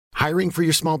Hiring for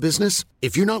your small business?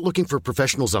 If you're not looking for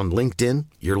professionals on LinkedIn,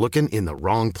 you're looking in the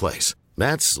wrong place.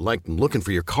 That's like looking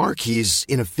for your car keys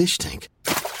in a fish tank.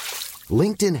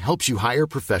 LinkedIn helps you hire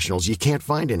professionals you can't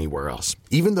find anywhere else,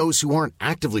 even those who aren't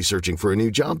actively searching for a new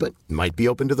job but might be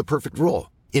open to the perfect role.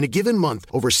 In a given month,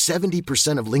 over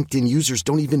 70% of LinkedIn users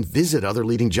don't even visit other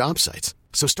leading job sites.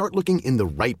 So start looking in the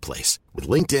right place. With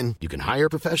LinkedIn, you can hire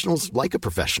professionals like a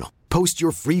professional. Post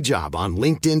your free job on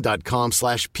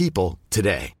linkedin.com/people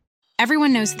today.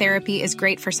 Everyone knows therapy is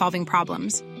great for solving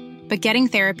problems, but getting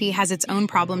therapy has its own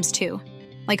problems too,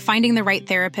 like finding the right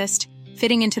therapist,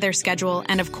 fitting into their schedule,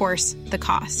 and of course, the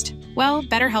cost. Well,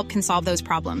 BetterHelp can solve those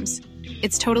problems.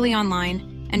 It's totally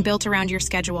online and built around your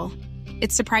schedule.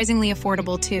 It's surprisingly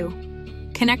affordable too.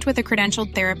 Connect with a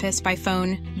credentialed therapist by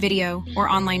phone, video, or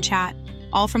online chat,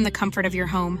 all from the comfort of your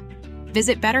home.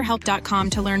 Visit BetterHelp.com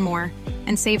to learn more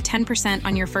and save 10%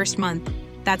 on your first month.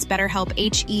 That's BetterHelp,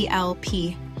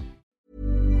 H-E-L-P.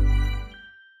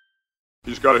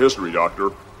 He's got a history,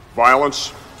 Doctor.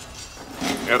 Violence,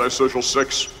 antisocial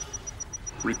sex,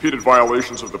 repeated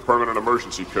violations of the Permanent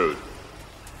Emergency Code,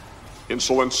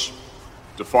 insolence,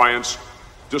 defiance,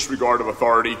 disregard of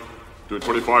authority, doing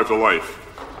 25 to life.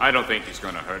 I don't think he's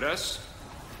going to hurt us.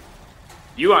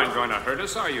 You aren't going to hurt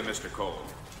us, are you, Mr. Cole?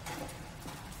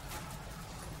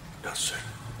 Yes, sir.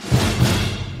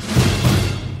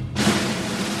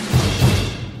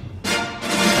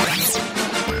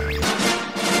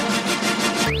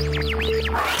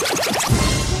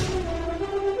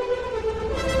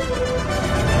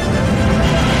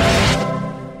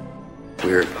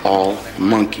 We're all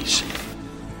monkeys.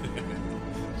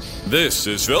 This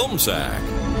is Film Sack.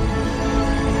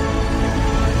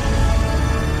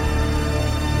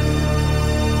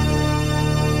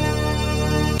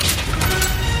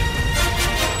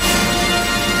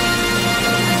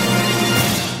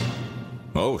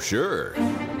 Oh, sure.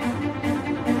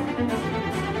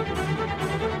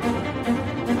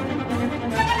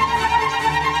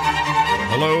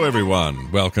 Hello, everyone.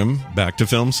 Welcome back to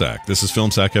Film Sack. This is Film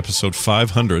Sack episode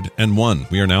 501.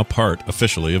 We are now part,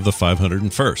 officially, of the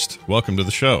 501st. Welcome to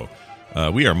the show.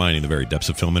 We are mining the very depths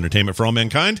of film entertainment for all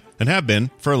mankind, and have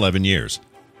been for 11 years.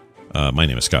 My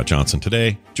name is Scott Johnson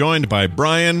today, joined by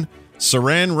Brian.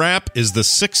 Saran wrap is the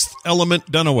sixth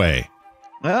element Dunaway.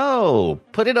 Oh,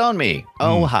 put it on me.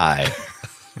 Oh, hi.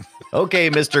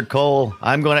 Okay, Mr. Cole,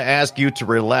 I'm going to ask you to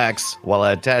relax while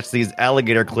I attach these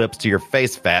alligator clips to your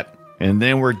face fat. And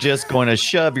then we're just going to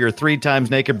shove your 3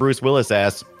 times naked Bruce Willis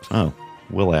ass. Oh,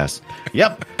 Will ass.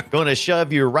 Yep. Going to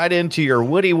shove you right into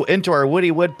our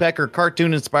Woody Woodpecker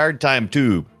cartoon inspired time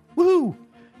tube. Woohoo!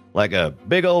 Like a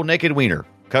big old naked wiener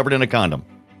covered in a condom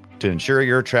to ensure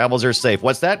your travels are safe.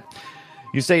 What's that?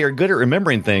 You say you're good at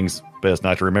remembering things. Best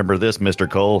not to remember this, Mr.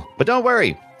 Cole. But don't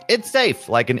worry. It's safe,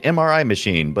 like an MRI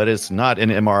machine, but it's not an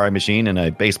MRI machine in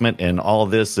a basement, and all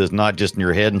of this is not just in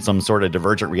your head in some sort of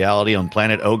divergent reality on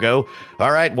planet Ogo.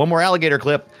 All right, one more alligator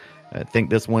clip. I think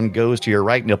this one goes to your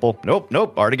right nipple. Nope,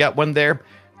 already got one there.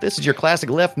 This is your classic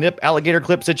left nip alligator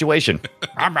clip situation.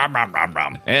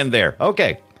 And there.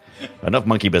 Okay, enough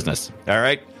monkey business. All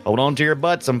right, hold on to your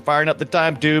butts. I'm firing up the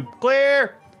time tube.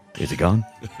 Clear. Is it gone?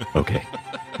 Okay,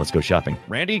 let's go shopping.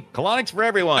 Randy, colonics for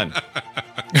everyone.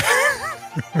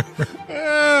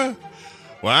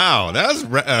 Wow, that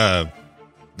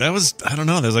was I don't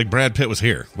know, that was like Brad Pitt was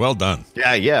here. Well done.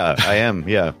 Yeah, I am.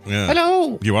 Yeah.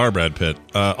 Hello. You are Brad Pitt.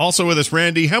 Also with us,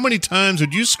 Randy, how many times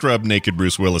would you scrub naked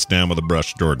Bruce Willis down with a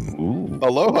brush, Jordan? Ooh.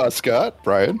 Aloha, Scott.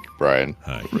 Brian.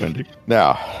 Hi. Randy.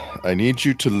 Now, I need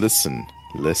you to listen.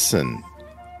 Listen.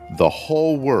 The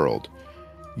whole world,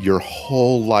 your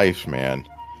whole life, man.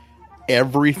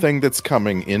 Everything that's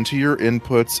coming into your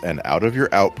inputs and out of your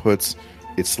outputs,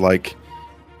 it's like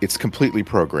it's completely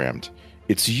programmed.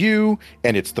 It's you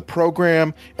and it's the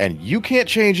program, and you can't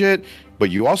change it, but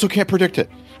you also can't predict it.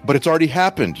 But it's already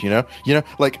happened, you know,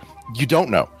 like you don't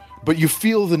know, but you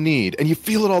feel the need and you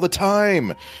feel it all the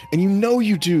time, and you know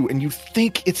you do, and you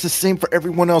think it's the same for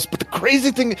everyone else. But the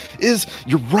crazy thing is,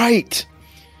 you're right.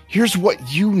 Here's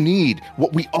what you need,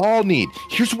 what we all need.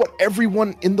 Here's what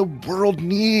everyone in the world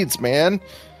needs, man.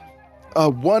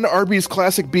 1 Arby's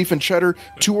classic beef and cheddar,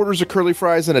 2 orders of curly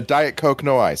fries, and a Diet Coke,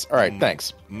 no ice. All right,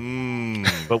 thanks.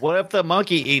 But what if the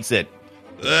monkey eats it?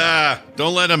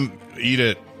 Don't let him eat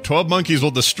it. 12 monkeys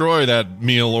will destroy that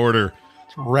meal order.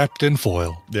 It's wrapped in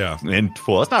foil. Yeah. In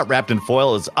foil. It's not wrapped in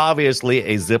foil. It's obviously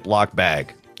a Ziploc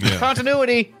bag. Yeah.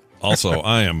 Continuity. Also,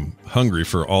 I am hungry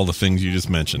for all the things you just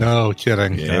mentioned. No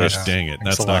kidding. Gosh, dang it.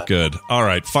 That's not good. All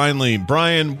right, finally,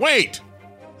 Brian, wait.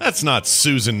 That's not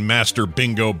Susan Master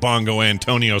Bingo Bongo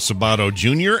Antonio Sabato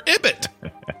Jr. Ibbett.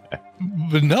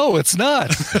 But no, it's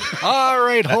not. All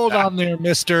right, hold on there,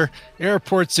 mister.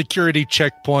 Airport security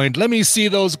checkpoint. Let me see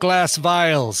those glass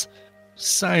vials.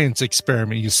 Science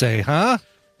experiment, you say, huh?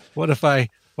 What if I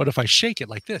shake it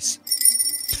like this?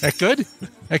 That good?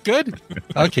 That good?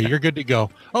 Okay, you're good to go.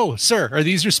 Oh, sir, are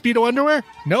these your Speedo underwear?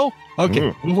 No?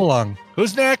 Okay, move along.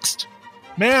 Who's next?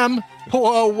 Ma'am?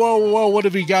 Whoa, what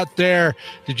have we got there?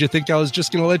 Did you think I was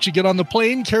just going to let you get on the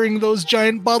plane carrying those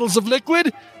giant bottles of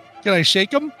liquid? Can I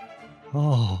shake them?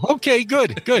 Oh, okay,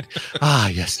 good. Ah,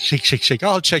 yes, shake.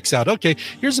 All checks out. Okay,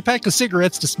 here's a pack of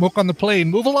cigarettes to smoke on the plane.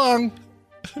 Move along.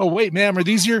 Oh, wait, ma'am, are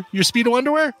these your Speedo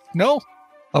underwear? No?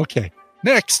 Okay,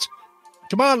 next.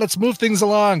 Come on, let's move things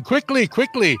along. Quickly.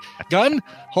 Gun,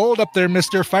 hold up there,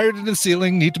 mister. Fired into the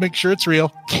ceiling. Need to make sure it's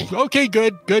real. Okay,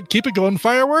 good. Keep it going.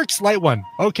 Fireworks, light one.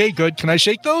 Okay, good. Can I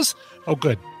shake those? Oh,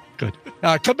 good.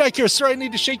 Come back here, sir. I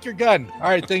need to shake your gun. All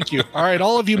right, thank you. All right,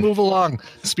 all of you move along.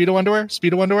 Speedo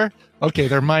underwear? Okay,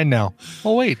 they're mine now.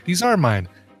 Oh, wait, these are mine.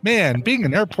 Man, being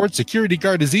an airport security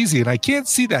guard is easy, and I can't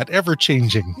see that ever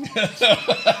changing.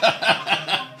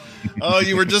 Oh,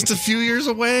 you were just a few years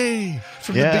away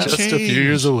from the big just change. a few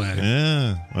years away.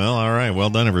 Yeah. Well, all right. Well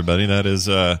done, everybody. That is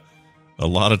a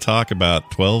lot of talk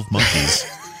about 12 monkeys.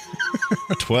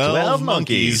 12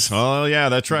 monkeys. Oh, yeah,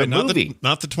 that's right. Not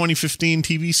the 2015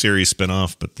 TV series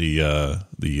spinoff, but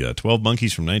the 12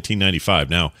 Monkeys from 1995.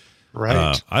 Now,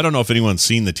 right. I don't know if anyone's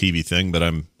seen the TV thing, but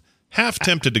I'm half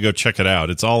tempted to go check it out.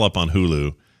 It's all up on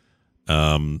Hulu.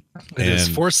 It is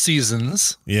 4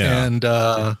 seasons. Yeah. And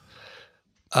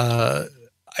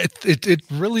it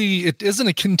really isn't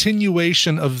a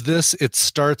continuation of this. It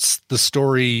starts the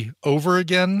story over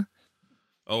again.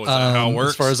 Oh, is that how it works?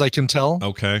 As far as I can tell.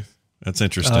 Okay. That's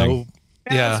interesting.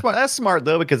 Yeah. That's smart,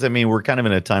 though, because, I mean, we're kind of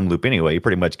in a time loop anyway. You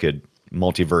pretty much could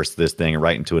multiverse this thing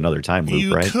right into another time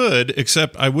loop, right? You could,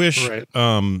 except I wish what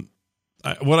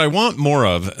I want more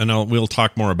of, and we'll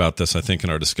talk more about this, I think, in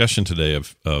our discussion today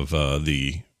of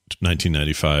the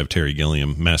 1995 Terry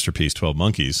Gilliam masterpiece 12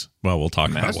 Monkeys. Well, we'll talk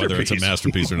about whether it's a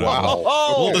masterpiece or not.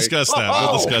 Wow. We'll discuss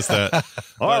that.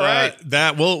 All right.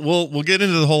 That we'll get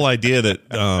into the whole idea that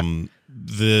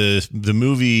the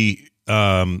movie.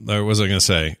 What was I going to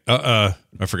say? I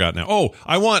forgot now. Oh,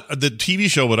 I want the TV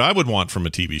show. What I would want from a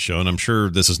TV show, and I'm sure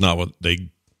this is not what they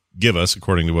give us,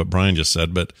 according to what Brian just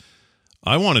said, but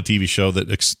I want a TV show that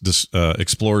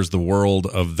explores the world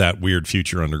of that weird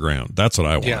future underground. That's what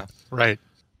I want. Yeah, right.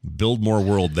 Build more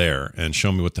world there and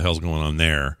show me what the hell's going on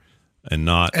there, and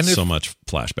not so much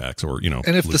flashbacks or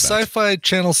And if the Sci-Fi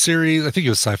Channel series, I think it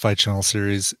was Sci-Fi Channel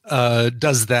series,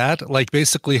 does that, like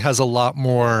basically has a lot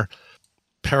more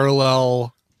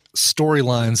parallel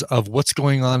storylines of what's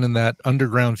going on in that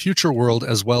underground future world,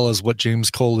 as well as what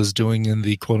James Cole is doing in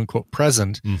the quote unquote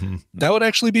present, that would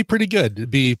actually be pretty good.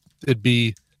 It'd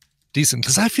be decent.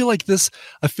 Cause I feel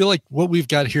like what we've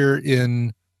got here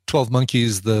in 12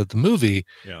 Monkeys, the movie,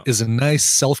 is a nice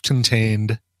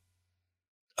self-contained,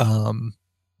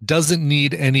 doesn't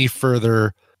need any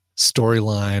further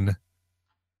storyline.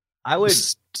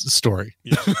 Story.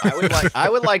 Yeah. I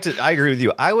would like to. I agree with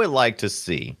you. I would like to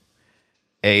see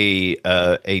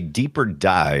a deeper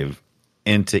dive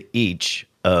into each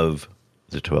of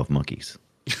the 12 monkeys.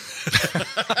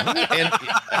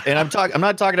 and I'm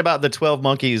not talking about the 12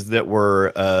 monkeys that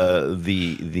were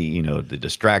the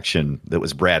distraction that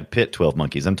was Brad Pitt 12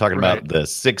 monkeys. I'm talking about the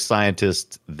 6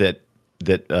 scientists that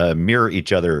mirror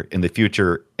each other in the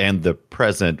future and the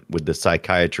present with the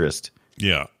psychiatrist.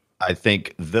 Yeah. I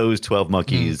think those 12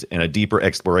 monkeys and a deeper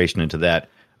exploration into that,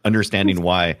 understanding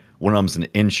why one of them's an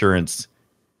insurance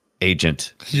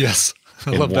agent. Yes. I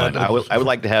love that. I would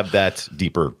like to have that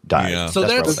deeper dive. Yeah. So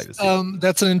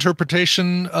that's an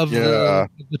interpretation of the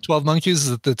 12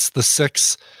 monkeys. That's the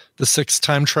six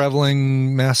time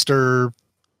traveling master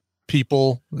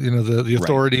people, the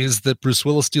authorities that Bruce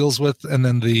Willis deals with, and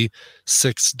then the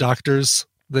 6 doctors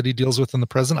that he deals with in the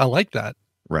present. I like that.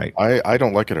 Right. I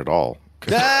don't like it at all.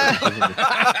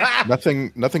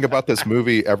 Nothing about this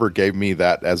movie ever gave me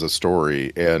that as a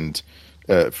story, and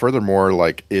furthermore,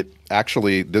 like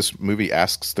this movie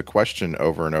asks the question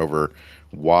over and over: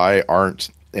 why aren't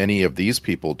any of these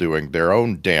people doing their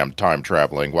own damn time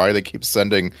traveling? Why do they keep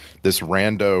sending this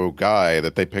rando guy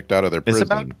that they picked out of their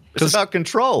prison? It's about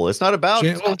control. It's not about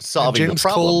solving James the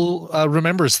problem. Cole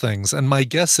remembers things, and my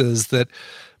guess is that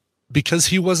because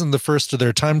he wasn't the first of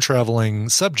their time traveling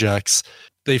subjects,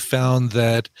 they found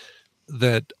that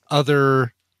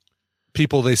other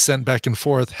people they sent back and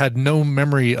forth had no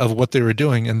memory of what they were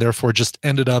doing, and therefore just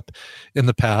ended up in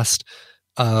the past.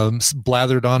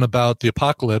 blathered on about the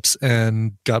apocalypse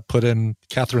and got put in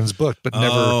Catherine's book, but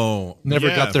never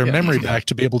got their memory back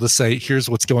to be able to say, here's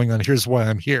what's going on, here's why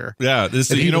I'm here. Yeah,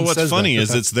 you know what's funny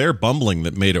is it's their bumbling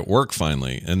that made it work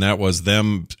finally, and that was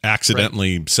them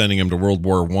accidentally sending him to World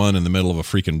War I in the middle of a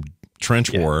freaking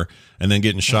trench war, and then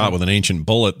getting shot with an ancient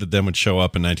bullet that then would show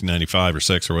up in 1995 or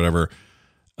 6 or whatever,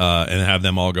 and have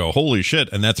them all go, holy shit,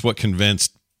 and that's what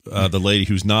convinced the lady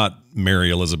who's not Mary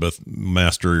Elizabeth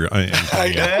Master. I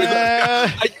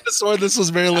could have sworn this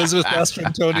was Mary Elizabeth Master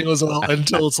Antonio as well,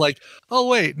 until it's like, oh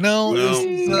wait, no, this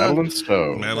is Madeline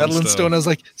Stone. Madeline Stone. I was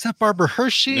like, is that Barbara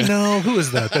Hershey? No, who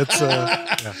is that? That's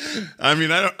I mean,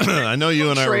 I know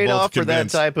you and I were trade both off for that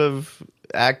convinced. type of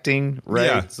acting, right?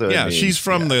 Yeah, So, I mean, she's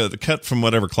from the cut from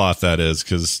whatever cloth that is,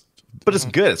 because. but it's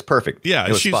good. It's perfect. Yeah,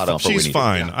 it was she's spot on for what we needed.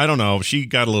 fine. I don't know. She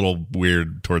got a little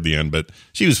weird toward the end, but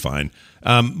she was fine.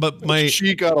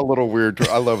 She got a little weird.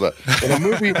 I love that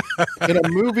in a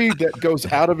movie that goes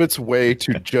out of its way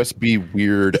to just be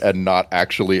weird and not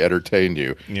actually entertain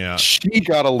you. Yeah, she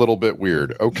got a little bit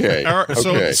weird. Okay.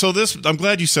 So this, I'm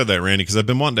glad you said that, Randy, because I've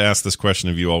been wanting to ask this question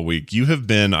of you all week. You have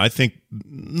been, I think,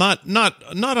 not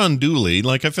unduly.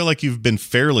 Like, I feel like you've been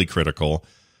fairly critical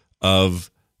of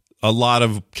a lot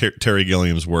of Terry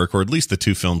Gilliam's work, or at least the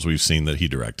 2 films we've seen that he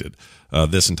directed,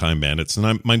 this and Time Bandits. And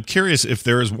I'm curious if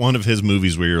there is one of his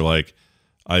movies where you're like,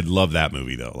 I'd love that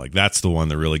movie though. Like, that's the one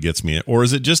that really gets me. Or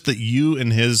is it just that you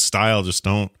and his style just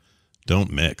don't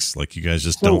mix? Like, you guys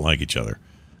just don't like each other.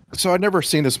 So I'd never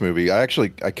seen this movie. I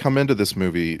come into this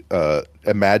movie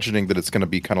imagining that it's going to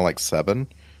be kind of like Seven,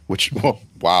 which,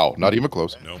 wow, not even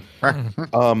close. No.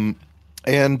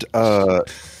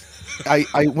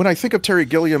 I when I think of Terry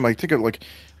Gilliam, I think of like,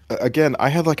 again, I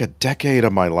had like a decade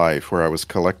of my life where I was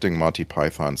collecting Monty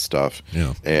Python stuff,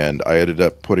 and I ended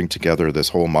up putting together this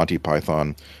whole Monty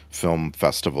Python film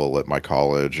festival at my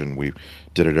college, and we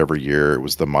did it every year. It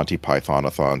was the Monty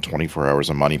Python-a-thon, 24 hours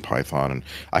of Monty Python, and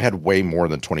I had way more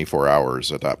than 24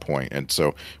 hours at that point, and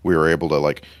so we were able to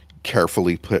like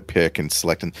carefully pick and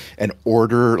select and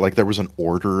order. Like, there was an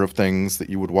order of things that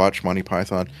you would watch Monty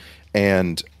Python.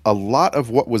 And a lot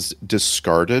of what was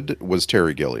discarded was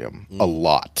Terry Gilliam. A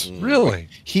lot. Really?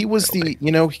 He was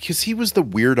because he was the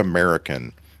weird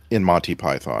American in Monty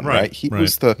Python, right? He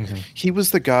was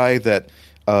the guy that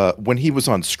when he was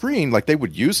on screen, like, they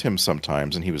would use him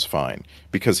sometimes and he was fine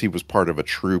because he was part of a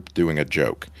troupe doing a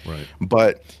joke. Right.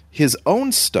 But his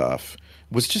own stuff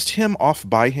was just him off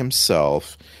by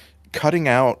himself, cutting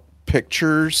out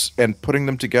pictures and putting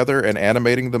them together and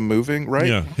animating them moving, right?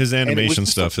 Yeah, his animation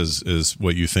stuff is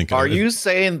what you think of. Are you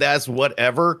saying that's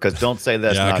whatever? Because don't say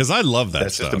that's not. Yeah, because I love that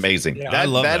that's stuff. Just amazing. Yeah, I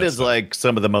love that is stuff. like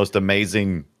some of the most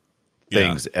amazing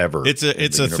things ever. It's a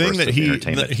thing that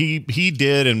he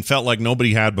did and felt like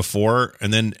nobody had before,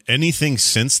 and then anything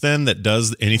since then that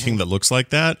does anything that looks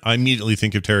like that, I immediately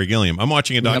think of Terry Gilliam. I'm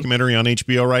watching a documentary on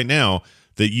HBO right now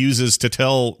that uses to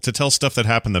tell stuff that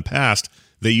happened in the past.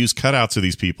 They use cutouts of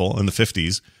these people in the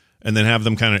 50s and then have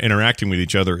them kind of interacting with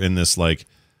each other in this like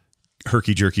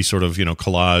herky-jerky sort of,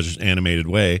 collage animated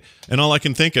way. And all I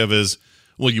can think of is,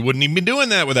 well, you wouldn't even be doing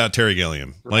that without Terry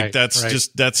Gilliam. Like, that's his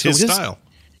style.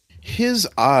 His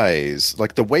eyes,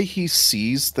 like the way he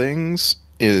sees things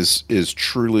is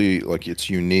truly, like, it's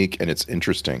unique and it's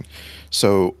interesting.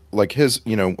 So, like, his,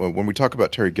 when we talk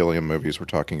about Terry Gilliam movies, we're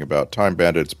talking about Time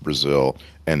Bandits, Brazil,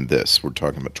 and this. We're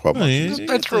talking about 12 Monkeys.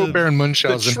 I'd throw Baron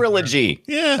Munchausen. The trilogy.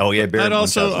 Yeah. Oh, yeah, Baron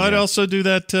Munchausen. I'd yeah. also do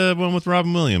that one with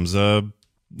Robin Williams.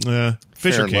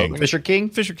 Fisher King. Fisher King?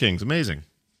 Fisher King's amazing.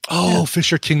 Oh,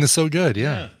 Fisher King is so good,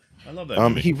 yeah. I love that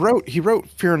movie. He wrote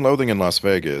Fear and Loathing in Las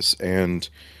Vegas and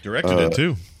directed it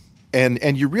too.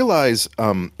 And you realize,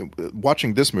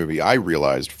 watching this movie, I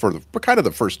realized for kind of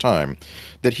the first time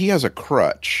that he has a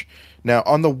crutch. Now,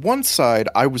 on the one side,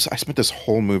 I spent this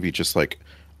whole movie just like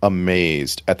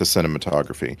amazed at the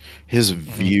cinematography, his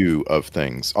view of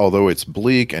things. Although it's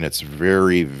bleak and it's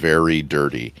very, very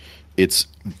dirty, it's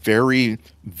very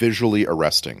visually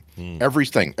arresting.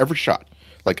 Everything, every shot.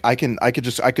 Like, I could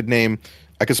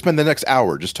spend the next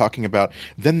hour just talking about,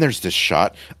 then there's this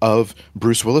shot of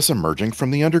Bruce Willis emerging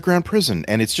from the underground prison.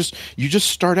 And it's just, you just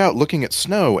start out looking at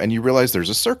snow and you realize there's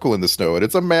a circle in the snow and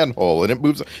it's a manhole and it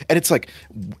moves. And it's like,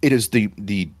 it is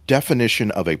the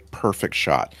definition of a perfect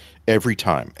shot every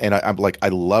time. And I'm like, I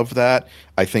love that.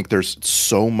 I think there's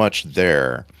so much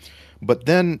there. But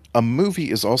then a movie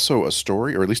is also a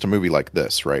story, or at least a movie like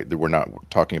this, right? We're not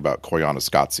talking about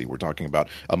Koyaanisqatsi. We're talking about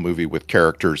a movie with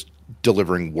characters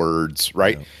delivering words,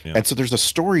 right? Yeah. And so there's a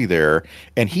story there,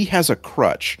 and he has a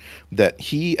crutch that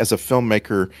he, as a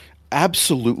filmmaker,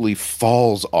 absolutely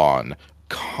falls on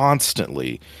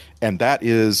constantly, and that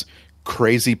is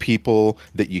crazy people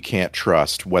that you can't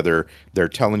trust, whether they're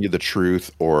telling you the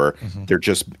truth or they're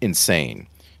just insane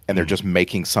and they're just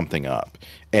making something up.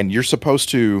 And you're supposed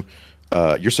to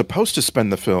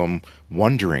spend the film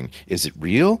wondering, is it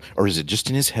real or is it just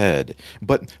in his head?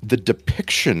 But the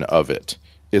depiction of it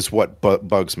is what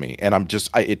bugs me, and I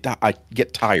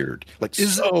get tired,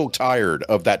 tired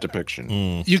of that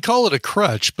depiction. You call it a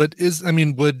crutch, but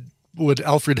would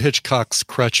Alfred Hitchcock's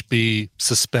crutch be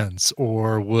suspense,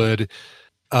 or would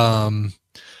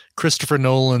Christopher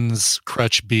Nolan's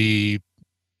crutch be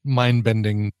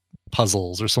mind-bending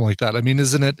puzzles or something like that? I mean,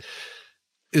 isn't it?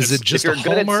 Is it just if you're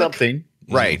good at something,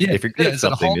 right? Yeah. If you're good at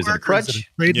something, is it a crutch? Is it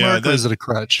a trademark, or is it a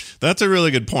crutch? That's a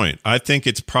really good point. I think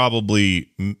it's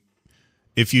probably,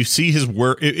 if you see his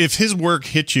work, if his work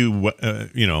hits you,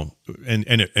 and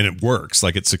it works,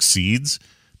 like it succeeds,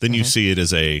 then you see it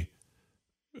as a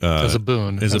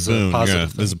boon, as a boon,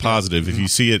 positive as a positive. If you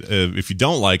see it, if you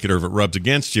don't like it, or if it rubs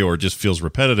against you, or just feels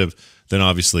repetitive, then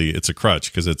obviously it's a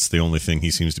crutch because it's the only thing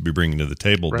he seems to be bringing to the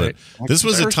table. Right. But this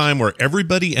was a time where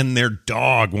everybody and their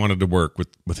dog wanted to work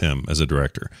with him as a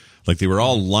director. Like they were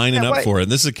all lining up for it.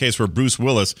 And this is a case where Bruce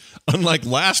Willis, unlike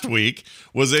last week,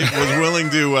 was willing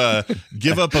to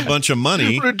give up a bunch of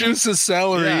money, reduce his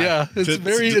salary. Yeah. It's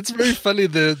very funny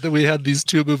that we had these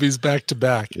two movies back to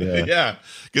back. Yeah,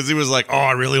 because he was like, "Oh,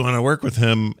 I really want to work with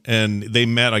him," and they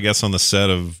met, I guess, on the set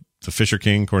of The Fisher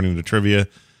King, according to trivia,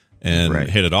 and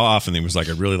hit it off. And he was like,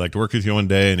 "I'd really like to work with you one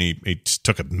day," and he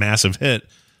took a massive hit,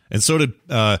 and so did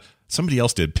somebody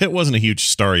else did. Pitt wasn't a huge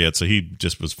star yet, so he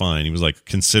just was fine. He was like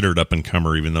considered up and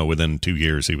comer, even though within 2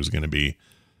 years he was going to be,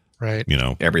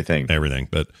 everything.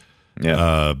 But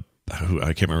I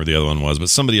can't remember the other one was, but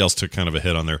somebody else took kind of a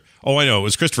hit on there. Oh, I know, it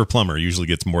was Christopher Plummer. Usually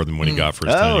gets more than what he got for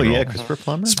his tiny role. Christopher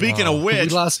Plummer. Speaking of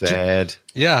which, sad.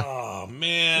 Yeah. Oh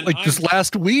man, this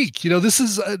last week, this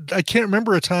is I can't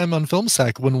remember a time on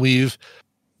FilmSack when we've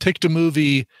picked a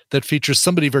movie that features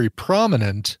somebody very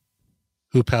prominent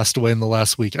who passed away in the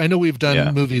last week. I know we've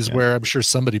done movies where I'm sure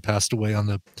somebody passed away on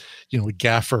the,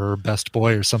 Gaffer or Best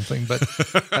Boy or something, but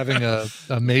having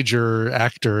a major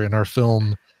actor in our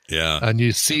film, and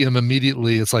you see him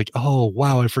immediately, it's like, oh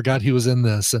wow, I forgot he was in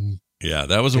this. And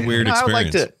that was a weird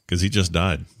experience because he just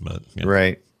died. But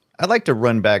right, I'd like to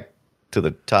run back to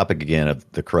the topic again of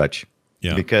the crutch,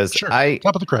 because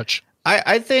top of the crutch.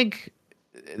 I think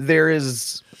there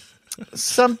is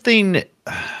something.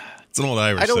 It's an old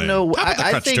Irish. I don't saying. know.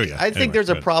 I think there's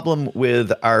a problem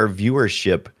with our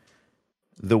viewership,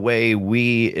 the way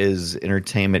we as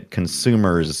entertainment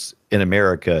consumers in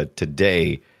America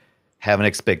today have an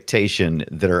expectation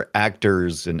that our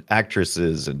actors and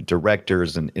actresses and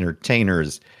directors and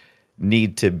entertainers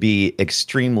need to be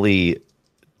extremely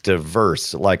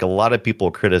diverse. Like a lot of people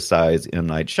criticize M.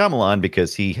 Night Shyamalan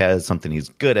because he has something he's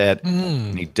good at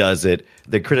and he does it.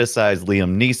 They criticize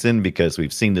Liam Neeson because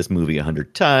we've seen this movie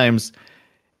 100 times.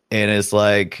 And it's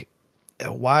like,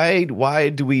 why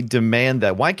do we demand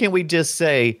that? Why can't we just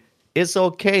say it's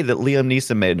okay that Liam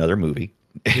Neeson made another movie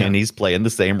and he's playing the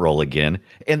same role again,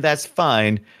 and that's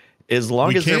fine as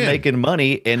long as they're making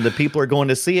money and the people are going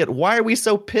to see it? Why are we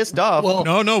so pissed off? Well,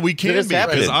 no, we can't be,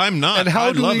 because I'm not. And how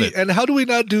I do love we? it. And how do we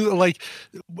not do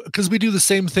because we do the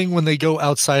same thing when they go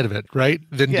outside of it, right?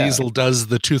 Vin Diesel does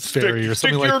the Tooth Fairy or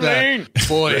something like that.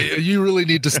 Boy, you really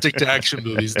need to stick to action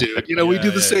movies, dude. We do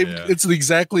the same. Yeah. It's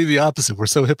exactly the opposite. We're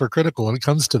so hypocritical when it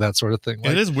comes to that sort of thing.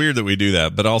 It is weird that we do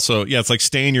that, but also, it's like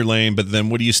stay in your lane. But then,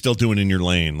 what are you still doing in your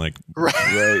lane? Like,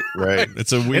 right.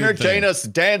 It's a weird entertain thing. us,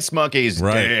 dance monkeys.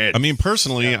 Right. Dance. I mean,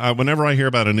 personally, whenever I hear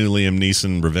about a new Liam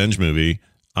Neeson revenge movie,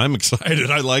 I'm excited.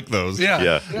 I like those.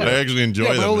 Yeah. I actually enjoy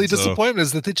them. My only disappointment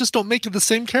is that they just don't make it the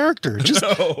same character. Just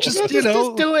just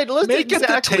do it. Make it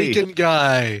the Taken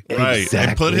guy. Right.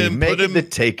 Exactly. And make him the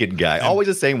Taken guy. Always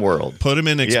the same world. Put him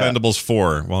in Expendables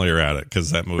 4 while you're at it, because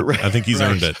that movie, I think he's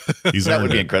earned it. That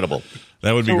would be incredible.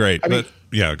 That would be great. But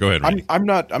go ahead, Randy. I'm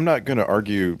not going to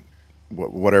argue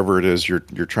whatever it is you're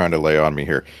trying to lay on me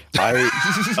here.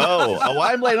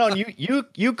 I'm laying on you.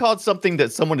 You called something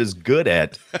that someone is good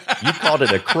at. You called it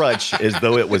a crutch as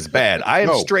though it was bad. I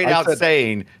am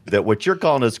saying that what you're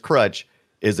calling as crutch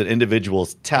is an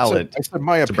individual's talent I said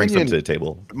my to bring opinion, something to the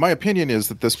table. My opinion is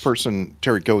that this person,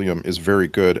 Terry Gilliam, is very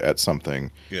good at something,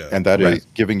 and that is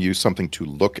giving you something to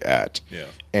look at. Yeah.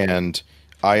 And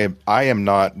I am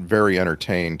not very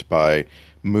entertained by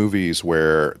movies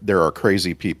where there are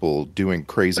crazy people doing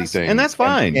crazy things, and that's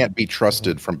fine. And can't be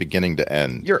trusted from beginning to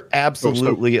end. You're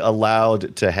absolutely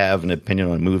allowed to have an opinion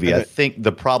on a movie. I think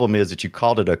the problem is that you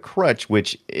called it a crutch,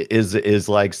 which is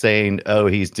like saying, "Oh,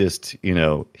 he's just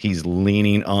he's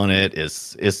leaning on it."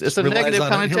 It's a negative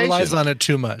connotation. He relies on it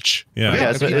too much.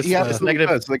 Yeah, it's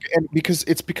negative.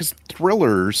 Because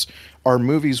thrillers are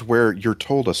movies where you're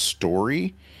told a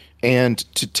story. And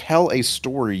to tell a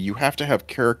story, you have to have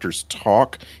characters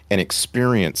talk and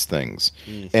experience things.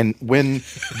 And when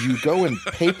you go and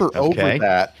paper over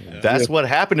that... That's what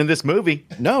happened in this movie.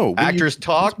 No. Actors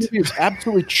talked. This movie is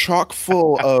absolutely chock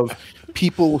full of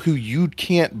people who you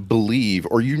can't believe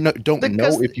or don't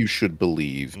know if you should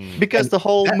believe. Because the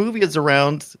whole movie is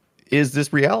around, is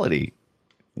this reality?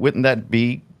 Wouldn't that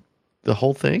be the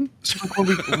whole thing?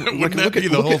 Look at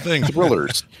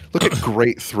thrillers. Look at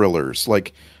great thrillers.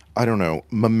 Like... I don't know,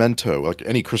 Memento, like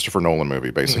any Christopher Nolan movie,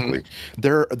 basically.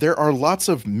 There are lots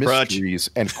of mysteries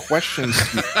and questions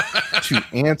to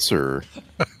answer,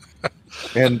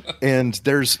 and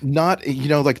there's not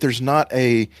there's not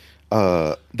a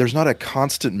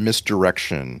constant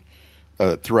misdirection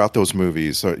throughout those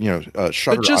movies.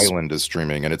 Shutter Island is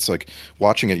streaming, and it's like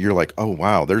watching it, you're like, oh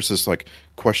wow, there's this like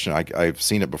question. I've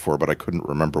seen it before, but I couldn't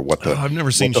remember what the. I've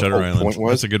never seen Shutter Island.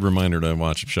 That's a good reminder to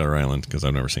watch Shutter Island because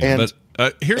I've never seen it.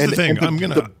 But here's the thing: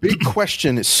 the big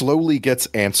question slowly gets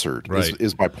answered. Right.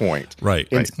 Is my point. Right.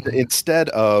 Instead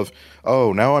of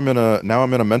now I'm in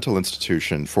a mental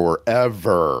institution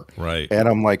forever. Right. And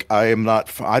I'm like I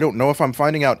don't know if I'm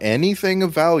finding out anything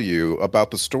of value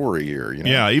about the story here.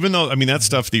 Yeah. Even though that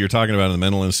stuff that you're talking about in the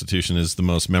mental institution is the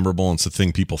most memorable and it's the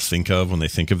thing people think of when they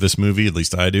think of this movie. At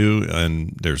least I do.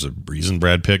 And there's a reason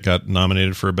Brad Pitt got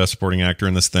nominated for a Best Supporting Actor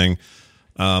in this thing.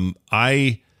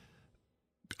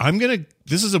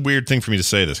 This is a weird thing for me to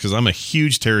say this because I'm a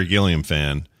huge Terry Gilliam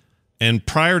fan, and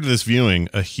prior to this viewing,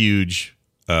 a huge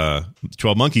 12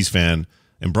 Monkeys fan.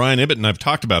 And Brian Ibbott and I've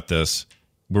talked about this.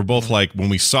 We're both like, when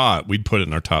we saw it, we'd put it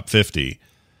in our top 50.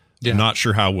 Yeah. Not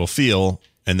sure how we'll feel,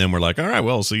 and then we're like, all right,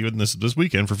 well, we'll see you this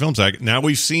weekend for Film Sack. Now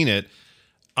we've seen it.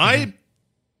 I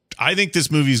think this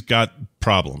movie's got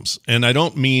problems, and I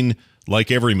don't mean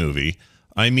like every movie.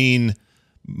 I mean,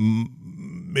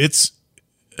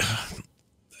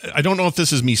 I don't know if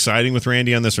this is me siding with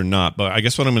Randy on this or not, but I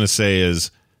guess what I'm going to say is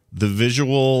the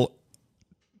visual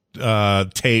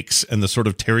takes and the sort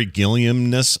of Terry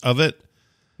Gilliam-ness of it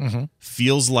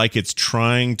feels like it's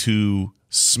trying to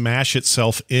smash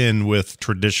itself in with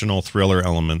traditional thriller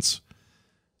elements,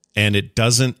 and it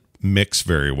doesn't mix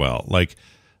very well. Like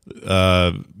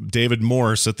David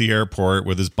Morse at the airport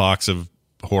with his box of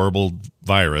horrible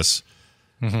virus.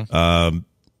 That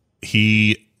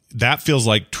feels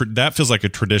like a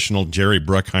traditional Jerry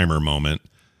Bruckheimer moment,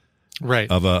 right?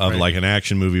 Of like an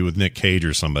action movie with Nick Cage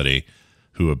or somebody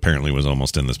who apparently was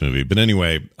almost in this movie. But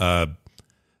anyway,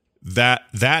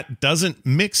 that doesn't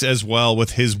mix as well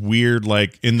with his weird,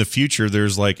 like, in the future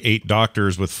there's like 8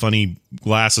 doctors with funny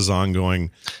glasses on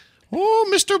going,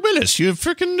 "Oh, Mr. Willis, you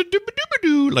freaking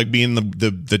do," like being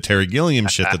the Terry Gilliam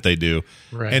shit that they do,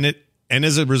 right? And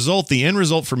as a result, the end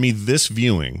result for me this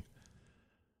viewing.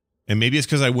 And maybe it's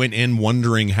because I went in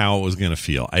wondering how it was going to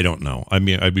feel. I don't know. I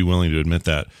mean, I'd be willing to admit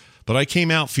that. But I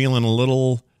came out feeling a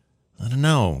little, I don't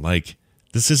know, like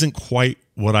this isn't quite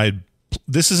what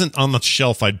this isn't on the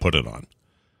shelf I'd put it on.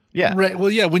 Yeah. Right.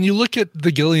 Well, yeah, when you look at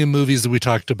the Gilliam movies that we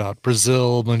talked about,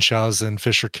 Brazil, Munchausen,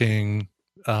 Fisher King,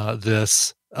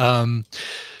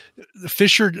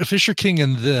 Fisher King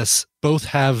and this both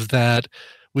have that.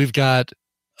 We've got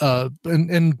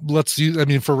and let's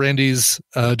use, for Randy's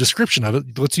description of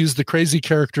it, let's use the crazy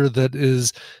character that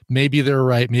is, maybe they're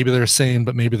right, maybe they're sane,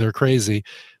 but maybe they're crazy.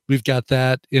 We've got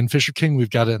that in Fisher King,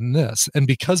 we've got it in this. And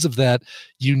because of that,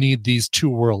 you need these two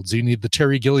worlds. You need the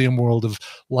Terry Gilliam world of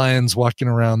lions walking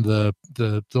around the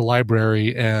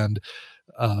library and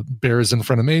bears in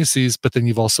front of Macy's, but then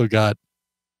you've also got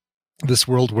this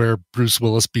world where Bruce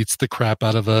Willis beats the crap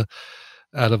out of a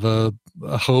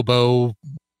hobo,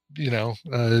 in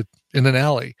an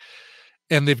alley.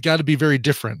 And they've got to be very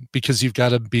different because you've got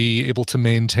to be able to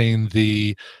maintain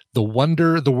the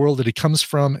wonder, the world that he comes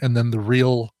from, and then the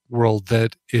real world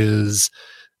that is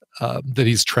that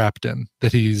he's trapped in,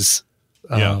 that he's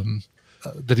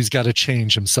got to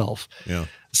change himself. Yeah.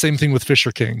 Same thing with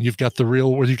Fisher King. You've got the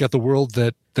real world, you've got the world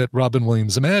that Robin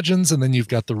Williams imagines, and then you've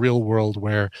got the real world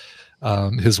where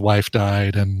his wife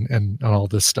died and all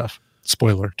this stuff.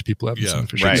 Spoiler to people who haven't seen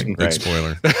Fisher King. Big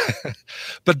spoiler.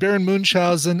 But Baron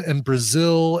Munchausen and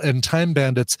Brazil and Time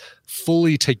Bandits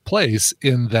fully take place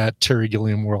in that Terry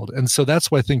Gilliam world, and so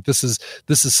that's why I think this is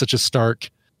such a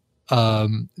stark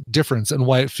difference and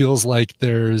why it feels like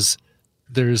there's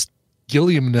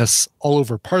Gilliamness all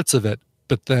over parts of it,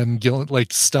 but then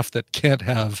like stuff that can't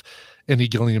have any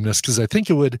Gilliamness, because I think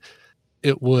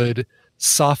it would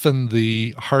soften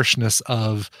the harshness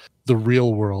of the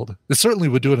real world. It certainly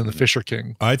would do it in the Fisher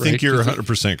King. I think you're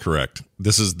 100% correct.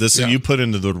 This is you put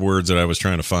into the words that I was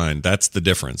trying to find. That's the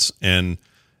difference. And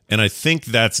I think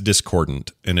that's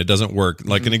discordant and it doesn't work.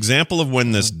 Like an example of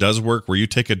when this does work, where you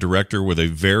take a director with a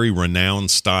very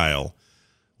renowned style,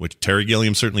 which Terry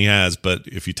Gilliam certainly has, but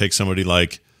if you take somebody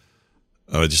like,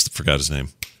 I just forgot his name,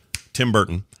 Tim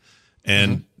Burton.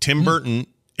 And Tim Burton,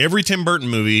 every Tim Burton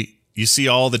movie, you see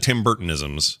all the Tim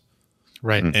Burtonisms.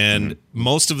 Right. And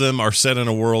most of them are set in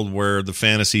a world where the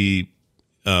fantasy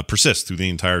persists through the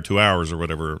entire 2 hours or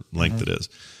whatever length it is.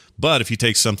 But if you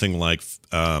take something like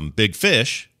Big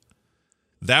Fish,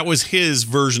 that was his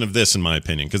version of this, in my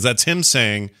opinion, because that's him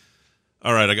saying,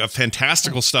 all right, I got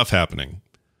fantastical stuff happening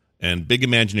and big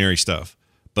imaginary stuff,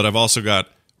 but I've also got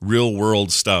real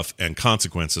world stuff and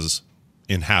consequences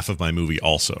in half of my movie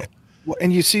also. Well,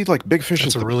 and you see, like, Big Fish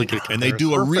is a really good, and they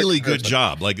do a really good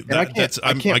job. Like I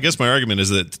guess my argument is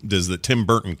that Tim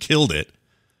Burton killed it,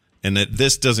 and that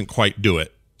this doesn't quite do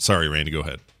it. Sorry, Randy, go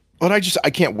ahead. But I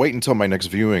can't wait until my next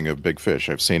viewing of Big Fish.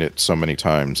 I've seen it so many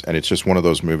times, and it's just one of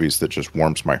those movies that just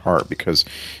warms my heart because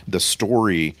the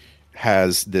story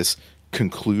has this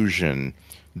conclusion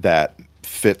that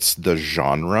fits the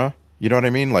genre. You know what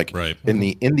I mean? Like, right. in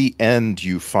the end,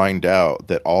 you find out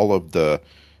that all of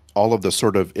the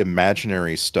sort of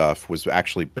imaginary stuff was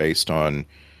actually based on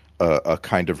a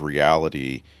kind of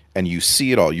reality, and you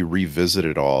see it all, you revisit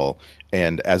it all,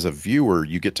 and as a viewer,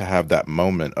 you get to have that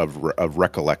moment of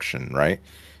recollection, right?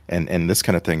 And this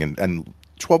kind of thing. And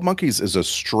 12 Monkeys is a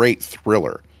straight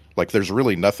thriller. Like, there's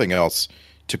really nothing else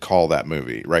to call that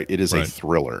movie, right? It is a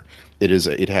thriller.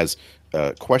 It has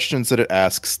questions that it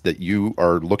asks that you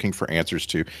are looking for answers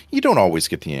to. You don't always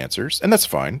get the answers, and that's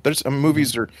fine.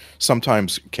 Movies are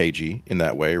sometimes cagey in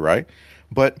that way, right?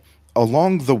 But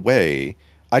along the way,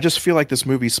 I just feel like this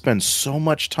movie spends so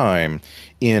much time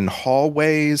in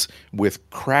hallways with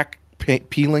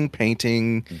peeling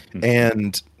painting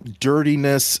and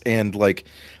dirtiness, and like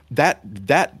that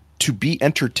to be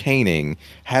entertaining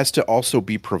has to also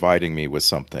be providing me with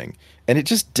something. And it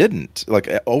just didn't. Like,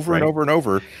 over and over and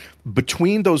over,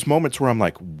 between those moments where I'm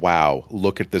like, wow,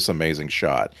 look at this amazing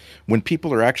shot, when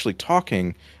people are actually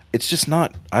talking, it's just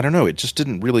not, I don't know, it just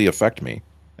didn't really affect me.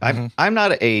 I'm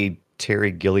not a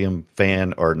Terry Gilliam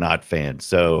fan or not fan.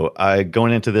 So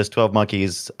going into this 12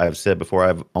 Monkeys, I've said before,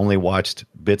 I've only watched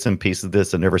bits and pieces of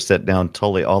this and never sat down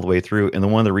totally all the way through.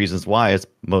 And one of the reasons why is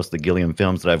most of the Gilliam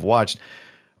films that I've watched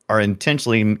are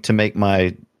intentionally to make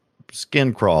my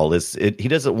skin crawl. He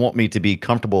doesn't want me to be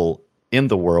comfortable in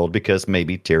the world because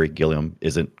maybe Terry Gilliam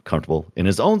isn't comfortable in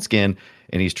his own skin,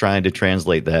 and he's trying to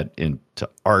translate that into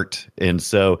art. And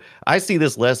so I see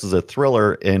this less as a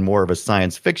thriller and more of a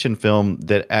science fiction film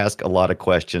that asks a lot of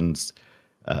questions,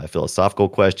 philosophical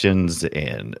questions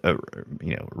and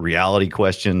reality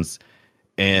questions.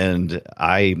 And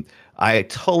I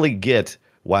totally get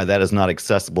why that is not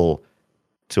accessible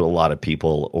to a lot of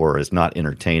people or is not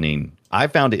entertaining. I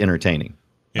found it entertaining.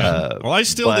 Yeah. Well, I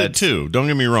still did too. Don't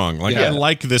get me wrong. Like, I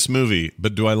like this movie,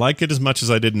 but do I like it as much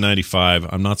as I did in '95?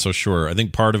 I'm not so sure. I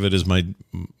think part of it is the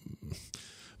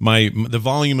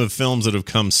volume of films that have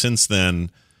come since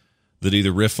then that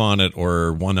either riff on it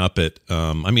or one up it.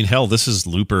 I mean, hell, this is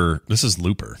Looper.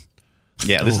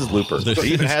 Yeah, this is Looper. It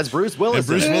even has Bruce Willis. And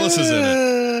Bruce Willis is in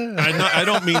it. I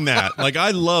don't mean that. Like,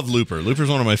 I love Looper. Looper's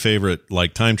one of my favorite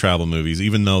time travel movies,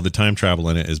 even though the time travel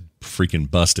in it is freaking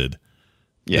busted.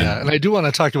 Yeah, and I do want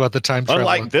to talk about the time travel.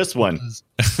 Unlike this one.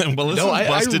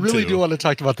 I really do want to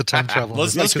talk about the time travel.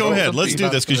 Let's go ahead. Let's do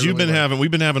this, because we've been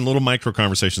having little micro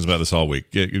conversations about this all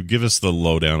week. Give us the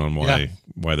lowdown on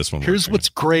why this one. Here's what's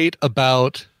great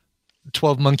about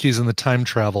 12 Monkeys and the time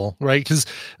travel, right? Because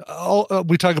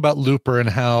we talk about Looper and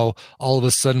how all of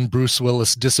a sudden Bruce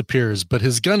Willis disappears, but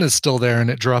his gun is still there and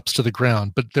it drops to the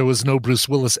ground. But there was no Bruce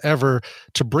Willis ever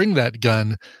to bring that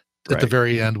gun at the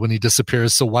very end when he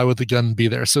disappears. So why would the gun be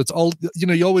there? So it's all,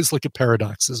 you always look at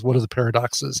paradoxes. What are the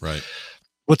paradoxes? Right.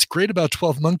 What's great about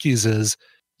 12 Monkeys is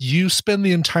you spend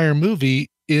the entire movie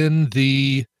in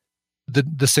the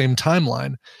same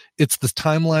timeline. It's the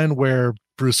timeline where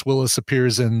Bruce Willis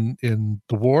appears in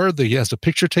the war. He has a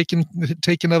picture taken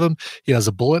of him. He has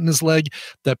a bullet in his leg.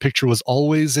 That picture was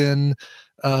always in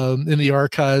the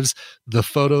archives. The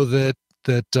photo that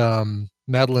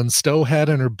Madeline Stowe had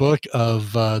in her book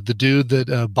of the dude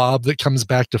that Bob that comes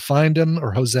back to find him,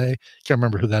 or Jose, can't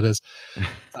remember who that is.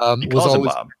 Calls him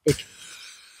Bob.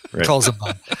 Calls him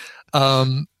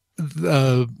Bob.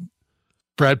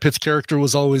 Brad Pitt's character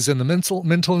was always in the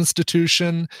mental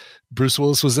institution. Bruce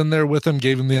Willis was in there with him,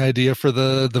 gave him the idea for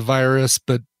the virus,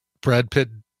 but Brad Pitt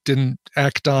didn't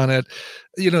act on it.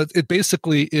 It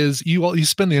basically is you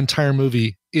spend the entire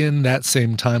movie in that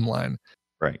same timeline.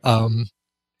 Right.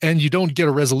 And you don't get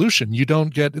a resolution. You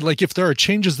don't get, like, if there are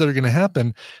changes that are going to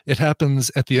happen, it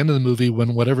happens at the end of the movie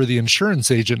when whatever the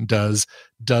insurance agent does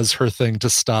her thing to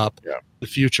stop the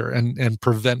future and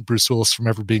prevent Bruce Willis from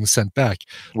ever being sent back.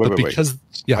 Wait.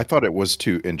 Yeah, I thought it was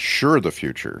to ensure the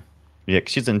future. Yeah,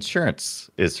 she's insurance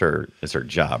is her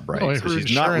job, right? No, so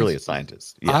she's not really a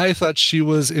scientist. Yeah. I thought she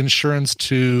was insurance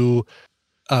to,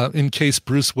 in case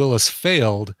Bruce Willis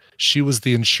failed, she was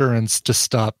the insurance to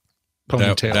stop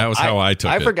Ponytail. That was how I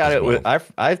took it. I forgot it. Well.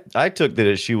 I took that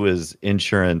as she was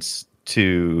insurance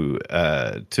to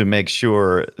make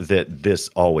sure that this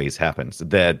always happens.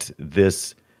 That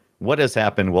this what has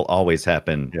happened will always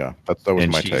happen. Yeah, that was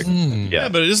my take. Yeah,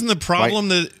 but isn't the problem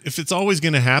that if it's always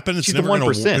going to happen, it's never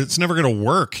going to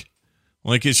work.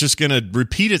 Like it's just going to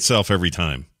repeat itself every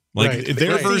time. Like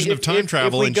their version of time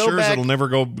travel ensures it'll never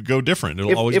go different.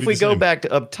 It'll always be the same. If we go back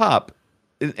to up top.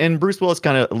 And Bruce Willis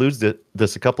kind of alludes to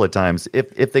this a couple of times.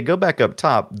 If they go back up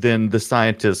top, then the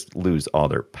scientists lose all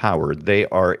their power. They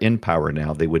are in power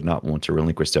now. They would not want to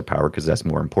relinquish their power because that's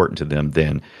more important to them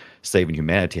than saving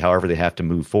humanity. However, they have to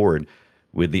move forward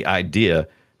with the idea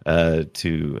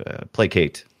to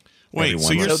placate. Wait, everyone.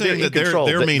 so you're saying that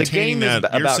they're maintaining that?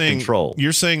 Control.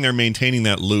 You're saying they're maintaining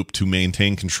that loop to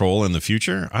maintain control in the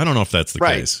future? I don't know if that's the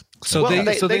case. So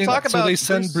they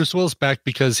send Bruce Willis back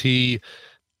because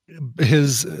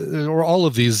all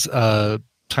of these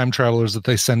time travelers that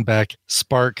they send back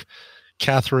spark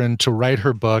Catherine to write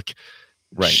her book.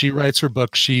 Right. She writes her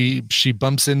book. She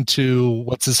bumps into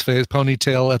what's his face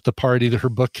Ponytail at the party, her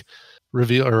book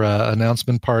reveal or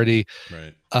announcement party.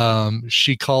 Right.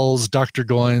 She calls Dr.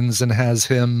 Goines and has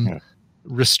him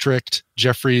restrict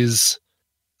Jeffrey's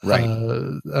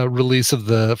release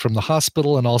from the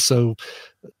hospital, and also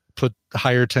put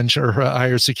higher tension or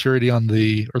higher security on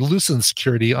or loosen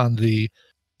security on the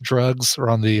drugs, or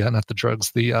on the not the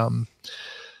drugs, the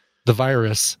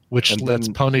virus, which lets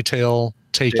Ponytail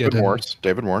take David it. Morse.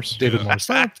 David Morse.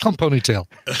 Come Ponytail.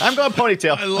 I'm going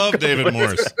Ponytail. I love David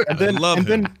Morse. And then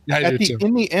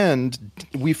in the end,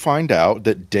 we find out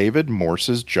that David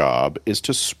Morse's job is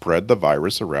to spread the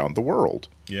virus around the world.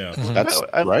 Yeah, that's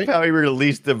I love how he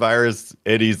released the virus,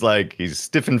 and he's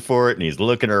stiffing for it, and he's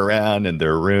looking around in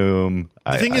their room.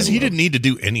 The thing is, he didn't need to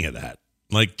do any of that.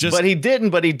 But he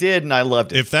didn't. But he did, and I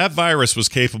loved it. If that virus was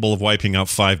capable of wiping out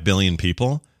 5 billion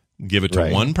people, give it to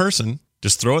one person.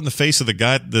 Just throw it in the face of the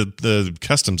guy, the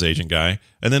customs agent guy,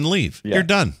 and then leave. Yeah. You're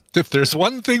done. If there's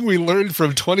one thing we learned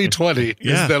from 2020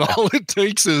 is that all it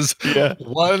takes is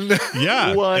one.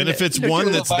 Yeah, and if it's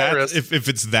one that's virus. if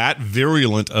it's that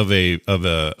virulent of a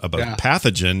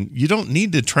pathogen, you don't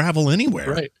need to travel anywhere.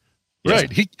 Right. Yeah.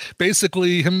 Right. He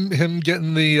basically him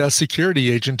getting the security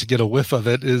agent to get a whiff of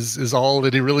it is all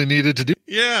that he really needed to do.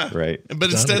 Yeah. Right. But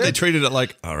instead they treated it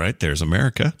like, all right, there's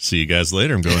America. See you guys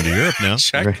later. I'm going to Europe now.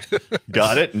 Check.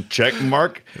 Got it. And check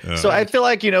mark. So I feel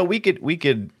like, we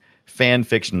could fan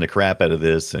fiction the crap out of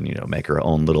this and, make our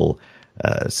own little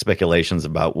speculations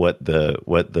about what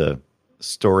the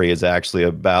story is actually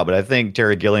about. But I think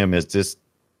Terry Gilliam is just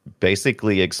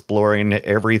basically exploring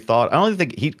every thought. I don't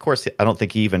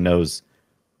think he even knows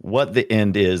what the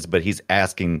end is, but he's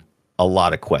asking a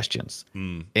lot of questions.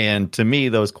 And to me,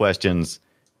 those questions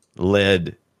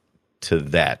led to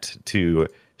that, to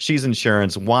she's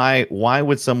insurance. Why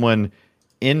would someone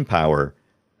in power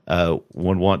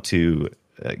would want to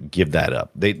give that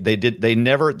up?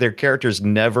 Their characters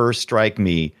never strike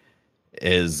me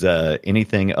as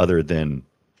anything other than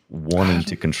wanting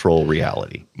to control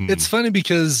reality. It's funny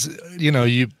because,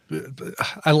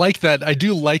 I like that. I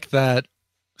do like that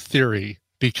theory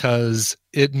because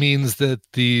it means that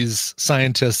these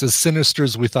scientists, as sinister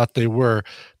as we thought they were,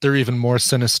 they're even more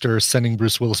sinister sending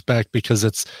Bruce Willis back because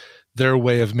it's their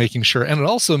way of making sure. And it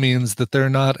also means that they're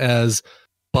not as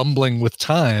bumbling with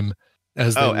time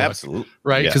as they look, absolutely.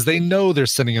 Right? Because they know they're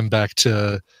sending him back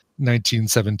to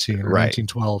 1917 or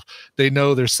 1912. They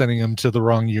know they're sending him to the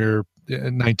wrong year,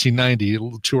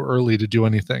 1990, too early to do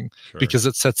anything because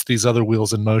it sets these other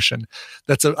wheels in motion.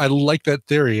 I like that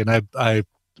theory, and I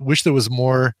wish there was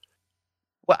more.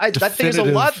 Well, I think there's a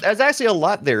lot. There's actually a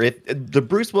lot there. If the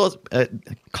Bruce Willis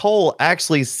Cole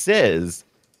actually says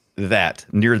that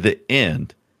near the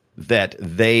end that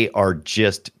they are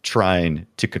just trying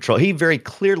to control. He very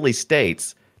clearly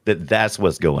states that that's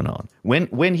what's going on.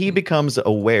 When he becomes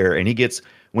aware and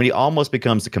when he almost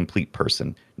becomes a complete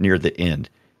person near the end.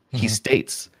 He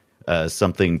states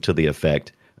something to the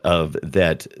effect of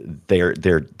that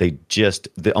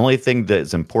the only thing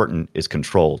that's important is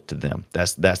control to them.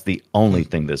 That's the only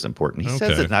thing that's important. He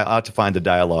says it, and I ought to find the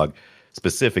dialogue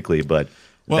specifically, but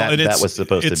that was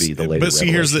supposed to be the later. But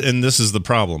see, and this is the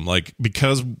problem. Like,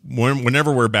 because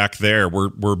whenever we're back there,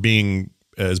 we're being,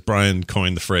 as Brian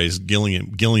coined the phrase,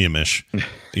 Gilliam-ish.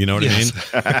 You know what I mean?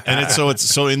 And it's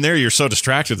so in there, you're so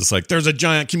distracted. It's like there's a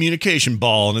giant communication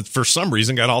ball, and it's for some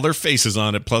reason got all their faces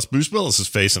on it, plus Bruce Willis's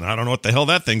face, and I don't know what the hell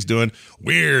that thing's doing.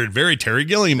 Weird, very Terry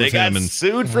Gilliam. They got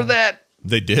sued for that.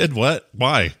 They did what?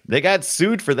 Why? They got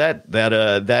sued for that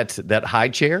high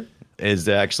chair.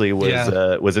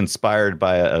 Was inspired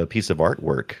by a piece of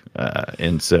artwork,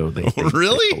 and so they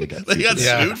really got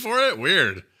sued for it.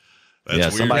 Weird.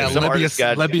 That's weird.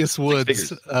 Lebbeus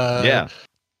Woods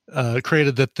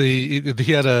created that.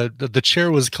 The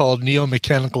chair was called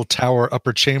Neo-Mechanical Tower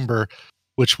Upper Chamber,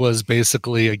 which was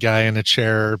basically a guy in a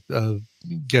chair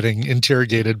getting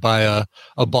interrogated by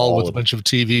a ball with a bunch of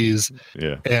TVs.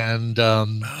 Yeah. And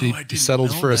he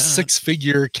settled for a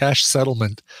 6-figure cash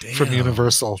settlement from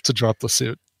Universal to drop the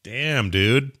suit. Damn,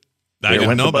 dude. I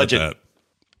didn't know about that.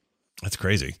 That's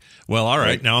crazy. Well, all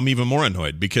right. Now I'm even more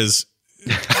annoyed because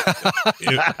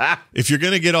if you're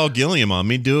going to get all Gilliam on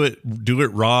me, do it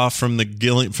raw from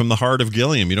the heart of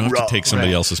Gilliam. You don't have to take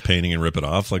somebody else's painting and rip it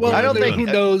off. Like, well, I don't think who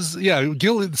knows. Yeah,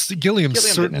 Gilliam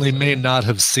certainly may not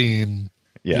have seen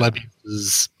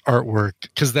Lebbeus's artwork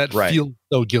because that feels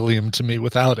so Gilliam to me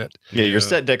without it. Yeah, your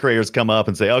set decorators come up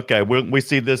and say, "Okay, we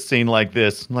see this scene like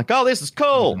this." I'm like, "Oh, this is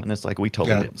cool," and it's like we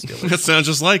totally didn't steal it. That sounds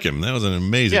just like him. That was an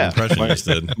amazing impression you just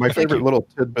did. My favorite little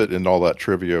tidbit in all that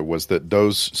trivia was that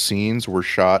those scenes were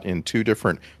shot in 2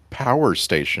 different power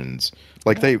stations.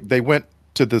 Like they went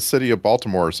to the city of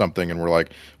Baltimore or something and were like,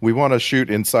 we want to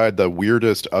shoot inside the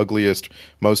weirdest, ugliest,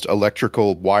 most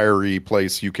electrical, wiry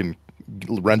place you can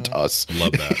rent us.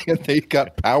 Love that. And they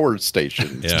got power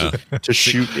stations to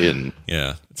shoot in.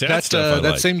 Yeah.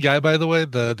 That same guy, by the way,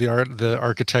 the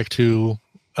architect who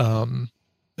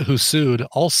sued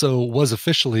also was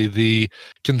officially the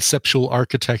conceptual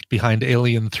architect behind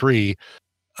Alien 3,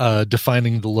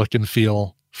 defining the look and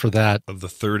feel for that. Of the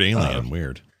third Alien.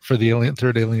 Weird. For the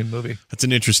third Alien movie. That's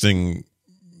an interesting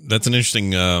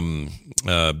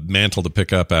mantle to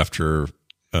pick up after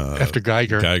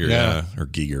Geiger. Or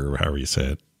Giger, or however you say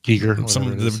it. Giger.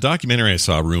 The documentary I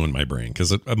saw ruined my brain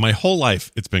because my whole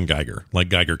life it's been Geiger, like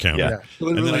Geiger Counter. Yeah.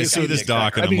 And then I see this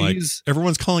doc and I'm like,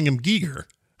 everyone's calling him Giger.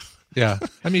 Yeah,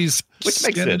 I mean he's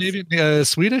Scandinavian,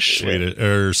 Swedish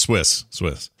or Swiss.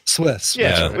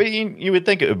 Yeah, well, you would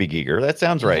think it would be Giger. That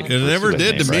sounds right. It never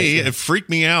did to me. It freaked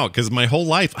me out because my whole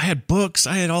life I had books.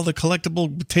 I had all the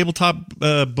collectible tabletop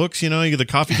books. You know, the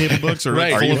coffee table books. Or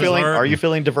right. Are you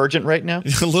feeling divergent right now?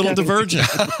 A little divergent.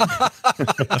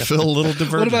 I feel a little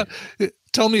divergent. What about?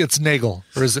 Tell me it's Nagel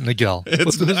or is it Nagel?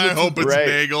 I hope it's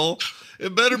Nagel.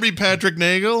 It better be Patrick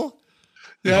Nagel.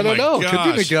 Yeah, I don't know. Gosh.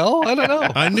 Could be Nagel. I don't know.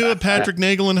 I knew a Patrick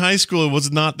Nagel in high school. It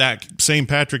was not that same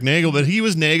Patrick Nagel, but he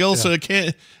was Nagel, so it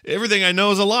can't. Everything I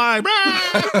know is a lie.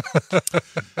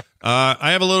 I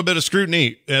have a little bit of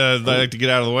scrutiny that I like to get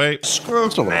out of the way.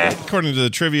 According to the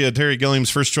trivia, Terry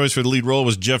Gilliam's first choice for the lead role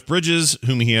was Jeff Bridges,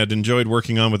 whom he had enjoyed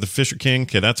working on with the Fisher King.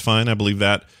 Okay, that's fine. I believe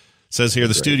that. It says here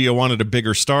the studio wanted a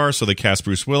bigger star, so they cast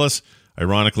Bruce Willis.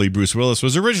 Ironically, Bruce Willis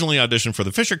was originally auditioned for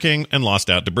the Fisher King and lost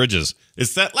out to Bridges.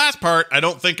 It's that last part. I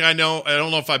don't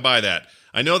know if I buy that.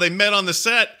 I know they met on the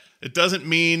set. It doesn't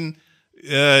mean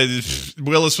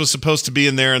Willis was supposed to be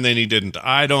in there and then he didn't.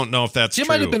 I don't know if that's true. It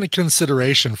might have been a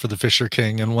consideration for the Fisher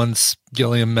King, and once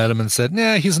Gilliam met him and said,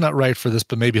 "Nah, he's not right for this,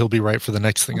 but maybe he'll be right for the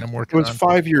next thing I'm working on." It was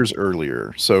 5 years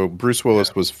earlier, so Bruce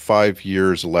Willis was 5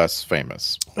 years less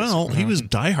famous. Well, he was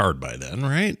Die Hard by then,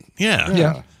 right?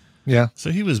 Yeah.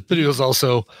 So he was, but he was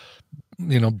also,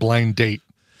 Blind Date.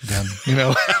 Then,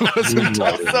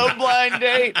 also Blind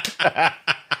Date.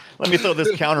 Let me throw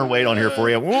this counterweight on here for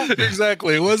you.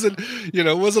 Exactly. It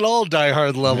wasn't all Die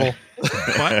Hard level.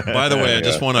 By the way, I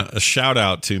just want a shout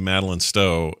out to Madeline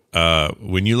Stowe.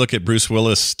 When you look at Bruce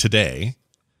Willis today,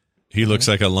 he looks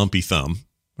like a lumpy thumb.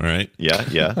 All right. Yeah.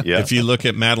 If you look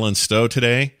at Madeline Stowe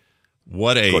today,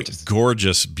 what a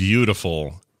gorgeous,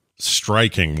 beautiful,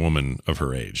 striking woman of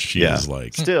her age. She is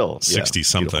like still 60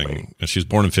 something. And she was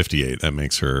born in 58. That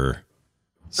makes her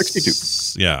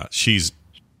 62. Yeah, she's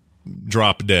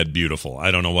drop dead beautiful. I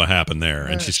don't know what happened there,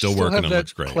 and she's still working on.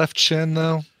 Looks great. Cleft chin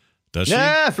though. Does she?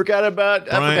 Yeah, I forgot about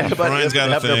Brian's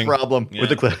got a thing. No problem with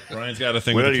the cleft. Brian's got a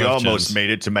thing. Well, with the you cleft almost chins.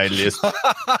 made it to my list.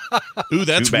 Ooh,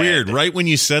 that's weird. Right when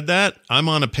you said that, I'm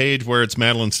on a page where it's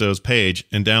Madeline Stowe's page,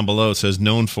 and down below it says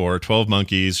known for 12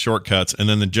 Monkeys, Shortcuts, and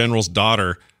then the General's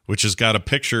Daughter which has got a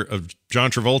picture of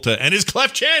John Travolta and his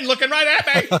cleft chin looking right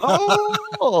at me.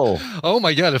 Oh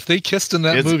my God! If they kissed in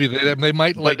that movie, they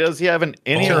might But does he have an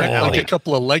any like a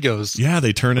couple of Legos? Yeah,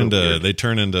 they turn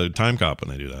into Time Cop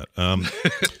when they do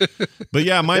that. But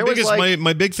yeah,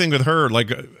 my big thing with her,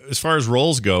 like as far as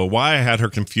roles go, why I had her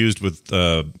confused with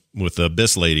the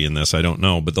Abyss lady in this, I don't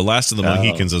know. But The Last of the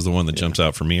Mohicans is the one that jumps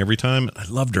out for me every time. I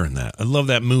loved her in that. I love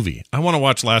that movie. I want to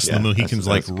watch Last of the Mohicans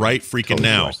right freaking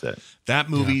now. That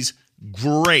movie's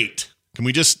great. Can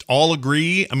we just all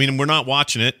agree? I mean, we're not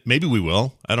watching it. Maybe we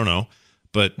will. I don't know.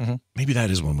 But maybe that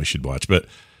is one we should watch. But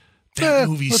that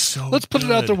movie's let's put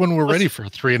it out there when we're ready for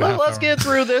 3.5 hours. Let's get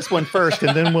through this one first,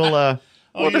 and then we'll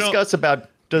discuss about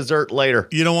dessert later.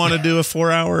 You don't want to do a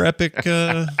 4-hour epic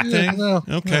thing? No.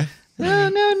 Okay.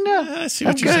 No. I see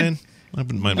what you're saying. I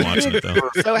wouldn't mind watching it, though.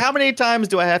 So how many times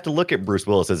do I have to look at Bruce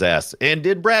Willis's ass? And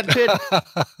did Brad Pitt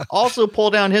also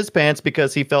pull down his pants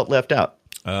because he felt left out?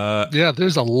 Yeah,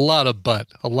 there's a lot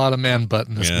of man butt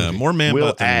in this movie. Yeah, more man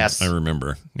butt than ass. I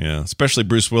remember. Yeah, especially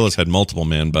Bruce Willis had multiple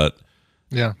man butt.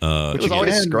 Yeah. It was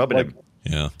always scrubbing him.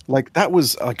 Yeah. Like that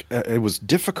was like it was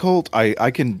difficult.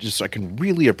 I can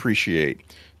really appreciate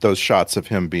those shots of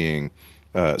him being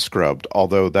scrubbed,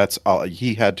 although that's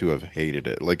he had to have hated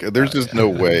it. Like there's just no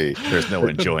way. There's no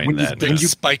enjoying that. Big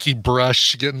spiky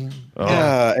brush getting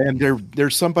and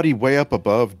there's somebody way up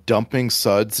above dumping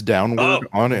suds downward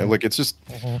on it. Like it's just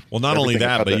well, not only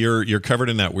that, but you're covered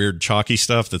in that weird chalky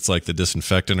stuff that's like the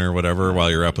disinfectant or whatever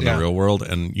while you're up in the real world,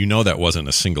 and that wasn't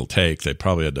a single take. They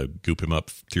probably had to goop him up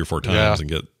 3 or 4 times and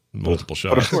get multiple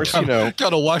shots. But of course,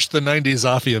 gotta wash the 90s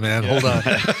off you, man. Hold on.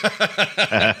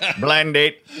 Blind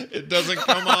date. It doesn't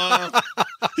come off.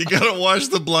 You gotta wash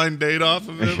the blind date off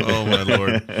of him. Oh my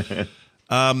Lord.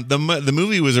 The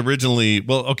movie was originally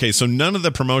so none of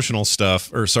the promotional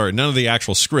stuff, none of the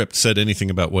actual script said anything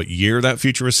about what year that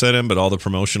future was set in, but all the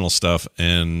promotional stuff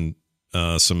and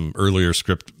some earlier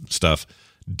script stuff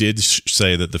did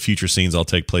say that the future scenes all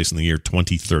take place in the year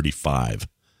 2035.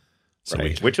 So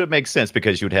which would make sense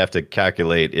because you'd have to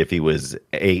calculate if he was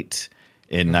 8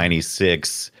 in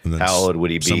 96, how old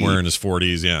would he be? Somewhere in his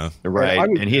 40s, yeah. Right,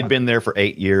 and he had been there for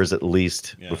 8 years at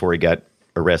least before he got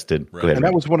arrested. Right. Go ahead, and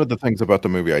that was one of the things about the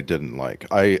movie I didn't like.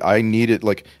 I needed,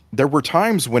 like, there were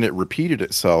times when it repeated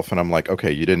itself and I'm like, okay,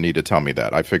 you didn't need to tell me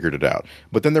that. I figured it out.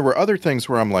 But then there were other things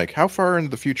where I'm like, how far into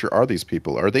the future are these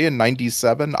people? Are they in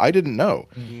 97? I didn't know.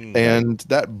 And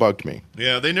that bugged me.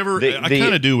 Yeah, they never, I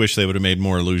kind of do wish they would have made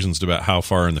more allusions about how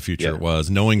far in the future it was.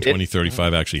 Knowing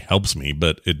 2035 actually helps me,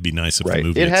 but it'd be nice if the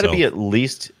movie it had itself, to be at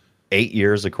least 8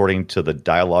 years according to the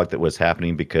dialogue that was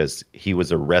happening because he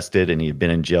was arrested and he had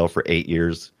been in jail for 8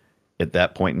 years at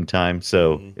that point in time.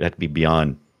 So it had to be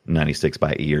beyond 96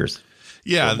 by 8 years.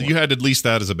 Yeah, you had at least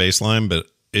that as a baseline, but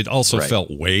it also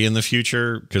felt way in the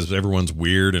future because everyone's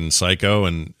weird and psycho,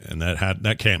 and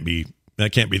that can't be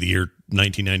the year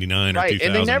 1999 or 2000.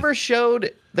 And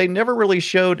they never really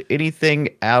showed anything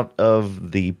out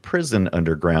of the prison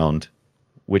underground,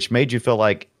 which made you feel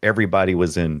like everybody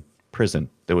was in prison.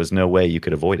 There was no way you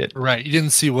could avoid it. Right. You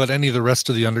didn't see what any of the rest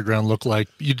of the underground looked like.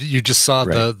 You just saw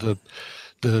the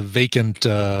vacant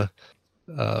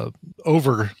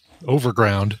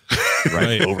overground.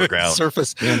 Right, overground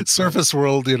surface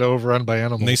world, overrun by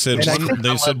animals. And they said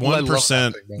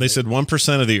 1%. They said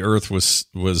 1% of the Earth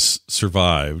was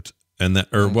survived, and that,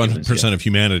 or 1% of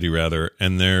humanity rather.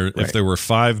 And if there were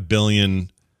 5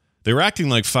 billion, they were acting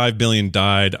like 5 billion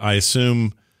died. I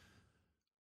assume.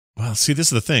 Well, see, this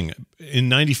is the thing. In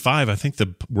 95, I think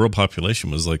the world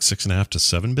population was like 6.5 to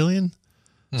 7 billion.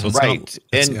 So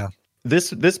it's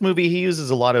this movie,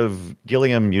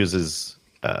 Gilliam uses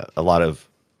a lot of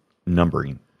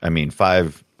numbering. I mean,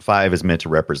 5 is meant to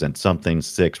represent something,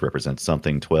 6 represents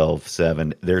something, 12,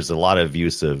 7. There's a lot of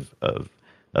use of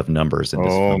numbers in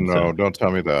this film. Oh no, don't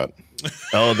tell me that.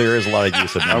 Oh, there is a lot of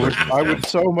use of numbers. I would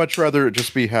so much rather it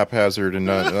just be haphazard and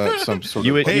not some sort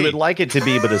you of. You would like it to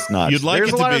be, but it's not. You'd like it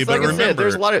to be, but remember,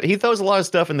 there's a lot of. He throws a lot of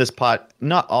stuff in this pot.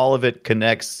 Not all of it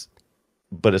connects,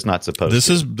 but it's not supposed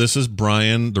to. This is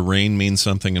Brian. The rain means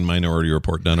something in Minority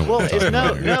Report. Done. Well,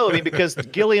 no. I mean, because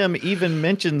Gilliam even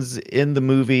mentions in the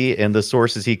movie and the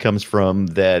sources he comes from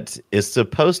that is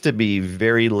supposed to be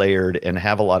very layered and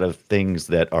have a lot of things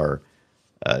that are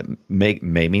may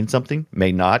mean something,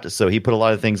 may not. So he put a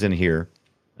lot of things in here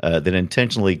that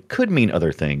intentionally could mean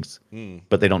other things,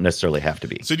 but they don't necessarily have to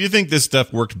be. So do you think this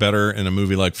stuff worked better in a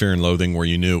movie like Fear and Loathing, where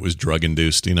you knew it was drug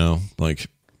induced? Like.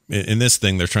 In this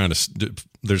thing, they're trying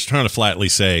to flatly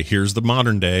say, here's the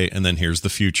modern day, and then here's the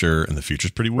future, and the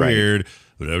future's pretty weird.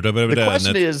 The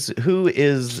question is, who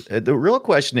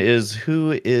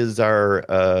is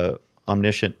our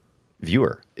omniscient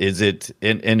viewer? Is it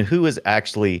and who is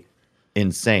actually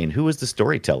insane? Who is the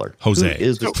storyteller? Jose Who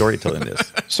is the storyteller in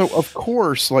this? So of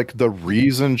course, like the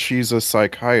reason she's a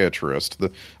psychiatrist,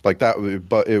 but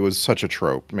it was such a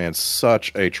trope, man,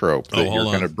 such a trope that you're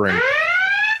going to bring.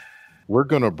 We're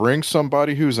going to bring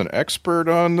somebody who's an expert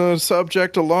on the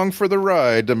subject along for the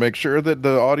ride to make sure that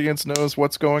the audience knows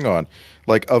what's going on.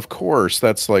 Like, of course,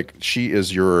 that's like she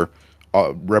is your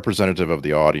representative of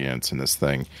the audience in this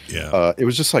thing. Yeah, it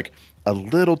was just like a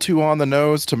little too on the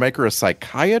nose to make her a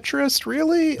psychiatrist,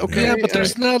 really? Okay. Yeah, but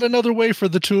there's not another way for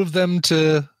the two of them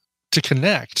to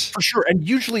connect. For sure. And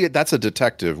usually that's a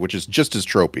detective, which is just as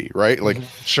tropey, right? Like,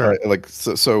 sure.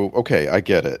 So okay, I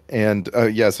get it. And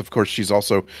yes, of course, she's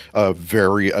also a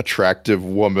very attractive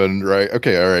woman, right?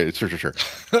 Okay, all right, sure.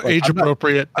 Age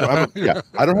appropriate. I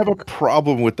don't have a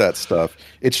problem with that stuff.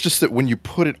 It's just that when you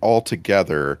put it all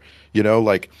together,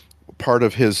 like part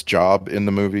of his job in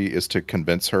the movie is to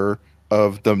convince her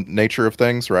of the nature of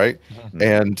things, right? Mm-hmm.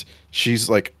 And she's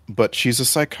like, but she's a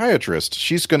psychiatrist.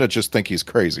 She's going to just think he's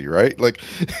crazy, right? Like,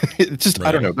 it just, right.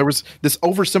 I don't know. There was this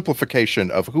oversimplification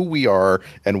of who we are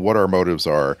and what our motives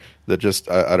are that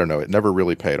just, I don't know. It never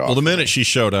really paid off. Well, the minute she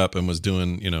showed up and was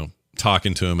doing,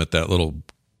 talking to him at that little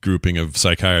grouping of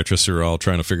psychiatrists who were all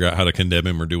trying to figure out how to condemn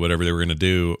him or do whatever they were going to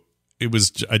do,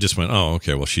 I just went, oh,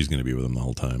 okay, well, she's going to be with him the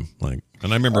whole time. Like,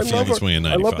 and I remember feeling this way in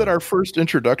 95. I love that our first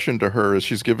introduction to her is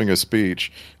she's giving a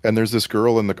speech, and there's this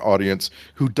girl in the audience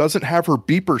who doesn't have her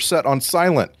beeper set on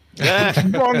silent. What's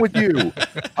wrong with you?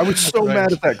 I was so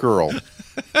mad at that girl.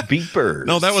 Beepers.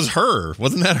 No, that was her.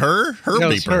 Wasn't that her? Her beeper.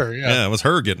 Was her, yeah, it was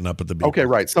her getting up at the beeper. Okay,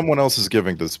 right. Someone else is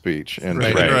giving the speech. And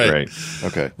right.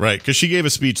 Okay. Right, because she gave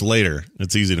a speech later.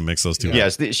 It's easy to mix those two.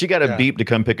 Yes, she got a beep to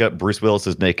come pick up Bruce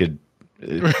Willis's naked.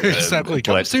 Exactly.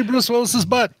 Come see Bruce Willis's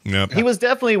butt. Yep. He was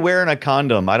definitely wearing a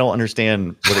condom. I don't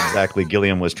understand what exactly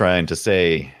Gilliam was trying to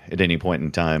say at any point in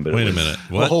time. But wait a minute,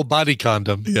 what? A whole body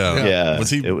condom. Yeah.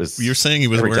 Was he? It was. You're saying he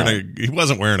was wearing he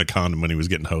wasn't wearing a condom when he was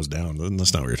getting hosed down.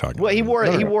 That's not what you're talking about.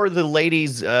 Well, he wore the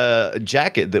lady's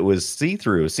jacket that was see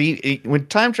through. See, when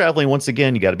time traveling, once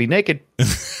again, you got to be naked.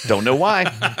 Don't know why.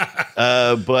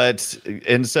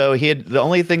 And so he had the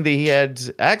only thing that he had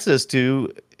access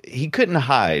to. He couldn't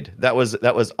hide. That was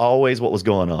always what was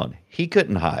going on. He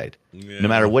couldn't hide. No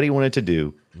matter what he wanted to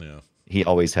do, he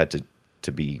always had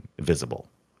to be visible,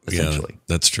 essentially. Yeah,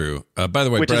 that's true. By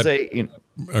the way, Which Brad, is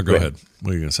go ahead.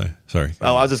 What are you going to say? Sorry.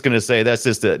 Oh, I was just going to say that's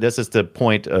just the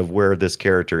point of where this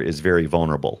character is very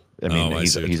vulnerable. I mean,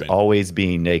 he's always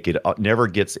being naked, never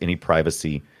gets any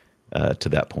privacy to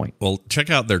that point. Well, check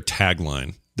out their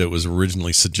tagline that was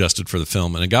originally suggested for the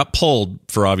film, and it got pulled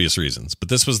for obvious reasons, but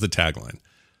this was the tagline.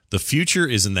 The future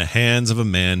is in the hands of a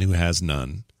man who has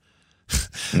none.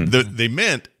 They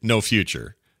meant no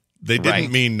future. They didn't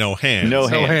mean no hands. No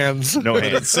hands.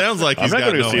 It sounds like he's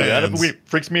got no hands. That. It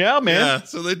freaks me out, man. Yeah,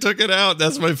 so they took it out.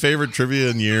 That's my favorite trivia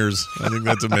in years. I think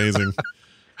that's amazing.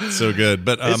 So good.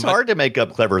 But it's hard to make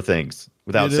up clever things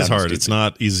without. It is hard. Stupid. It's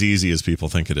not as easy as people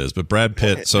think it is. But Brad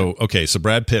Pitt. So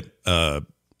Brad Pitt.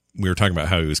 We were talking about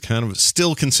how he was kind of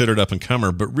still considered up and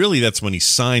comer, but really that's when he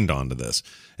signed on to this.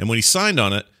 And when he signed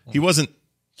on it, he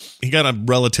got a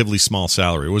relatively small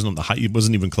salary. He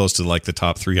wasn't even close to like the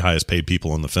top 3 highest paid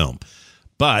people in the film.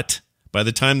 But by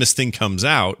the time this thing comes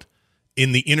out,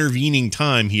 in the intervening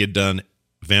time, he had done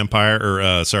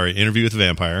Interview with the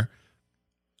Vampire.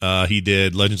 He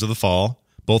did Legends of the Fall.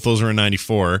 Both those were in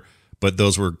 94, but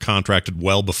those were contracted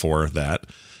well before that.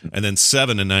 And then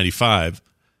Seven in 95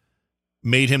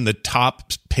 made him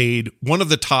one of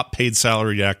the top paid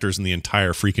salaried actors in the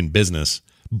entire freaking business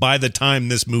by the time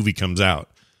this movie comes out.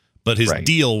 But his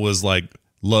deal was like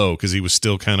low because he was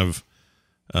still kind of,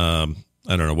 I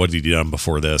don't know, what had he done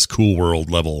before this? Cool World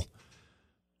level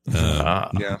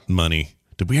money.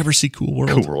 Did we ever see Cool World?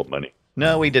 Cool World money.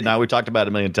 No, we did not. We talked about it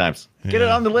a million times. Get it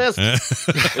on the list.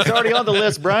 It's already on the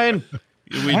list, Brian.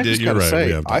 I just gotta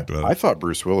say, I thought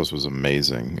Bruce Willis was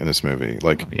amazing in this movie.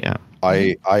 Like,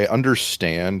 I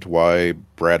understand why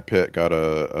Brad Pitt got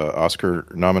a Oscar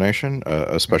nomination,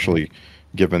 especially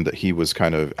given that he was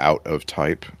kind of out of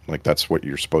type. Like, that's what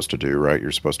you're supposed to do, right?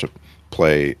 You're supposed to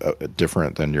play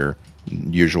different than your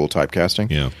usual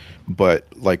typecasting. Yeah. But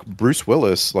like Bruce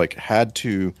Willis, like had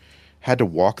to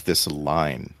walk this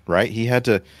line, right? He had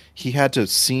to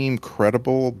seem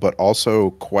credible, but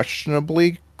also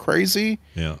questionably crazy.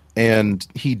 Yeah. And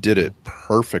he did it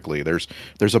perfectly. There's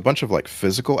a bunch of like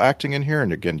physical acting in here,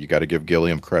 and again, you got to give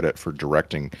Gilliam credit for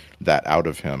directing that out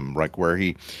of him. Like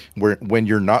when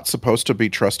you're not supposed to be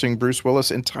trusting Bruce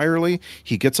Willis entirely,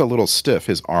 he gets a little stiff.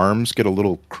 His arms get a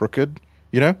little crooked,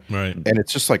 you know? Right. And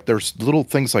it's just like there's little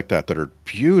things like that are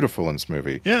beautiful in this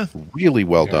movie. Yeah. Really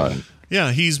well done.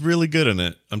 Yeah, he's really good in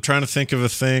it. I'm trying to think of a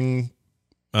thing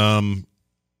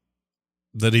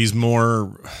that he's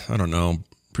more, I don't know.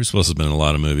 Bruce Willis has been in a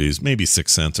lot of movies, maybe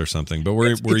Sixth Sense or something, but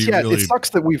it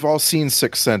sucks that we've all seen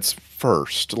Sixth Sense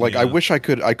first. Like, I wish I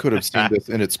could have seen this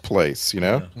in its place, you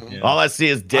know? Yeah. All I see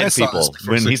is dead people.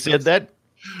 When he said that,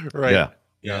 Right.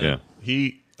 Yeah.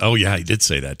 He did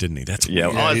say that, didn't he? That's all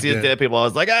weird. I see is dead people. I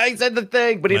was like, he said the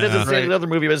thing, but he doesn't say another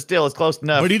movie, but still, it's close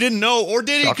enough. But he didn't know, or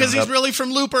did he? Because he's really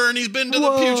from Looper and he's been to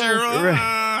the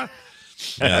future.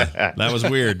 Yeah, that was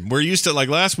weird. We're used to, like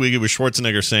last week, it was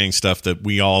Schwarzenegger saying stuff that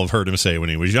we all heard him say when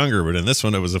he was younger, but in this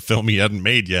one, it was a film he hadn't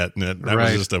made yet, and that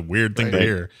was just a weird thing to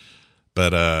hear.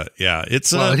 But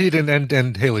it's he didn't,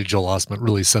 and Haley Joel Osment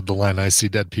really said the line, "I see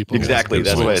dead people." Exactly,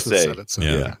 that's what I say.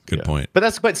 Good point. But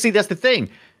that's the thing.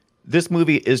 This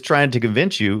movie is trying to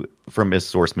convince you from its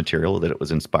source material that it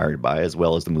was inspired by, as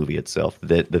well as the movie itself,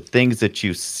 that the things that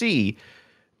you see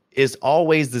is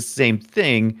always the same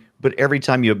thing, but every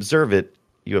time you observe it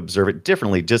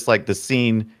differently. Just like the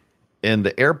scene in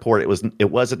the airport,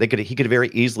 he could have very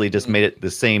easily just made it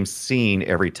the same scene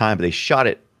every time, but they shot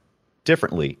it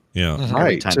differently. Yeah,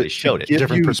 every time they showed it,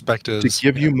 different perspectives to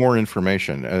give you more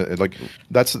information. Like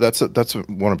that's what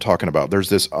I'm talking about. There's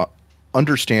this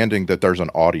understanding that there's an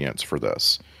audience for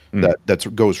this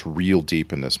that goes real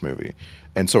deep in this movie.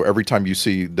 And so every time you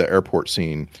see the airport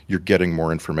scene, you're getting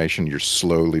more information. You're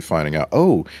slowly finding out,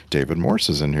 oh, David Morse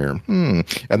is in here. And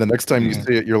the next time you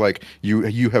see it, you're like,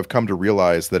 you have come to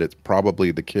realize that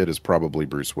the kid is probably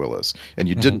Bruce Willis. And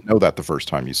you didn't know that the first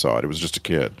time you saw it. It was just a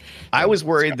kid. I was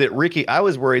worried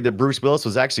that Bruce Willis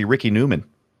was actually Ricky Newman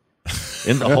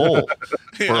in the hole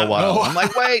for a while. I'm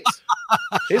like, wait,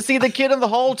 is he the kid in the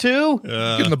hole too?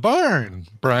 In the barn,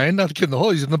 Brian, not the kid in the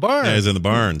hole. He's in the barn. Yeah, he's in the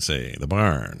barn. The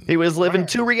barn. He was living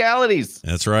two realities.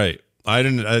 That's right. I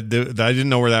didn't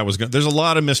know where that was going. There's a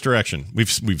lot of misdirection. We've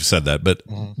said that, but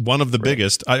one of the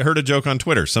biggest. I heard a joke on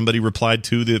Twitter. Somebody replied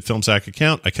to the FilmSack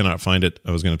account. I cannot find it.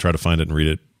 I was going to try to find it and read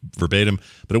it verbatim,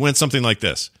 but it went something like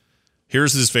this.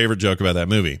 Here's his favorite joke about that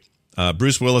movie: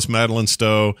 Bruce Willis, Madeline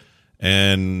Stowe,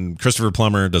 and Christopher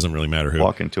Plummer, doesn't really matter who,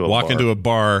 walk into a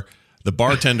bar. The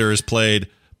bartender is played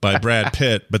by Brad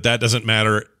Pitt, but that doesn't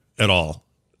matter at all.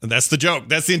 And that's the joke.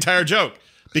 That's the entire joke.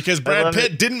 Because Brad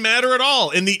Pitt didn't matter at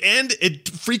all. In the end, it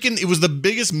was the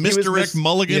biggest misdirect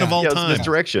mulligan of all time.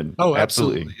 Misdirection. Oh,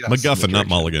 absolutely. Yes. MacGuffin, not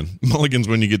mulligan. Mulligan's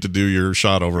when you get to do your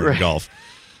shot over in golf.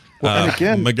 Well, and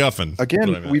again, MacGuffin.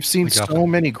 Again, we've seen so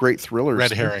many great thrillers.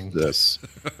 Red herring. This,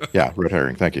 red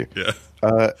herring. Thank you.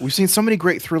 Yeah. We've seen so many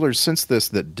great thrillers since this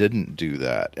that didn't do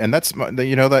that, and that's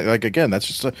that's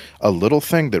just a little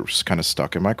thing that was kind of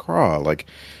stuck in my craw. Like,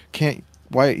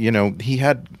 he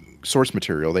had source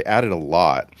material. They added a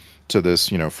lot to this,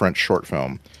 French short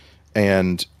film,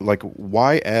 and like,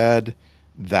 why add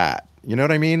that? You know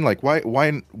what I mean? Like, why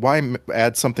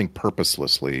add something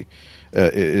purposelessly?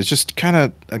 It's just kind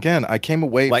of, again, I came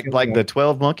away like the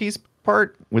 12 Monkeys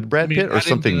part with Brad Pitt or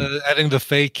something. Adding the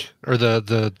fake or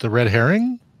the red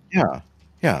herring. Yeah.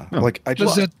 Like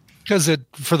because it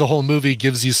for the whole movie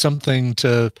gives you something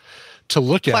to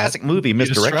look at. Classic movie,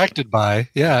 misdirection. Distracted by,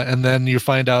 and then you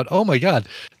find out, oh my God,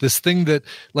 this thing that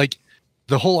like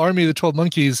the whole army of the 12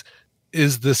 Monkeys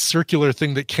is this circular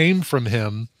thing that came from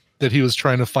him that he was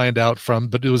trying to find out from,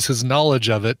 but it was his knowledge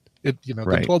of it.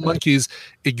 The 12 Monkeys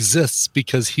exists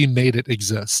because he made it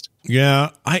exist. Yeah,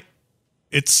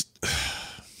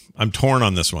 I'm torn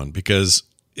on this one because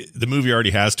the movie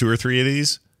already has 2 or 3 of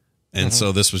these, and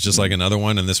so this was just like another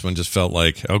one, and this one just felt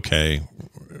like, okay,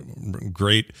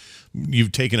 great.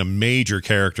 You've taken a major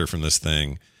character from this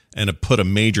thing and have put a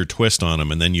major twist on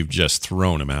him, and then you've just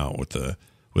thrown him out with the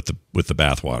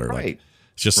bathwater. Right. Like,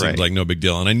 it just seems like no big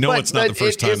deal. And I know it's not the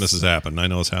first time this has happened. I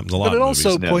know this happens a lot. But it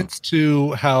also points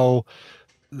to how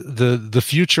the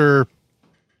future,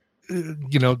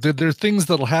 there are things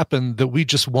that'll happen that we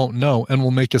just won't know, and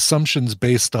we'll make assumptions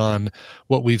based on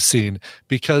what we've seen.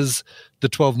 Because the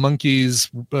 12 Monkeys,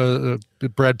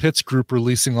 Brad Pitt's group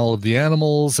releasing all of the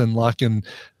animals and locking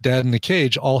Dad in a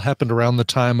cage all happened around the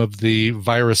time of the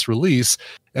virus release,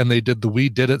 and they did the "We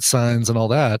Did It" signs and all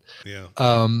that. Yeah.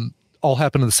 All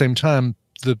happened at the same time.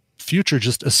 The future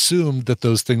just assumed that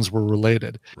those things were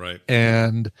related. Right.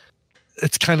 And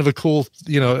it's kind of a cool,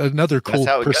 another cool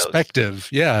perspective.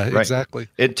 Goes. Yeah, right. Exactly.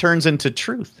 It turns into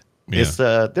truth. Yeah. It's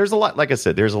there's a lot, like I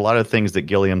said, there's a lot of things that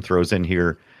Gilliam throws in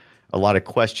here, a lot of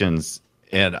questions,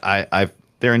 and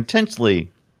they're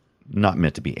intentionally not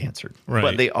meant to be answered. Right.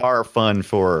 But they are fun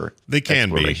for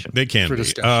exploration. They can be.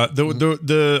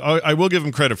 I will give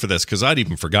him credit for this because I'd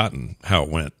even forgotten how it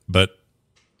went. But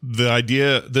the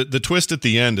idea, the twist at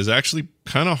the end is actually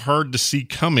kind of hard to see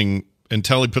coming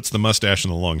until he puts the mustache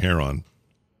and the long hair on.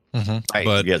 Right.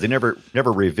 But yeah, they never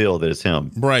reveal that it's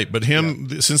him. right, but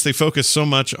since they focus so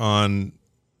much on,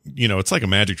 it's like a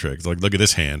magic trick. It's like, look at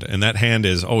this hand, and that hand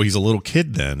is, he's a little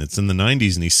kid then. It's in the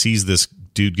 90s, and he sees this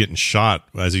dude getting shot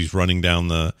as he's running down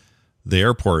the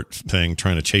airport thing,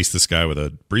 trying to chase this guy with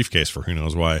a briefcase for who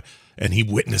knows why, and he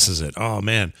witnesses it. Oh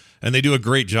man. And they do a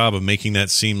great job of making that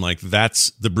seem like that's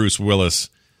the Bruce Willis.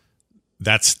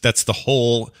 That's the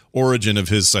whole origin of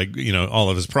his, all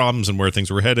of his problems and where things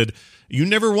were headed. You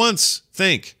never once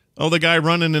think, the guy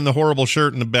running in the horrible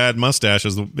shirt and the bad mustache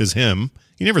is him.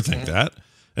 You never think that.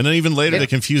 And then even later they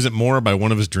confuse it more by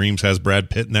one of his dreams has Brad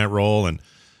Pitt in that role, and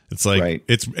it's like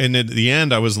and at the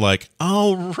end I was like,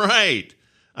 oh right.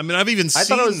 I mean, I've even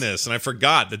seen this, and I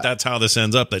forgot that's how this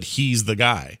ends up, that he's the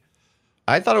guy.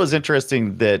 I thought it was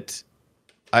interesting that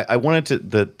I wanted to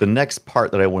the next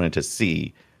part that I wanted to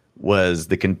see was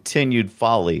the continued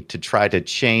folly to try to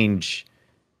change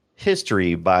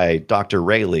history by Dr.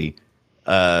 Rayleigh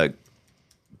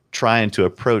trying to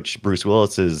approach Bruce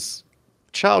Willis's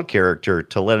child character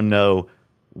to let him know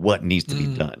what needs to be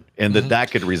done, and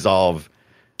that could resolve.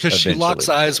 Because she locks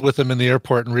eyes with him in the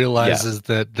airport and realizes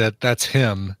that that's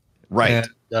him. Right.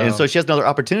 And so she has another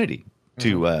opportunity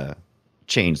to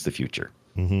change the future.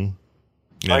 Mm-hmm.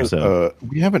 Yeah.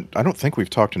 I don't think we've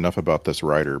talked enough about this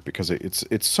writer, because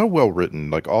it's so well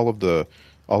written. Like all of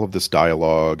this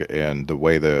dialogue and the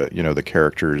way the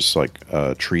characters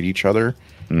treat each other.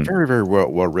 Very, very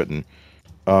well written.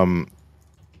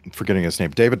 Forgetting his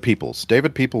name, David Peoples.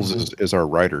 David Peoples is our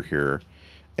writer here.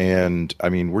 And I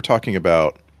mean, we're talking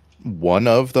about one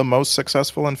of the most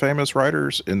successful and famous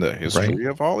writers in the history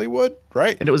of Hollywood,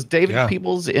 right? And it was David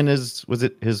Peoples and his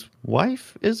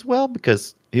wife as well,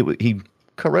 because he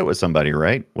co-wrote with somebody,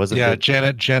 right? Was it? Yeah,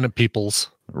 Janet Peoples.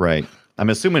 Right.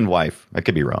 I'm assuming wife. I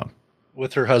could be wrong.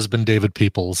 With her husband, David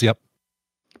Peoples. Yep.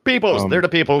 Peoples. They're the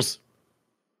Peoples.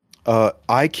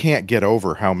 I can't get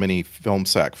over how many Film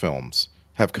Sack films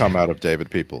have come out of David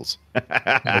Peoples.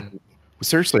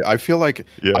 Seriously, I feel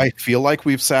like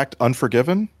we've sacked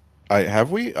Unforgiven.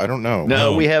 Have we? I don't know.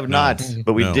 No, we have not.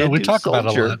 But we did. We talked about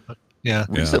it a lot.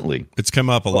 Recently. It's come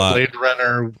up a lot.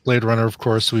 Blade Runner, of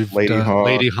course. We've done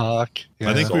Lady Hawk.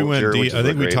 Yeah. I think we went deep. I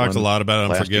think we talked a lot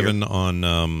about Unforgiven on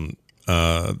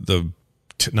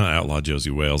not Outlaw Josie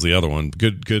Wales, the other one.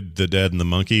 Good, the Dead and the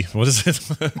Monkey. What is it?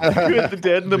 Good, the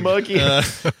Dead and the Monkey.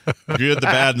 Good, the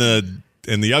Bad,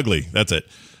 and the Ugly. That's it.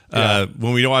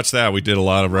 When we watched that, we did a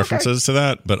lot of references to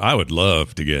that, but I would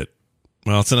love to get.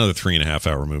 Well, it's another 3.5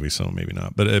 hour movie, so maybe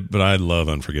not. But I love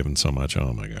Unforgiven so much.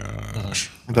 Oh my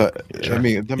gosh!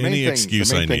 Any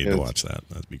excuse I need to watch that,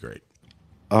 that'd be great.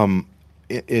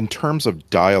 In terms of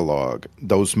dialogue,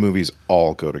 those movies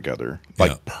all go together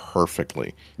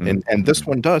perfectly, and this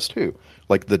one does too.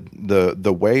 Like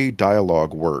the way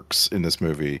dialogue works in this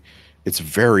movie, it's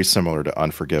very similar to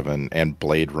Unforgiven and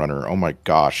Blade Runner. Oh my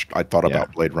gosh, I thought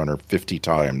about Blade Runner 50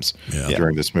 times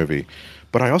during this movie.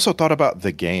 But I also thought about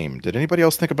The Game. Did anybody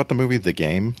else think about the movie The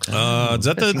Game? Is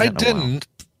that I didn't.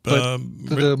 But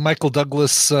the Michael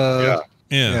Douglas. Yeah.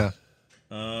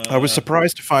 I was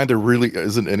surprised to find there really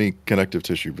isn't any connective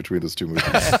tissue between those two movies.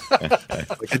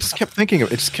 I just kept thinking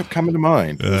of it. It just kept coming to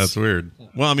mind. That's weird.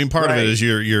 Well, I mean, part of it is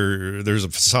there's a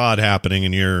facade happening,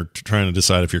 and you're trying to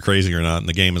decide if you're crazy or not. And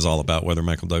the game is all about whether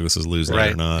Michael Douglas is losing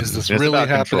it or not. Is this really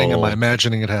happening? Am I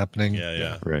imagining it happening?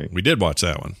 Yeah. Right. We did watch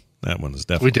that one. That one is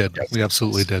definitely. We did. We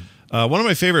absolutely did. One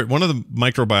of the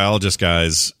microbiologist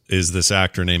guys is this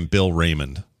actor named Bill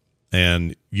Raymond,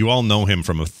 and you all know him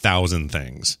from 1,000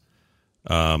 things.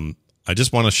 I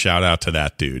just want to shout out to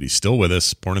that dude. He's still with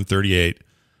us. Born in 1938,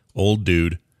 old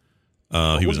dude.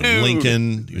 He was in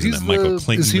Lincoln. He was in that Michael Clinton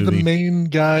movie. Is he the main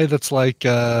guy that's like?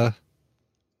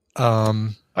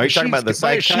 Are you talking about the psychiatrist?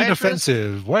 Why is she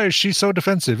defensive? Why is she so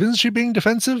defensive? Isn't she being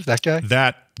defensive? That guy?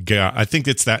 That guy. I think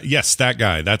it's that. Yes, that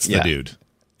guy. That's the dude.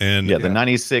 And the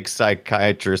 96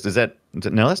 psychiatrist. Is that?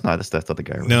 No, that's not. That's not the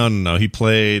guy. Right? No. He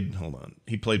played. Hold on.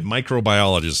 He played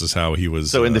microbiologist. Is how he was.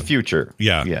 So in the future.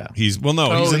 Yeah. He's in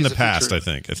the past.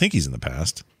 Future. I think he's in the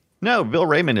past. No, Bill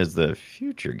Raymond is the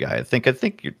future guy. I think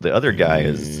the other guy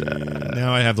is.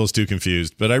 Now I have those two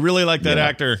confused, but I really like that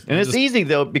actor. And it's easy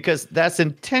though because that's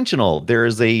intentional. There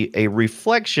is a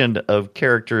reflection of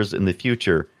characters in the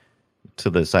future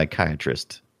to the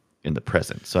psychiatrist in the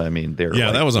present. So I mean, they're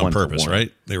that was on purpose,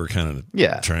 right? They were kind of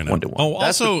trying to 1-to-1. Oh,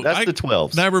 also that's the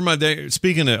 12s. Never mind.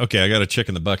 Speaking of, I got a chick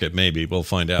in the bucket. Maybe we'll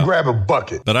find out. Grab a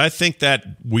bucket. But I think that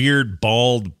weird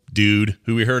bald dude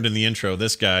who we heard in the intro,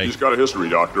 this guy. He's got a history,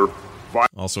 Doctor.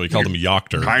 Also, he called him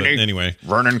Yoctor. But anyway,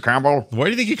 Vernon Campbell. why do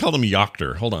you think he called him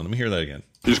Yoctor? Hold on, let me hear that again.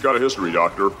 He's got a history,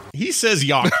 Doctor. He says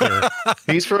Yoctor.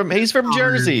 He's from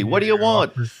Jersey. What do you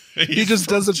want? He just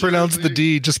doesn't pronounce the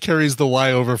D, just carries the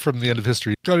Y over from the end of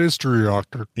history. Got history,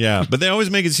 Doctor. Yeah, but they always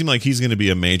make it seem like he's going to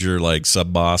be a major like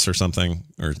sub boss or something,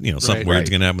 or something weird's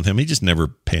going to happen with him. He just never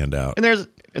panned out. And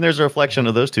there's a reflection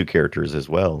of those two characters as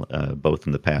well, both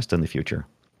in the past and the future.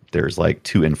 There's like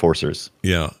two enforcers.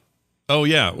 Yeah. Oh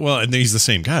yeah. Well, and he's the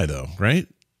same guy though, right?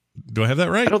 Do I have that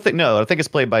right? I think it's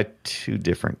played by two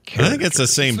different characters. I think it's the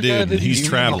same It's the guy dude. that He's you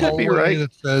traveling. in the hallway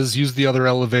that says use the other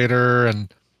elevator,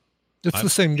 and it's the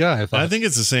same guy. I think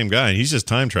it's the same guy. He's just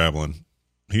time traveling.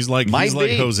 He's like Might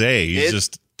be. Jose. He's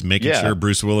just making Yeah. sure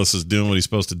Bruce Willis is doing what he's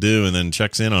supposed to do, and then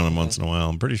checks in on him once in a while.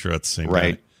 I'm pretty sure that's the same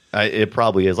guy. Right. It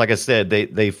probably is. Like I said,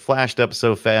 they flashed up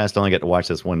so fast. I only got to watch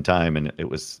this one time, and it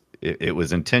was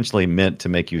intentionally meant to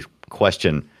make you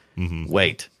question.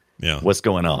 Wait, Yeah. what's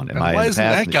going on? Am And I why in the isn't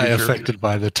past, that in the guy future? affected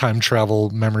by the time travel,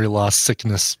 memory loss,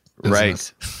 sickness?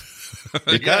 business? Right.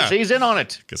 Because he's in on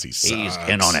it. Because he's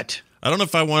in on it. I don't know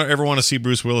if I ever want to see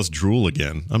Bruce Willis drool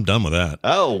again. I'm done with that.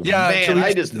 Oh, Yeah, man, actually,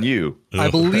 I just knew. I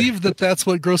believe that's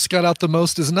what grossed Scott out the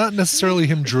most is not necessarily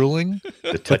him drooling,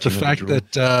 but the fact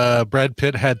that Brad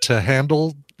Pitt had to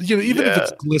handle, even if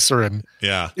it's glycerin,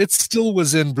 it still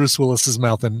was in Bruce Willis's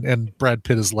mouth, and Brad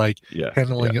Pitt is like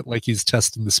handling it like he's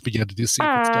testing the spaghetti to see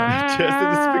if it's done. Testing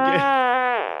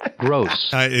the spaghetti.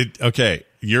 Gross. Okay,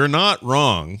 you're not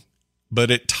wrong, but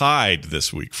it tied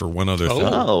this week for one other thing.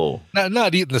 Oh,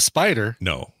 not eating the spider.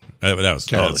 No, that was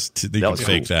they can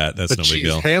fake that. That's But no big geez,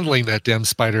 deal. handling that damn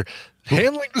spider.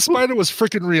 Handling the spider was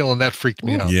freaking real, and that freaked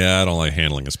me out. Yeah, I don't like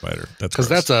handling a spider. That's Because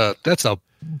gross. that's a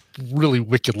really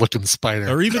wicked looking spider.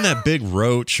 Or even that big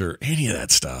roach or any of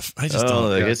that stuff. I just don't.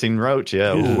 the hissing roach.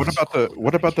 Yeah. Ooh.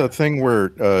 What about the thing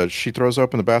where she throws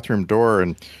open the bathroom door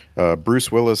and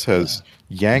Bruce Willis has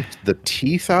yanked the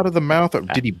teeth out of the mouth?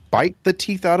 Did he bite the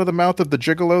teeth out of the mouth of the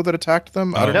gigolo that attacked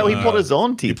them? I don't No, know. he pulled his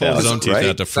own teeth out. He pulled his own teeth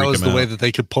out to freak That was him the way out. that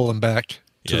they could pull him back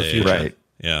to the future. Right.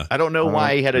 Yeah. I don't know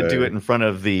why he had to do it in front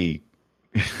of the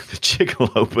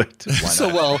gigolo, but why not? So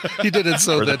well, he did it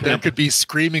so that there could be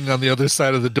screaming on the other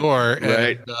side of the door.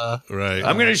 Right. And, Right.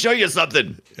 I'm going to show you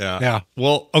something. Yeah.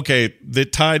 Well, okay. They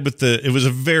tied with it was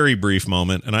a very brief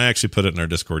moment, and I actually put it in our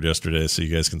Discord yesterday so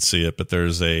you guys can see it. But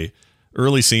there's a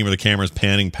early scene where the camera's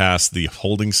panning past the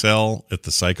holding cell at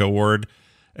the psycho ward,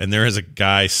 and there is a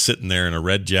guy sitting there in a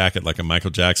red jacket, like a Michael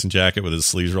Jackson jacket, with his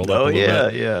sleeves rolled up. Oh, a little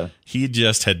bit. yeah. He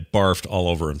just had barfed all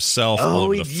over himself, all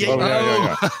over the floor.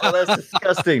 Oh, that's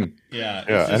disgusting.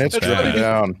 Yeah, and it's dripping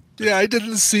down. Yeah, I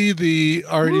didn't see the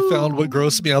already found what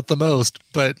grossed me out the most,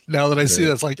 but now that I see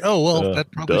that, it's like, oh, well, that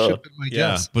probably should have been my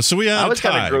guess. But so we had I was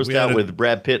kind of grossed out with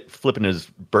Brad Pitt flipping his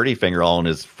birdie finger all in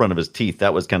his front of his teeth.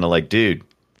 That was kind of like, dude.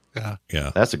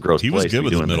 Yeah, that's a gross. He was place good to be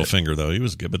with his doing middle that. finger, though. He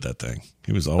was good with that thing.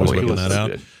 He was always he whipping was that so out.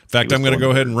 good. In fact, I'm going to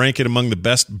go ahead and rank it among the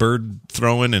best bird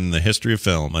throwing in the history of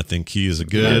film. I think he is a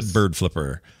good bird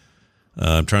flipper.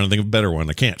 I'm trying to think of a better one.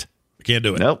 I can't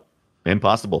do it. Nope,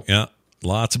 impossible. Yeah,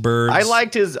 lots of birds. I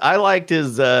liked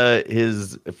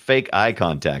his fake eye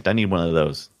contact. I need one of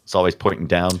those. It's always pointing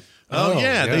down. Oh,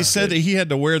 yeah. They said that he had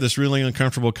to wear this really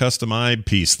uncomfortable custom eye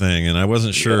piece thing, and I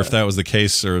wasn't sure if that was the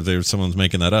case or if someone's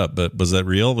making that up. But was that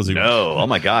real? Was he? No. Oh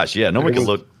my gosh. Yeah. Nobody can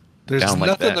look. There's down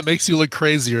nothing like that makes you look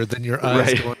crazier than your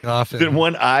eyes going off. Then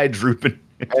one eye drooping.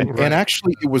 And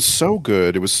actually, it was so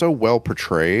good. It was so well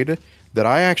portrayed that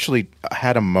I actually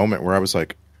had a moment where I was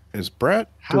like, "Does Brad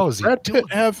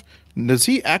Pitt have? Does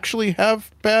he actually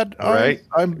have bad eyes?" Right.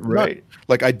 I'm not,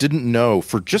 like, I didn't know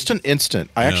for just an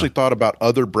instant. I actually thought about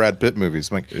other Brad Pitt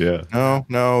movies. I'm like,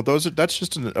 no, that's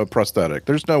just a prosthetic.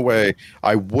 There's no way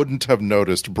I wouldn't have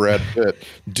noticed Brad Pitt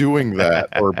doing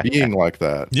that or being like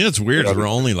that. Yeah, it's weird. We're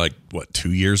only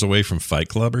 2 years away from Fight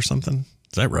Club or something.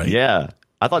 Is that right? Yeah.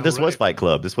 I thought this was Fight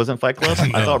Club. This wasn't Fight Club.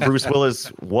 I thought Bruce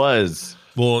Willis was.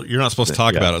 Well, you're not supposed to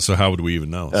talk about it, so how would we even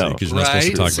know? Because you're not supposed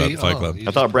to talk about Fight Club.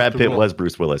 I thought Brad Pitt was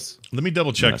Bruce Willis. Let me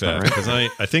double check that because I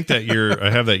think that year I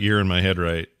have that year in my head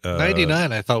right.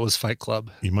 99, I thought was Fight Club.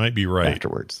 You might be right.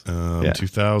 Afterwards,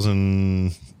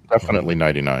 2000. Definitely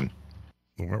 99.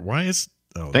 Why is?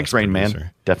 Oh, thanks, Rain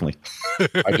Man. Definitely.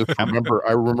 I just remember.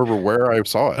 I remember where I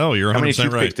saw it. Oh, you're 100% How many right.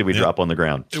 toothpicks did we drop on the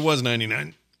ground? It was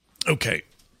 99. Okay.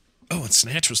 Oh, and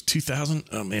Snatch was 2000.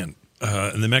 Oh man.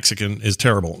 And the Mexican is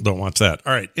terrible. Don't watch that.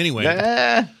 All right. Anyway,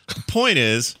 the point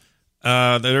is,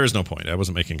 there is no point. I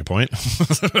wasn't making a point.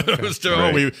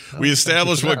 We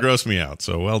established what grossed me out.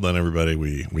 So well done, everybody.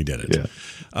 We did it.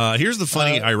 Yeah. Here's the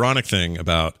funny, ironic thing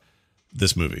about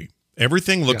this movie.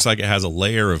 Everything looks like it has a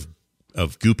layer of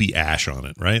goopy ash on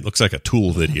it, right? Looks like a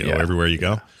Tool video everywhere you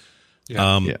go.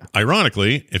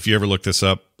 Ironically, if you ever look this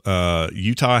up,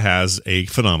 Utah has a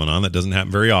phenomenon that doesn't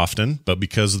happen very often, but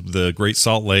because the Great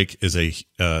Salt Lake is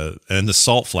and the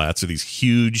Salt Flats are these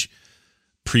huge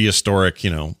prehistoric,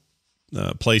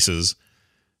 places.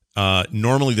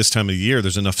 Normally this time of the year,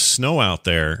 there's enough snow out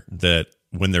there that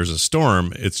when there's a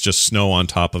storm, it's just snow on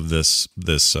top of this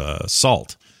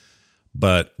salt.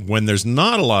 But when there's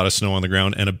not a lot of snow on the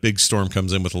ground and a big storm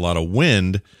comes in with a lot of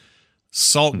wind,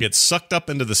 salt gets sucked up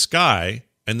into the sky.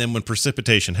 And then when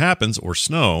precipitation happens, or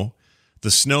snow, the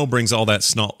snow brings all that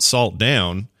salt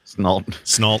down.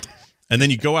 Snalt. And then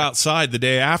you go outside the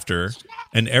day after,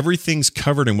 and everything's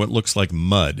covered in what looks like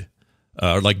mud,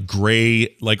 or like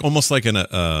gray, like almost like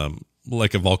a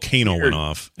volcano went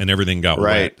off, and everything got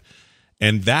wet.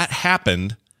 And that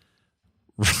happened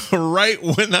right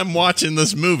when I'm watching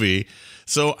this movie.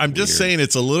 So I'm just saying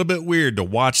it's a little bit weird to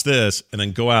watch this and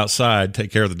then go outside,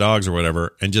 take care of the dogs or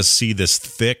whatever, and just see this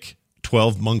thick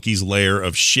 12 Monkeys layer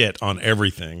of shit on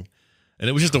everything. And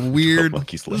it was just a weird,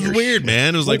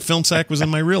 man. It was like Film Sack was in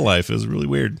my real life. It was really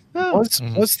weird.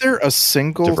 Was there a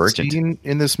single scene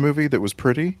in this movie that was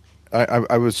pretty?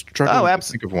 I was struggling to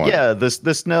think of one. Yeah,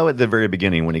 the snow at the very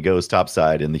beginning when he goes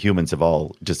topside and the humans have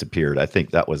all disappeared. I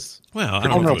think that was. Well, I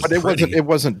don't know, but it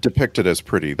wasn't depicted as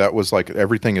pretty. That was like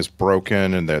everything is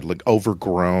broken and they're like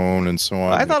overgrown and so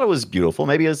on. I thought it was beautiful.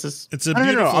 Maybe it's just. It's a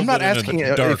beautiful. No. I'm not asking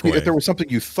if there was something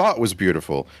you thought was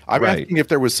beautiful. I'm asking if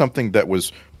there was something that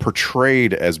was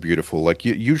portrayed as beautiful. Like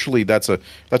usually that's a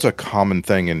common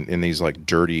thing in these like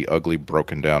dirty, ugly,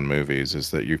 broken down movies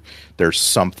is that there's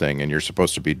something and you're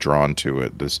supposed to be drawn to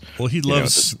it. He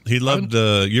loved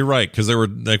you're right, because there were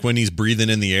like when he's breathing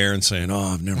in the air and saying,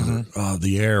 I've never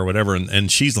the air or whatever,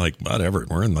 and she's like, whatever,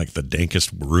 we're in like the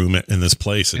dankest room in this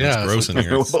place and it's gross in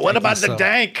here. But what about the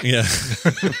dank? Yeah.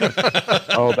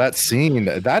 That scene,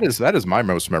 that is my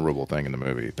most memorable thing in the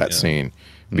movie, that scene.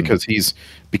 Because he's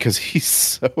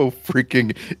so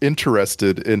freaking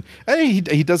interested in. Hey,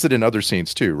 he does it in other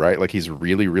scenes too, right? Like he's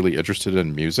really, really interested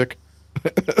in music,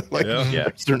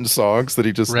 certain songs that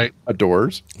he just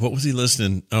adores. What was he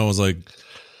listening? Oh, it was like,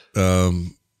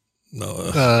 can't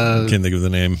think of the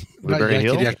name. Blueberry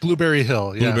Hill. Yeah, Blueberry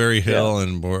Hill. Yeah. Blueberry Hill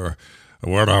and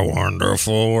What a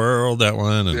Wonderful World. That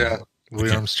one. And,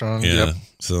 Louis Armstrong. Yeah. Yep.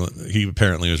 So he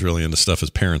apparently was really into stuff his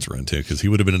parents were into, because he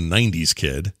would have been a 90s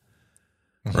kid.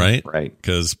 Right? Right.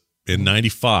 Because in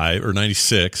 95 or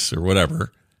 96 or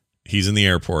whatever, he's in the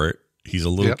airport. He's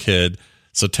a little kid.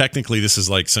 So technically, this is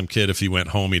like some kid, if he went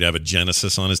home, he'd have a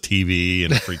Genesis on his TV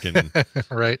and freaking.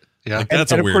 Right. Yeah. Like,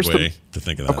 that's a weird way to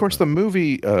think of that. Of course, the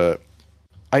movie,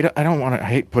 I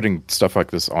hate putting stuff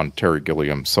like this on Terry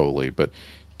Gilliam solely, but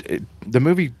the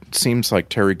movie seems like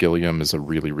Terry Gilliam is a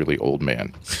really, really old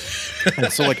man.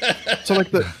 And so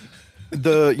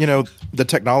the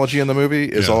technology in the movie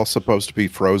is all supposed to be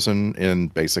frozen in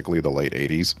basically the late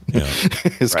 80s.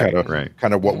 Is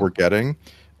kind of what we're getting.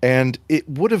 And it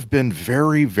would have been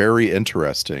very, very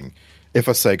interesting if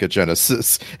a Sega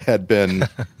Genesis had been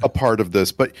a part of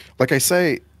this. But like I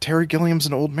say, Terry Gilliam's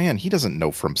an old man. He doesn't know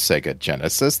from Sega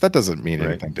Genesis. That doesn't mean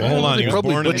anything to him. Hold on, he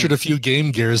probably butchered a few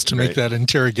Game Gears to make that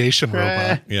interrogation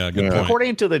robot. Yeah, good point.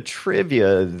 According to the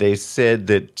trivia, they said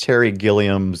that Terry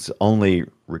Gilliam's only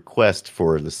request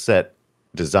for the set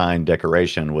design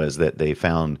decoration was that they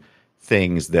found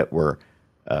things that were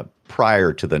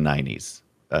prior to the 90s,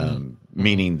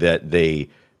 meaning that they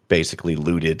basically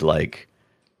looted like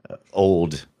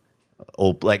old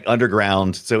like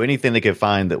underground, so anything they could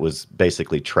find that was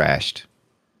basically trashed.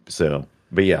 So,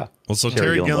 but yeah. Well, so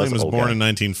Terry Gilliam was born in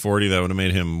 1940. That would have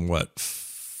made him what?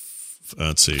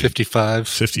 Let's see, 55.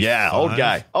 50. Yeah, old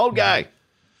guy.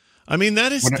 I mean,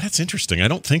 that's interesting. I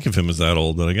don't think of him as that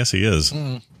old, but I guess he is.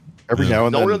 Every now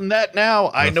and then. Older than that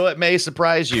now. I know it may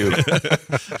surprise you.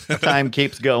 Time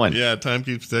keeps going. Yeah, time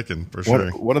keeps ticking, for sure.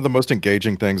 One of the most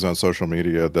engaging things on social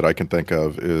media that I can think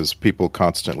of is people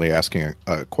constantly asking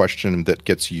a question that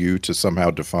gets you to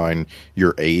somehow define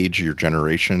your age, your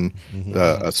generation,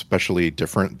 especially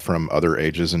different from other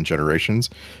ages and generations.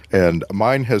 And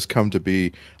mine has come to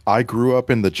be, I grew up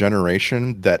in the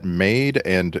generation that made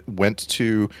and went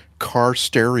to car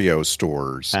stereo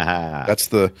stores. That's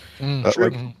the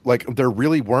like there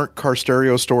really weren't car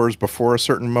stereo stores before a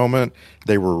certain moment.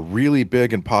 They were really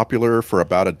big and popular for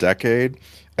about a decade,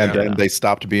 and then they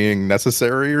stopped being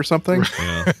necessary or something.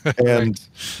 And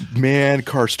man,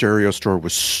 car stereo store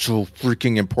was so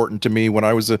freaking important to me when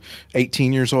I was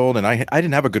 18 years old, and I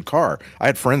didn't have a good car. I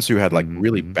had friends who had like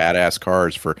really badass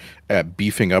cars for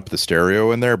beefing up the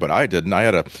stereo in there, but I didn't. I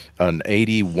had an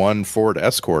 81 Ford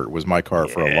Escort was my car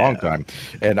for a long time,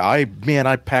 and I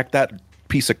packed that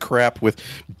piece of crap with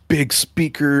big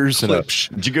speakers and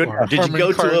Did you go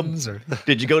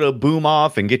to a boom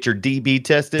off and get your DB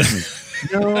tested?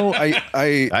 No,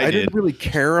 I didn't really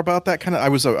care about that kind of. I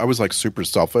was like super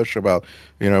selfish about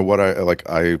what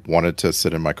I wanted to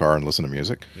sit in my car and listen to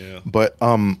music. Yeah. But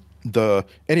the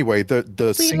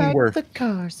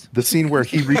scene where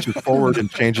he reaches forward and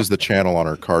changes the channel on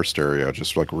her car stereo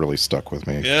just like really stuck with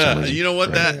me. Yeah, you know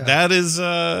what? That is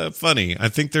funny. I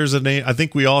think there's a name. I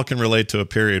think we all can relate to a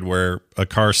period where a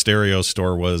car stereo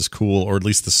store was cool, or at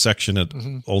least the section at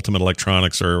Ultimate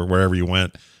Electronics or wherever you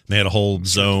went. They had a whole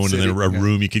zone and then a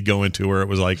room you could go into where it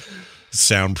was like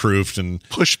soundproofed and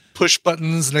push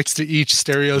buttons next to each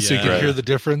stereo so you can hear the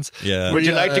difference. Yeah. Would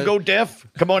you like to go deaf?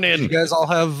 Come on in. You guys all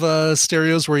have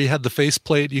stereos where you had the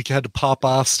faceplate you had to pop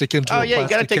off, stick into a you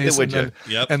got to take it with you.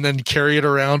 And then carry it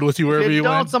around with you wherever you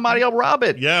went. Somebody will rob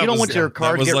it. Yeah, you don't want your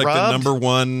car to get robbed. That was like the number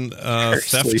one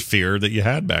theft fear that you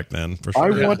had back then. For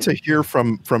sure. I want to hear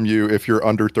from you if you're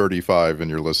under 35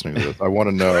 and you're listening to this. I want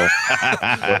to know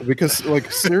because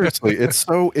like seriously,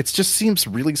 it just seems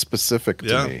really specific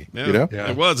to me. Yeah.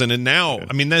 It was, and now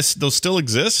I mean those still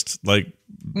exist. Like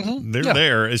they're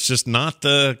there. It's just not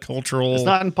the cultural. It's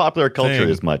not in popular culture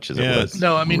as much as it was.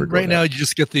 No, I mean right now you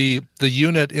just get the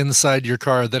unit inside your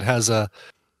car that has a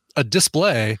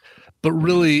display, but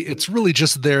really it's really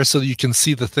just there so that you can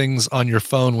see the things on your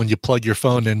phone when you plug your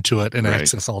phone into it and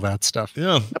access all that stuff.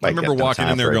 Yeah, I remember walking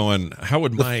in there going, "How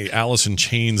would my Alice in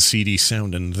Chains CD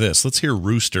sound in this? Let's hear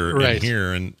Rooster in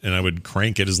here," and I would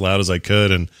crank it as loud as I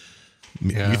could and.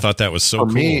 You thought that was so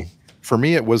cool. For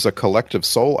me, it was a Collective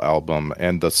Soul album,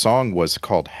 and the song was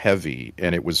called Heavy,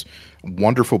 and it was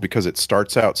wonderful because it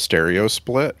starts out stereo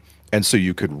split, and so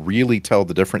you could really tell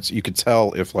the difference. You could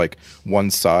tell if like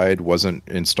one side wasn't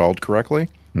installed correctly.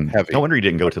 Heavy. No wonder you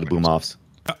didn't go to the boom offs.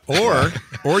 Or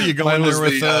you go in there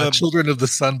with Children of the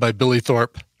Sun by Billy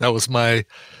Thorpe. That was my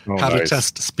to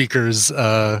test speakers.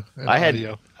 I had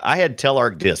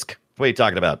Telarc disc. What are you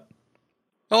talking about?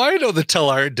 Oh, I know the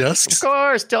Telarc discs. Of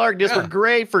course, Telarc discs were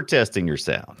great for testing your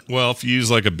sound. Well, if you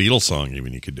use like a Beatles song,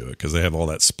 even you could do it because they have all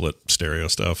that split stereo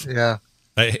stuff. Yeah,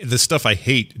 the stuff I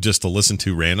hate just to listen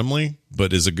to randomly,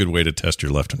 but is a good way to test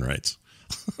your left and rights.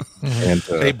 And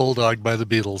Hey Bulldog by the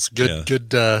Beatles,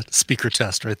 good speaker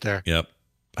test right there. Yep,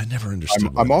 I never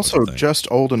understood. I'm also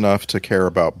just old enough to care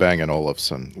about Bang &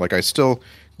 Olufsen. Like I still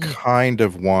kind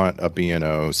of want a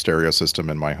B&O stereo system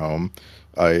in my home.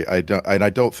 I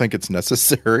don't think it's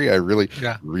necessary. I really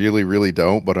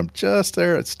don't. But I'm just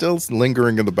there. It's still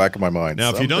lingering in the back of my mind.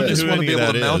 Now, if you don't just want to be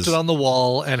able to mount it on the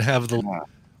wall and have the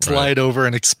slide over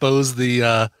and expose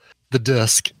the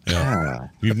disc. Yeah.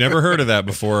 You've never heard of that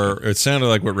before. It sounded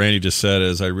like what Randy just said.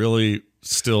 Is I really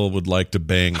still would like to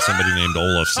bang somebody named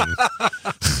Olufsen.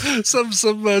 some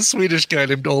Swedish guy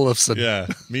named Olufsen. Yeah,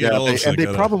 me and Olufsen. They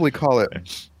probably call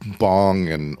it Bong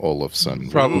and Olufsen,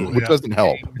 which doesn't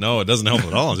help. No, it doesn't help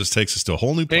at all. It just takes us to a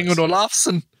whole new place. Bang and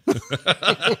Olufsen.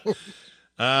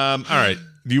 All right.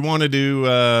 Do you want to do?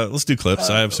 Let's do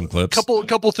clips. I have some clips.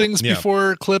 Couple things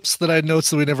before clips that I noticed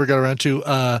that we never got around to.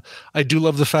 I do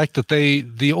love the fact that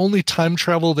the only time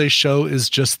travel they show is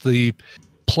just the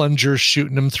plunger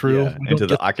shooting them through into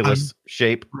the Oculus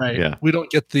shape. Right. Yeah. We don't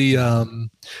get the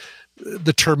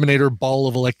Terminator ball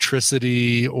of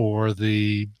electricity or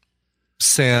the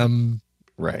Sam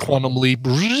quantum leap.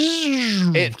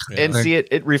 It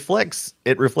reflects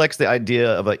the idea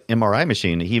of an MRI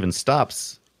machine. He even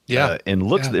stops and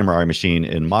looks at the MRI machine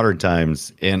in modern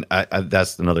times. And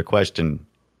that's another question.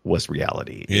 What's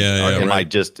reality? Am I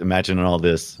just imagining all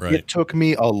this? Right. It took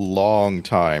me a long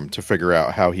time to figure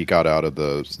out how he got out of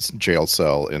the jail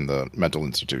cell in the mental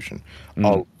institution.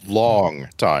 A long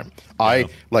time.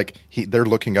 They're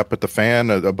looking up at the fan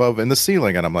above in the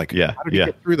ceiling, and I'm like, how did you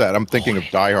get through that? I'm thinking of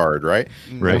Die Hard, right?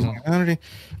 Right.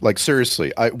 Like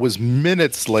seriously, I was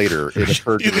minutes later. It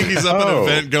occurred to me. You think he's up in an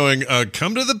event going,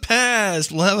 "Come to the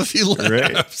past. We'll have a few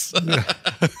laughs."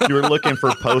 You were looking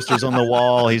for posters on the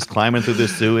wall. He's climbing through the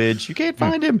sewage. You can't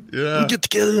find him. Yeah. We'll get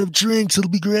together and have drinks. It'll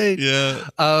be great. Yeah.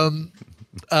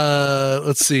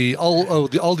 Let's see. All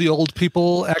the old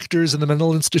people actors in the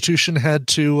mental institution had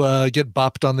to get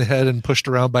bopped on the head and pushed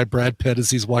around by Brad Pitt as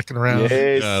he's walking around.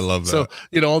 Yes. Yeah, I love that. So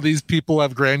all these people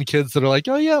have grandkids that are like,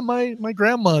 oh yeah, my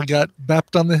grandma got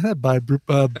bopped on the head by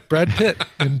Brad Pitt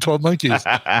in 12 Monkeys.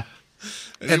 And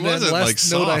he wasn't like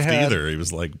soft either. He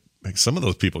was like some of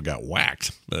those people got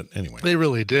whacked, but anyway, they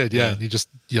really did. Yeah, he just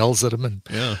yells at him. And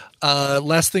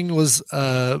last thing was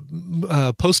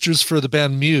posters for the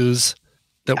band Muse.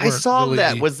 I saw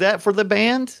that. Was that for the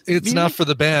band? It's not for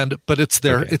the band, but it's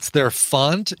their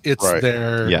font. It's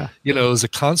their, it was a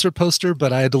concert poster,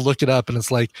 but I had to look it up, and it's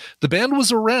like the band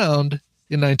was around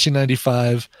in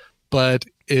 1995, but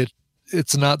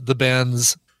it's not the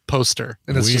band's poster,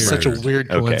 and it's just such a weird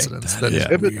coincidence.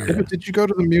 Ibbott, did you go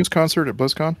to the Muse concert at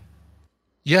BlizzCon?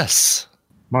 Yes.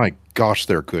 My gosh,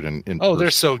 they're good. They're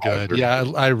so good. Yeah,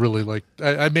 I really like.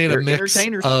 I made a mix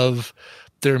of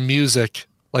their music.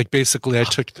 Like basically, I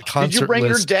took the concert. Did you bring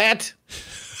list. your dad?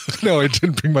 No, I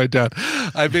didn't bring my dad.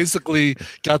 I basically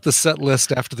got the set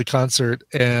list after the concert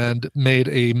and made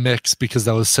a mix because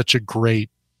that was such a great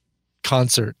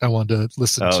concert. I wanted to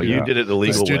listen to. Oh, you did it the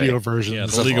legal studio way. version. Yeah,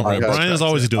 the legal way. Brian is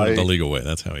always doing it the legal way.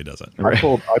 That's how he does it. I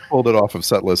pulled it off of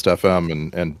Setlist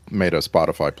FM and made a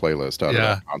Spotify playlist out of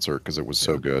that concert because it was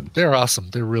so good. They're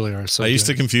awesome. They really are so I used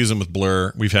to confuse them with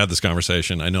Blur. We've had this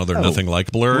conversation. I know they're nothing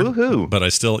like Blur. Woohoo. But I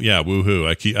still,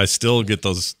 woohoo. I still get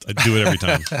those. I do it every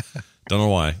time. Don't know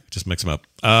why. Just mix them up.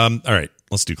 All right.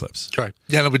 Let's do clips. Right.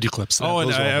 Yeah, we do clips. Oh,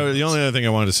 and the only other thing I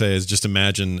wanted to say is just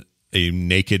imagine a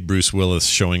naked Bruce Willis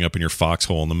showing up in your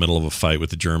foxhole in the middle of a fight with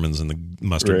the Germans and the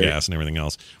mustard gas and everything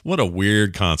else. What a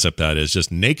weird concept that is. Just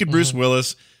naked Bruce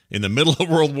Willis in the middle of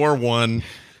World War I.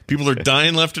 People are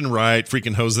dying left and right.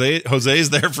 Freaking Jose's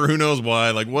there for who knows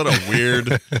why. Like, what a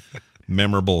weird,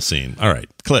 memorable scene. All right,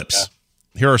 clips.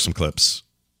 Yeah. Here are some clips.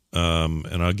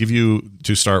 And I'll give you,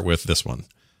 to start with, this one.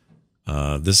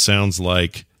 This sounds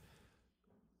like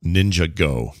Ninja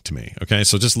Go to me. Okay,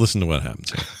 so just listen to what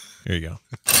happens here. Here you go.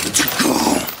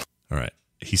 All right.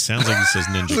 He sounds like he says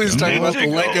Ninja Go. He's talking about the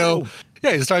Lego.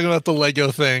 Yeah, he's talking about the Lego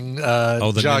thing.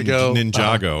 The Jago.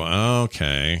 Ninjago.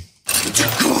 Okay.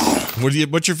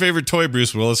 What's your favorite toy,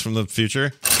 Bruce Willis, from the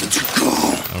future?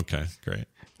 Okay, great.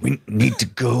 We need to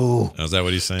go. Oh, is that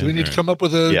what he's saying? Do we need to come up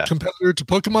with a competitor to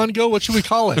Pokemon Go? What should we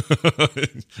call it?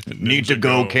 Need to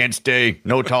go, can't stay.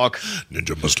 No talk.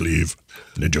 Ninja must leave.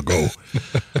 Ninja go.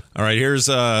 All right, here's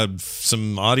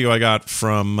some audio I got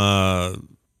from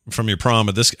your prom,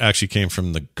 but this actually came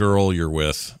from the girl you're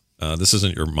with. This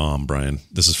isn't your mom, Brian.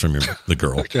 This is from the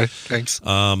girl. Okay, thanks.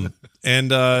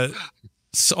 And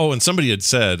somebody had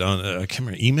said on I can't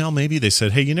remember, email maybe, they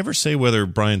said, hey, you never say whether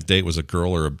Brian's date was a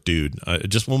girl or a dude.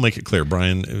 We'll make it clear.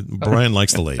 Brian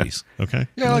likes the ladies. Okay.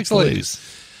 Yeah, I like the ladies.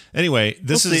 Anyway,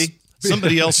 this is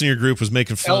somebody else in your group was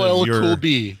making fun of your Cool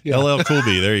B. Yeah. LL Cool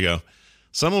B. There you go.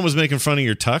 Someone was making fun of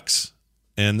your tux,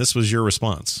 and this was your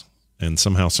response. And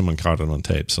somehow someone caught it on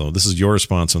tape. So this is your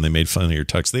response when they made fun of your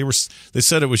tux. They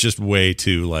said it was just way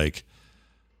too, like,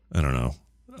 I don't know,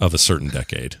 of a certain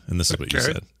decade. And this is what you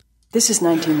said. This is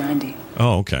 1990.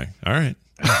 Oh, okay. All right.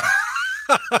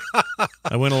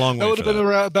 I went a long way. That would have been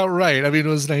about right. I mean, it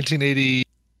was 1988.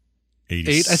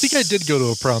 I think I did go to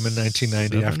a prom in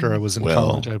 1990 after I was in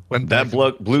college. I went that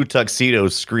blue tuxedo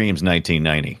screams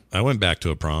 1990. I went back to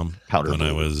a prom when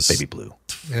I was baby blue.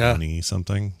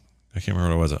 20-something. I can't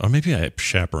remember what it was. Or maybe I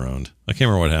chaperoned. I can't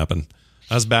remember what happened.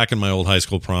 I was back in my old high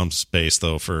school prom space,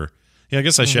 though, I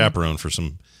guess I chaperoned for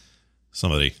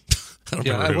somebody.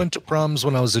 I went to proms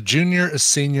when I was a junior, a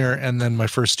senior, and then my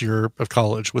first year of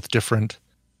college with different.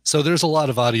 So there's a lot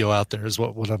of audio out there is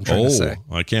what I'm trying to say.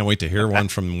 I can't wait to hear one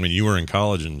from when you were in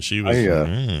college and she was.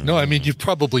 No, I mean, you've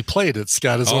probably played it,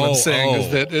 Scott, is what I'm saying. Is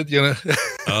that,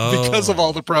 because of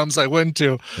all the proms I went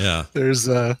to, there's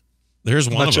one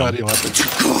much audio out there.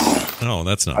 Oh,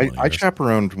 that's not I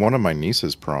chaperoned one of my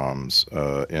niece's proms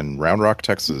in Round Rock,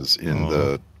 Texas in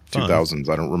the 2000s.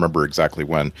 I don't remember exactly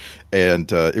when.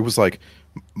 And it was like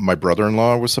my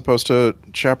brother-in-law was supposed to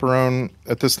chaperone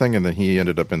at this thing, and then he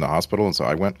ended up in the hospital, and so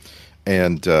I went.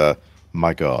 And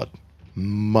my God,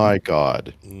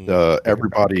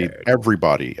 everybody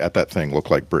at that thing looked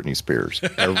like Britney Spears.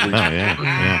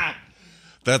 That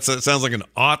sounds like an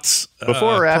aughts.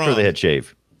 Before or after the head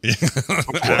shave?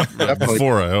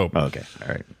 Before, I hope. Okay. All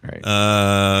right.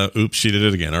 Oops, she did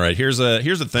it again. All right. Here's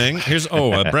the thing.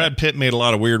 Brad Pitt made a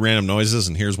lot of weird random noises,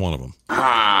 and here's one of them.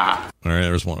 All right,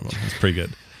 there's one of them. It's pretty good.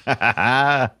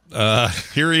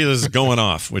 Here he is going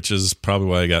off, which is probably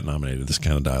why I got nominated. This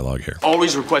kind of dialogue here.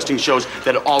 Always requesting shows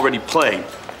that are already played.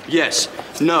 Yes.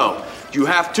 No. You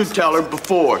have to tell her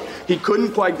before. He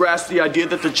couldn't quite grasp the idea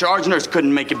that the charge nurse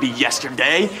couldn't make it be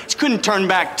yesterday. He couldn't turn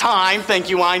back time, thank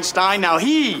you, Einstein. Now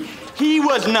he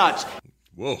was nuts.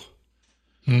 Whoa.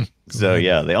 So,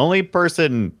 the only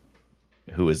person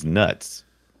who is nuts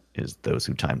is those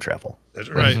who time travel. That's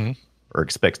right. Mm-hmm. Or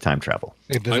expect time travel.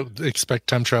 They expect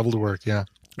time travel to work, yeah.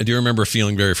 I do remember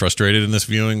feeling very frustrated in this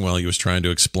viewing while he was trying to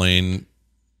explain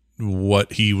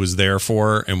what he was there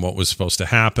for and what was supposed to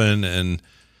happen and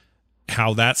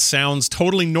how that sounds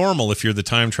totally normal if you're the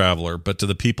time traveler, but to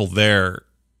the people there,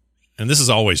 and this is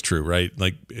always true, right?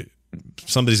 Like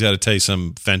somebody's got to tell you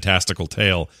some fantastical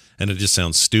tale and it just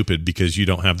sounds stupid because you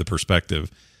don't have the perspective.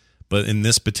 But in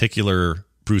this particular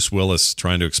Bruce Willis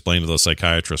trying to explain to those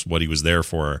psychiatrists what he was there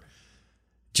for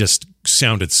just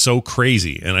sounded so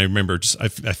crazy. And I remember I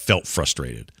felt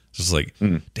frustrated. Just like,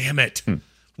 damn it.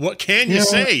 What can you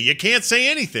say? You can't say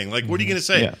anything. Like, what are you going to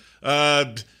say?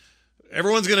 Yeah.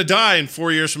 Everyone's going to die in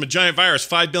 4 years from a giant virus,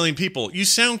 5 billion people. You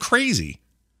sound crazy.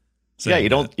 Yeah, you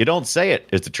don't say it.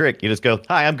 It's a trick. You just go,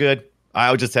 hi, I'm good.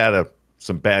 I just had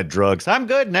some bad drugs. I'm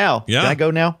good now. Yeah. Can I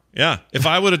go now? Yeah. If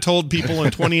I would have told people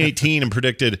in 2018 and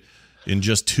predicted in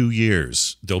just 2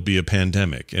 years there'll be a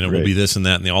pandemic and it will be this and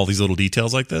that and all these little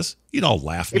details like this, you'd all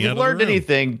laugh me out of the room. If you've learned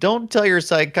anything, don't tell your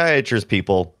psychiatrist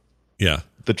people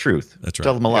the truth. That's right.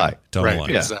 Tell them a lie. Tell them a lie.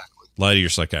 Yeah. Exactly. Lie to your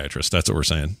psychiatrist. That's what we're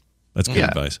saying. That's good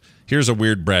advice. Here's a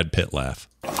weird Brad Pitt laugh.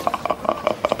 All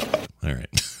right.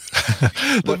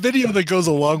 The video that goes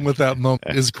along with that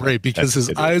moment is great because his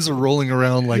eyes are rolling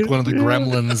around like one of the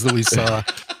gremlins that we saw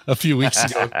a few weeks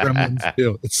ago. Gremlins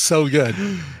 2. It's so good.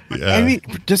 Yeah. I mean,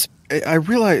 I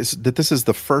realize that this is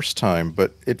the first time,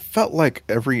 but it felt like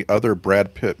every other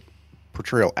Brad Pitt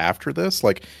portrayal after this.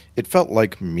 Like, it felt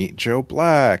like Meet Joe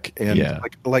Black, and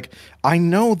like I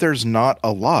know there's not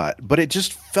a lot, but it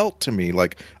just felt to me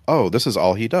like, oh, this is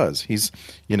all he does. He's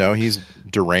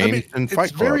deranged and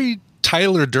Fight Club. Very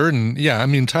Tyler Durden. Yeah, I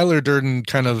mean, Tyler Durden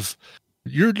kind of,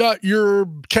 you're not your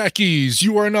khakis,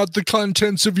 you are not the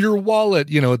contents of your wallet.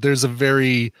 You know, there's a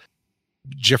very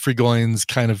Jeffrey Goins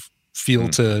kind of feel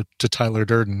to Tyler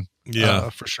Durden. Yeah,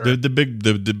 for sure. The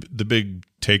big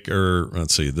take, or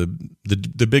let's see,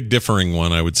 the big differing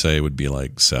one I would say would be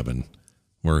like 7,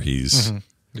 where he's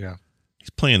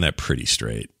playing that pretty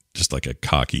straight, just like a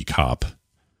cocky cop.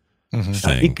 Thing.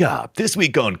 Cocky cop. This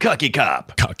week on Cocky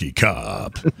Cop. Cocky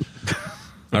cop.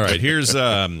 All right, here's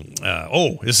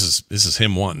this is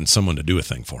him wanting someone to do a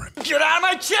thing for him. Get out of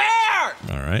my chair!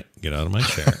 All right, get out of my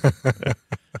chair.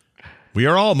 We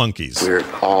are all monkeys. We're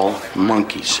all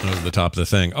monkeys. Over the top of the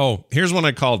thing. Oh, here's one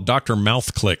I called Dr.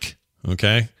 Mouth Click.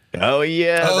 Okay. Oh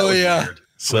yeah. Oh yeah. Weird.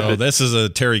 So this is a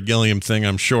Terry Gilliam thing,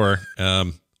 I'm sure.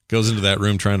 Goes into that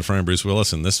room trying to find Bruce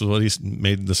Willis, and this is what he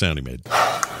made, the sound he made.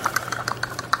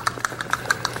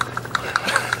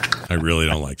 I really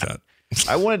don't like that.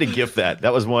 I wanted to GIF that.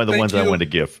 That was one of the ones I wanted to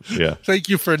GIF. Yeah. Thank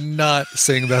you for not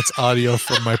saying that's audio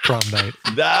from my prom night.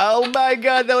 Oh my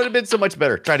God, that would have been so much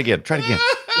better. Try it again.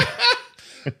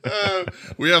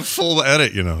 We have full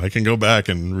edit, you know. I can go back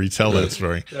and retell that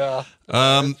story. Yeah.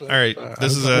 All right.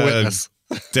 This is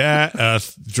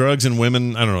drugs and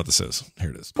women. I don't know what this is.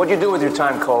 Here it is. What'd you do with your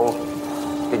time, Cole?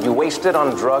 Did you waste it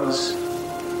on drugs,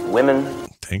 women?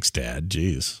 Thanks, Dad.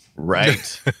 Jeez.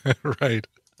 Right. Right.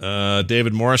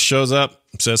 David Morris shows up,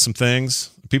 says some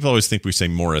things. People always think we say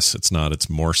Morris. It's not. It's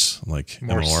Morse, like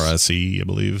M-O-R-S-E, I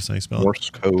believe is how you spell it. Morse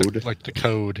code. Like the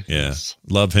code. Yeah. Yes.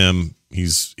 Love him.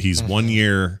 He's 1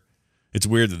 year. It's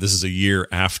weird that this is a year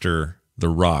after The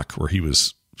Rock, where he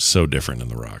was so different in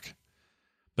The Rock.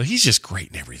 But he's just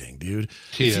great in everything, dude.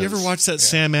 If you ever watch that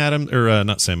Sam Adams, or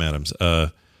not Sam Adams,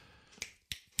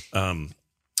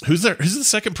 who's there? Who's the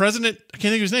second president? I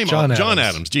can't think of his name. John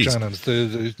Adams. Jeez. John Adams.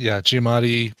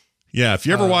 Giamatti. Yeah, if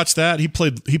you ever watch that, he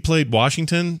played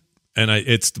Washington, and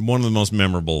it's one of the most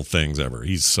memorable things ever.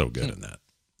 He's so good in that.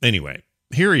 Anyway,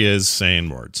 here he is saying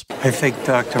words. I think,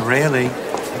 Dr. Rayleigh,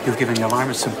 you've given your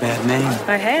alarmists a bad name.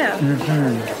 I have.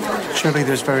 Mm-hmm. Surely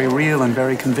there's very real and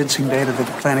very convincing data that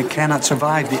the planet cannot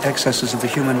survive the excesses of the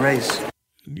human race.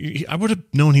 I would have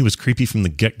known he was creepy from the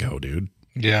get-go, dude.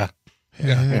 Yeah.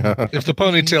 If the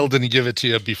ponytail didn't give it to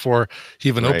you before he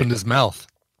even opened his mouth.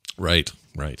 Right.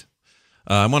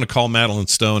 I want to call Madeline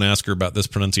Stone, ask her about this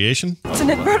pronunciation. It's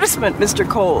an advertisement, Mr.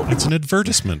 Cole. It's an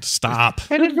advertisement. Stop. It's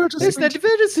an advertisement,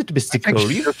 Mr. Cole.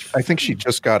 I think she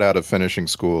just got out of finishing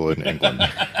school in England.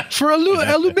 For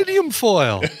aluminium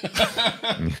foil.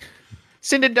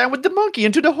 Send it down with the monkey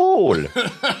into the hole.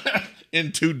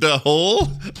 Into the hole?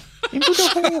 Into the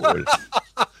hole.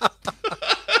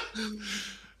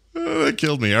 Oh, that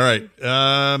killed me. All right.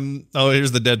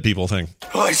 Here's the dead people thing.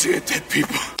 All I see are dead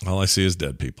people. All I see is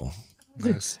dead people.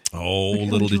 Nice. Oh,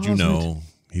 little did you know.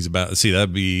 He's 5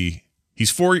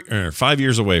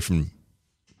 years away from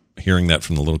hearing that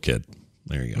from the little kid.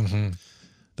 There you go. Mm-hmm.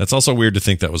 That's also weird to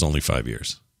think that was only 5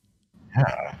 years.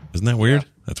 Yeah. Isn't that weird?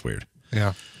 That's weird.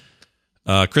 Yeah.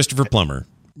 Christopher Plummer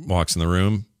walks in the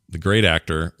room. The great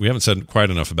actor. We haven't said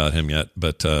quite enough about him yet,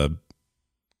 but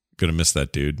gonna miss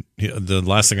that dude. The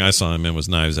last thing I saw him in was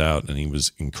Knives Out, and he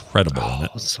was incredible in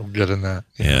it. So good in that.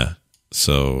 Yeah.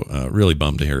 So really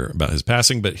bummed to hear about his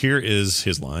passing, but here is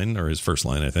his line, or his first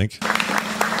line, I think.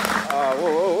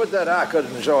 Would that I could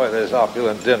enjoy this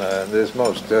opulent dinner and this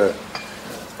most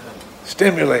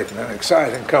stimulating and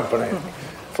exciting company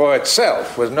for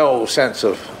itself with no sense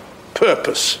of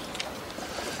purpose.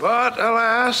 But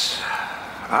alas,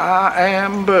 I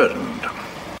am burdened.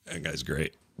 That guy's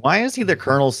great. Why is he the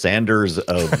Colonel Sanders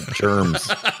of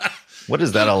germs? What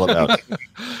is that all about?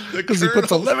 Because he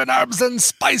puts 11 herbs and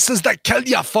spices that kill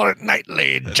you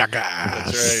fortnightly,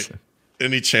 jackass. That's right.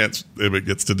 Any chance Ibbott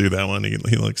gets to do that one, he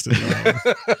likes to do that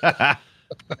one.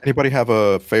 Anybody have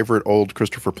a favorite old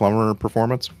Christopher Plummer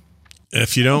performance?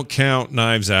 If you don't count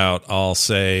Knives Out, I'll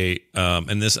say,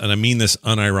 and I mean this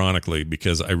unironically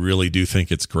because I really do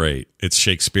think it's great. It's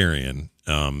Shakespearean,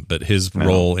 but his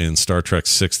role in Star Trek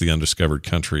VI: The Undiscovered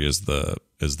Country as the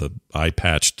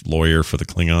eye-patched lawyer for the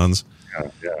Klingons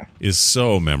is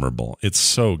so memorable. It's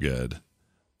so good.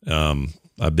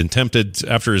 I've been tempted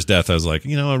after his death. I was like,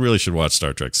 I really should watch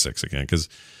Star Trek VI again because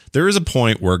there is a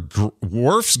point where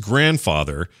Worf's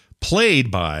grandfather,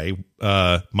 played by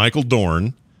Michael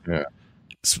Dorn,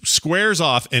 squares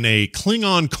off in a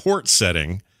Klingon court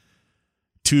setting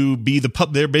to be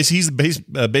he's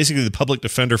basically the public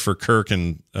defender for Kirk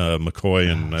and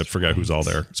McCoy and I forgot who's all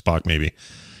there, Spock maybe.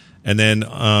 And then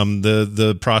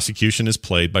the prosecution is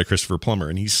played by Christopher Plummer,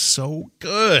 and he's so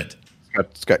good.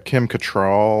 It's got Kim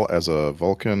Cattrall as a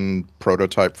Vulcan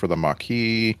prototype for the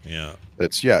Maquis. Yeah.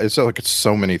 It's like it's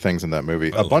so many things in that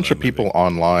movie. A bunch of people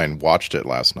online watched it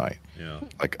last night. Yeah.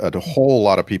 Like a whole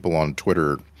lot of people on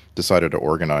Twitter decided to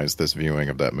organize this viewing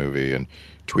of that movie and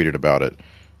tweeted about it.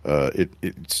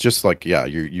 It's just like,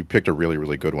 you picked a really,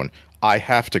 really good one. I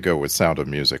have to go with Sound of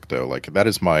Music though. Like that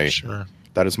is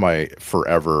my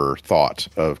forever thought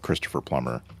of Christopher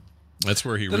Plummer. That's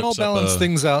where he then I'll balance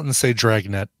things out and say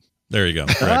Dragnet. There you go.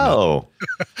 Oh,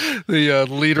 the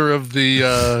leader of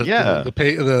the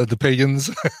pagans.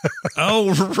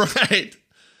 Oh, right.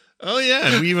 Oh yeah,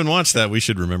 and we even watched that. We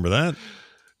should remember that.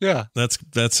 Yeah,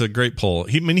 that's a great poll.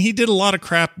 He did a lot of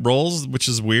crap roles, which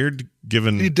is weird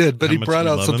given he did, but he brought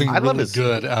out something I love really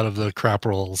good out of the crap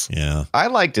roles. Yeah, I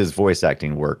liked his voice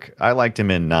acting work. I liked him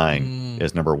in 9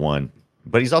 as number 1,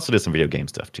 but he's also did some video game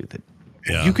stuff too.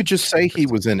 You could just say he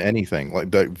was in anything like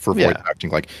that for voice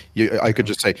acting. Like I could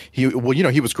just say he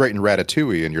was great in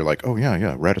Ratatouille, and you're like, oh yeah,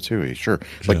 Ratatouille, sure.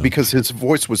 Like because his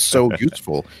voice was so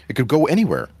useful, it could go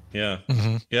anywhere. Yeah,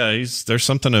 yeah. There's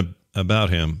something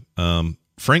about him.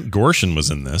 Frank Gorshin was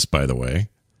in this, by the way.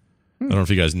 I don't know if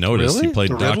you guys noticed. Really? He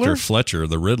played The Dr. Riddler? Fletcher,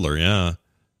 the Riddler. Yeah.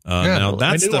 Now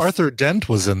that's I knew Arthur Dent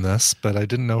was in this, but I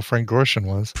didn't know Frank Gorshin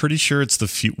was. Pretty sure it's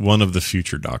one of the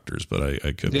future doctors, but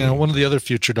I could. Yeah, one of the other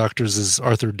future doctors is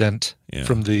Arthur Dent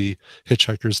from the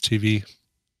Hitchhiker's TV.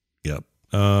 Yep.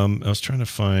 I was trying to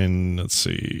find. Let's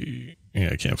see. Yeah,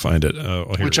 I can't find it.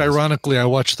 Which, ironically, I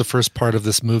watched the first part of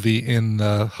this movie in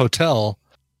the hotel,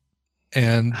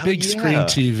 and big screen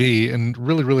TV, and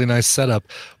really, really nice setup.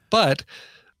 But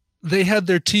they had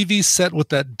their TV set with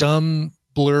that dumb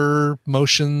blur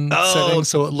motion setting,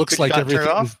 so it looks like everything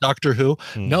is Doctor Who.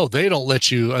 No, they don't let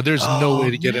you. There's no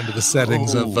way to get into the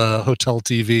settings of hotel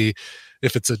TV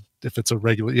if it's a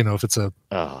regular, if it's a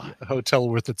hotel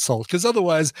worth its salt. Because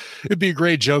otherwise, it'd be a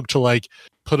great joke to like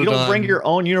put it on. You don't bring your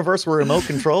own universal remote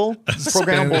control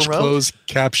programmable Spanish closed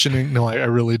captioning. No, I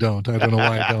really don't. I don't know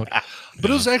why I don't. But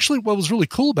it was actually what was really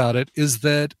cool about it is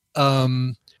that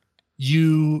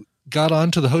you got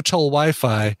onto the hotel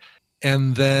Wi-Fi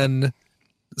and then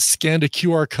scanned a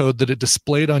QR code that it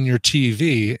displayed on your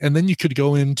TV, and then you could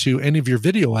go into any of your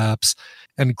video apps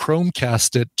and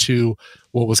Chromecast it to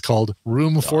what was called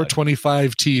Room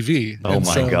 425 TV. Oh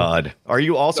my God. Are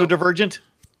you also divergent?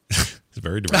 It's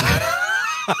very divergent.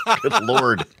 Good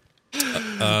Lord.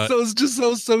 So it's just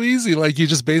so easy. Like you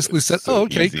just basically said,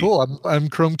 easy. Cool. I'm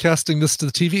Chromecasting this to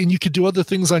the TV, and you could do other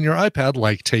things on your iPad,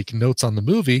 like take notes on the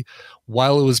movie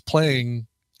while it was playing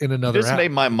in another This app.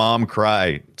 made my mom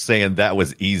cry saying that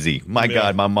was easy. My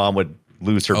God, my mom would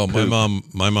lose her poop.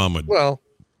 my mom would. Well,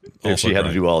 if she had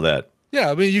to do all that.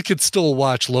 Yeah, I mean, you could still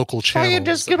watch local channels. You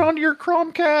just get on your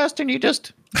Chromecast and you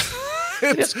just.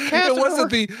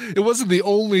 It wasn't the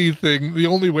only thing. The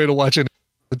only way to watch any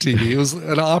TV. It was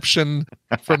an option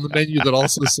from the menu that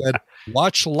also said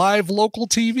watch live local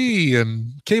TV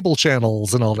and cable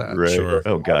channels and all that. Right. Sure.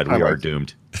 Oh God, we are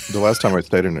doomed. The last time I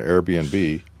stayed in an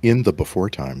Airbnb in the before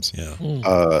times,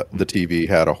 the TV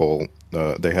had a whole.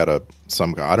 They had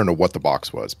I don't know what the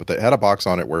box was, but they had a box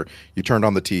on it where you turned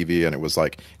on the TV and it was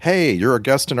like, "Hey, you're a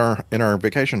guest in our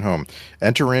vacation home.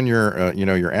 Enter in your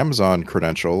your Amazon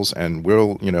credentials, and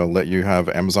we'll let you have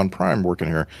Amazon Prime working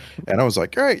here." And I was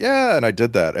like, "Great, yeah!" And I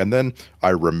did that, and then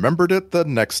I remembered it the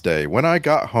next day when I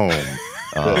got home.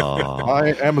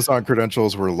 My Amazon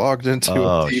credentials were logged into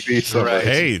a TV. So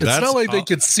hey, it's not like they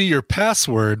could see your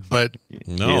password, but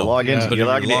you log into your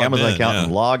Amazon account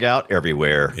and log out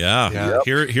everywhere. Yeah.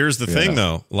 Yep. Here's the thing,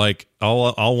 though. Like,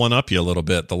 I'll one up you a little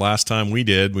bit. The last time we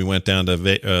went down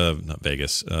to not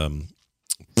Vegas,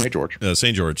 St. George.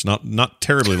 St. George, not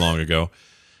terribly long ago.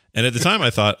 And at the time, I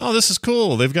thought, oh, this is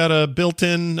cool. They've got a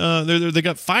built-in. They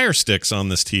got Fire Sticks on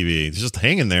this TV. It's just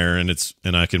hanging there, and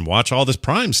I can watch all this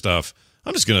Prime stuff.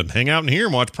 I'm just gonna hang out in here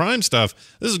and watch Prime stuff.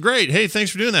 This is great. Hey,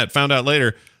 thanks for doing that. Found out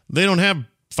later they don't have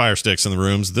Fire Sticks in the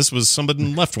rooms. This was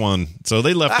somebody left one, so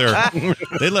they left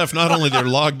not only their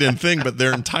logged in thing, but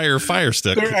their entire Fire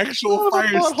Stick. Their actual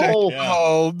Fire Stick.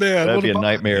 Oh man, that'd be a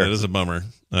nightmare. It is a bummer.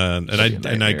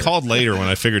 And I called later when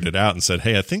I figured it out and said,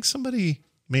 hey, I think somebody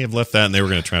may have left that, and they were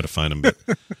going to try to find them. But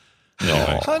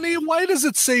anyway. Honey, why does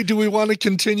it say, do we want to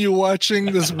continue watching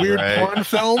this weird porn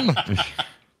film?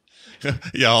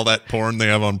 Yeah, all that porn they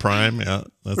have on Prime. Yeah,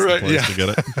 that's the place to get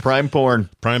it. Prime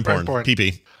porn. Prime porn.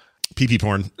 PP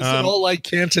porn. Isn't it all like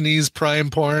Cantonese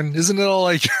Prime porn? Isn't it all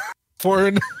like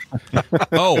porn?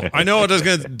 Oh, I know what I was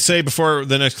going to say before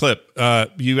the next clip.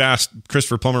 You asked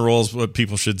Christopher Plummer roles what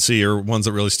people should see or ones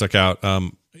that really stuck out.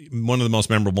 One of the most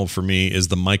memorable for me is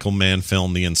the Michael Mann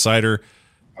film, The Insider,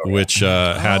 which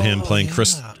had him playing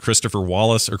Christopher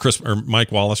Wallace, or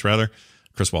Mike Wallace, rather.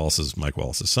 Chris Wallace is Mike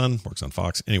Wallace's son, works on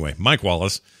Fox. Anyway, Mike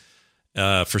Wallace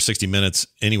for 60 Minutes.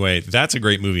 Anyway, that's a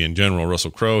great movie in general.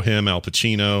 Russell Crowe, him, Al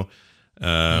Pacino.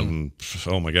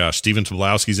 Oh my gosh, Steven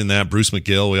Tobolowsky's in that. Bruce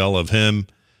McGill, we all love him.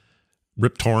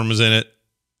 Rip Torn is in it.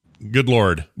 Good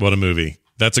Lord, what a movie.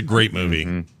 That's a great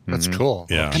movie. That's cool.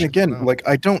 Yeah. And again, like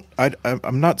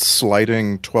I'm not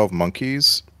slighting 12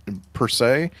 Monkeys per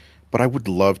se, but I would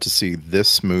love to see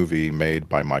this movie made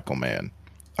by Michael Mann.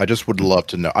 I just would love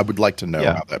to know. I would like to know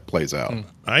how that plays out.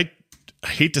 I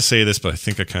hate to say this, but I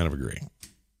think I kind of agree.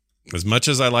 As much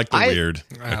as I like the weird,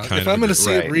 if I'm going to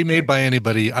see it remade by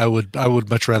anybody, I would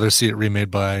much rather see it remade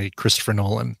by Christopher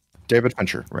Nolan. David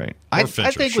Fincher, right? I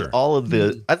think with all of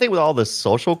the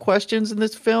social questions in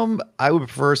this film, I would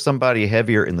prefer somebody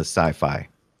heavier in the sci-fi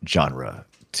genre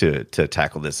to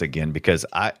tackle this again, because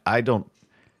I don't.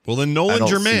 Well, then Nolan's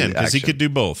your man, because he could do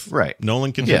both. Right?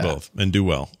 Nolan can do both and do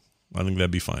well. I think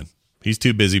that'd be fine. He's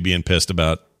too busy being pissed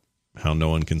about how no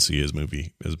one can see his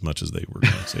movie as much as they were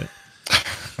going to see it.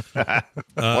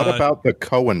 What about the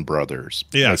Coen brothers?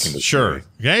 Yes, sure. Movie?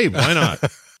 Hey, why not?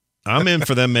 I'm in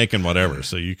for them making whatever,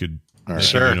 so you could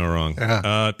do no wrong.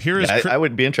 Yeah. I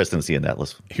would be interested in seeing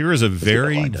that. Here is a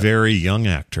very, very young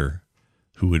actor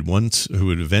who would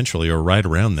eventually, or right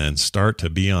around then, start to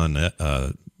be on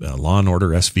Law and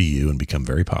Order SVU and become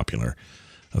very popular.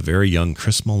 A very young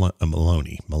Chris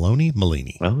Maloney. Maloney?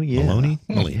 Oh, yeah. Maloney?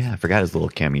 Yeah, I forgot his little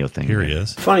cameo thing. Here he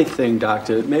is. Funny thing,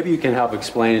 Doctor, maybe you can help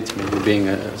explain it to me, being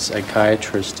a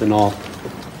psychiatrist and all.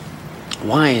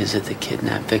 Why is it the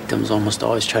kidnapped victims almost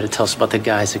always try to tell us about the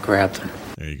guys that grabbed them?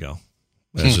 There you go.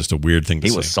 That's just a weird thing to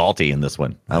say. He was salty in this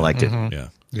one. I liked it.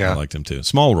 Yeah. I liked him too.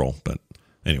 Small role, but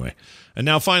anyway. And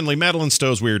now finally, Madeline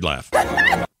Stowe's weird laugh.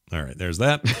 All right, there's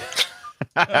that.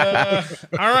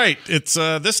 All right, it's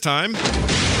this time.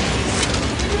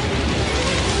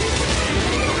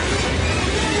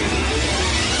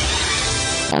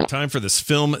 Time for this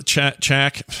film check.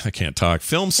 I can't talk.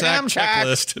 Film sack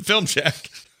checklist. Film check.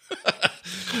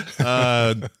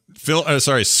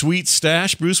 Sweet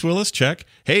stash. Bruce Willis. Check.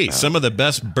 Hey, some of the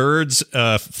best birds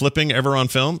flipping ever on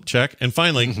film. Check. And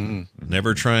finally,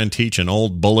 never try and teach an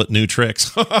old bullet new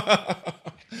tricks.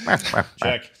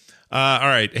 Check. All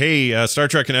right. Hey, Star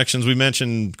Trek Connections. We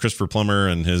mentioned Christopher Plummer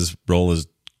and his role as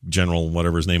General,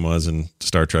 whatever his name was in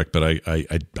Star Trek, but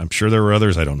I'm sure there were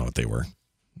others. I don't know what they were.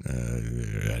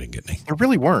 I didn't get any. There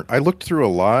really weren't. I looked through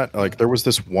a lot. Like, there was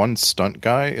this one stunt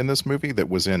guy in this movie that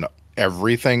was in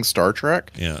everything Star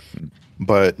Trek. Yeah.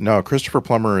 But no, Christopher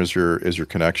Plummer is your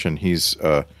connection. He's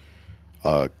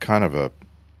it's kind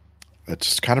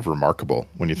of remarkable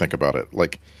when you think about it.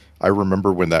 Like, I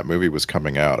remember when that movie was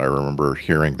coming out, I remember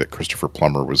hearing that Christopher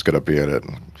Plummer was going to be in it.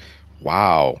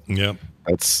 Wow. Yep.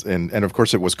 That's and of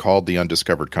course it was called The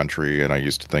Undiscovered Country, and I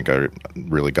used to think I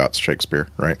really got Shakespeare,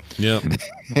 right? Yeah.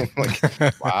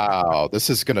 Like, wow, this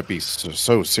is going to be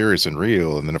so serious and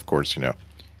real. And then of course,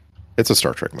 it's a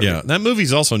Star Trek movie. Yeah, that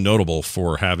movie's also notable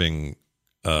for having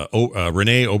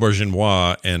Rene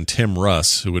Auberjonois and Tim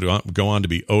Russ, who would go on to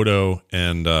be Odo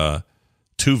and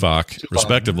Tuvok,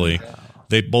 respectively. Yeah.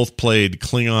 They both played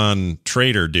Klingon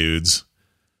traitor dudes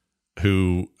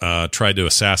who tried to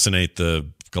assassinate the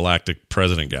galactic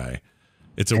president guy.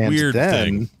 It's a And weird then-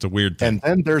 thing. It's a weird thing. And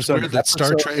then there's Weird that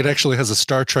Star Trek. It actually has a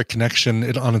Star Trek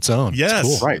connection on its own. Yes.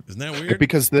 It's cool. Right. Isn't that weird?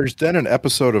 Because there's then an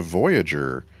episode of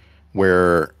Voyager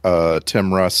where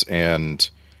Tim Russ and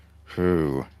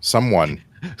someone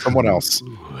else,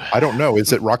 I don't know,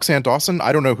 is it Roxanne Dawson?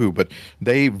 I don't know who, but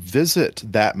they visit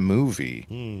that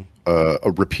movie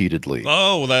repeatedly.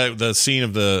 Oh, the scene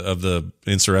of the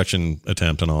insurrection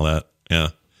attempt and all that. Yeah.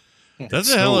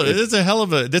 That's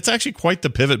that's actually quite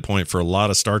the pivot point for a lot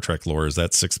of Star Trek lore, is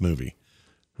that sixth movie.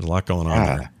 There's a lot going on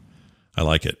there. I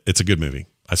like it. It's a good movie.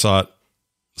 I saw it.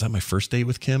 Was that my first date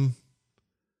with Kim?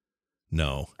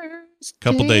 No.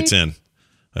 Couple dates in.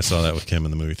 I saw that with Kim in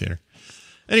the movie theater.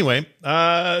 Anyway,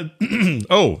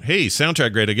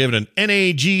 soundtrack grade. I give it an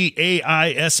NAGAISHB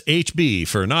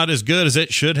for not as good as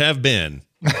it should have been.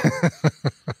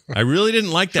 I really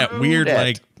didn't like that weird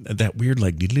thing.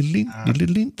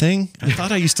 I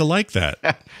thought I used to like that.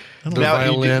 I don't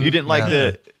know. Now, you didn't like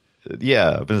I was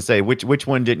going to say, which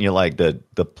one didn't you like? The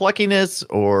pluckiness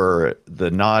or the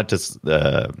nod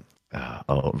to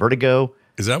Vertigo?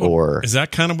 Is that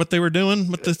kind of what they were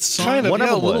doing with the song? Kind of, One of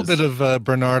a them little was. bit of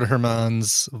Bernard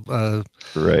Herrmann's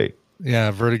Right. Yeah,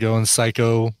 Vertigo and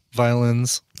Psycho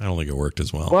violins. I don't think it worked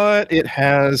as well. But it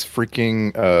has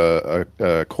freaking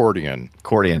accordion.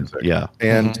 Yeah.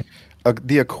 And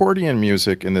the accordion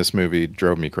music in this movie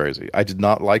drove me crazy. I did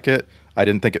not like it. I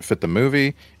didn't think it fit the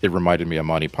movie. It reminded me of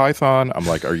Monty Python. I'm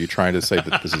like, are you trying to say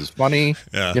that this is funny?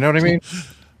 Yeah. You know what I mean?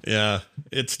 Yeah,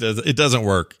 it doesn't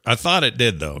work. I thought it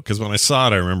did though, because when I saw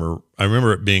it, I remember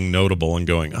it being notable and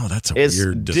going, "Oh, that's a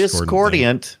weird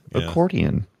discordant thing."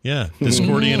 accordion." Yeah,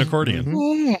 discordian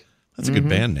accordion. That's a good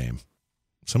band name.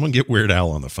 Someone get Weird Al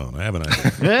on the phone. I have an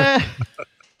idea.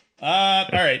 All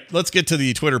right, let's get to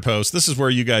the Twitter post. This is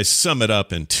where you guys sum it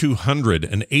up in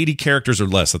 280 characters or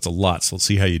less. That's a lot. So let's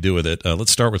see how you do with it.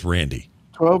 Let's start with Randy.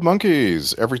 12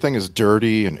 Monkeys. Everything is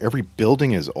dirty and every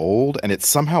building is old, and it's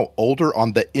somehow older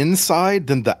on the inside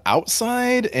than the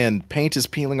outside, and paint is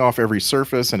peeling off every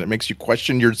surface, and it makes you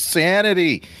question your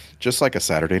sanity, just like a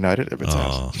Saturday night at Ibbot's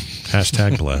house.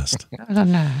 Hashtag blessed.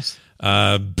 Nice.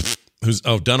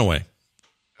 Dunaway.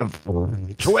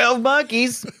 12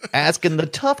 Monkeys asking the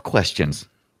tough questions.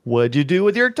 What'd you do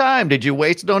with your time? Did you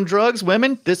waste it on drugs,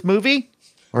 women, this movie?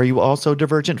 Are you also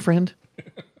Divergent, friend?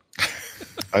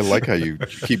 I like how you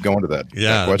keep going to that.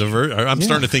 Yeah, that I'm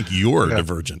starting to think you're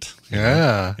Divergent.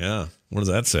 Yeah. Yeah. What does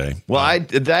that say? Well,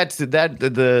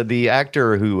 the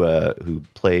actor who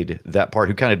played that part,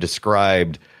 who kind of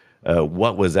described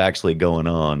what was actually going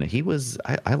on. He was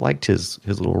I liked his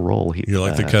little role. You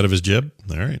like the cut of his jib?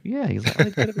 All right. Yeah, he's like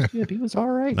the cut of his jib. He was all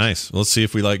right. Nice. Let's see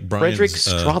if we like Brian's, Frederick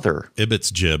Strother.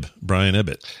 Ibbott's jib. Brian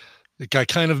Ibbott. I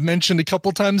kind of mentioned a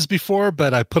couple times before,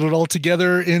 but I put it all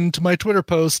together into my Twitter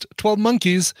post. 12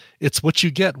 Monkeys. It's what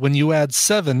you get when you add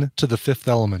 7 to the Fifth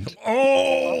Element.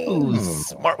 Oh,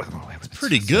 smart.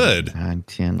 Pretty good. 9,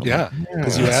 10, 11. Yeah,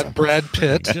 because you add Brad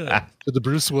Pitt to the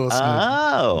Bruce Willis movie.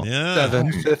 Oh. Yeah.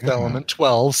 7, Fifth Element,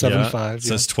 12, 7, 5. It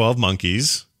says 12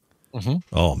 Monkeys. Mm-hmm.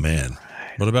 Oh, man.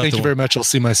 What about Thank you very much. I'll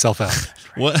see myself out.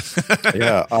 What?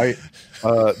 Yeah,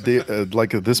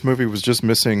 this movie was just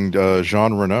missing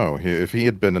Jean Reno. If he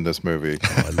had been in this movie,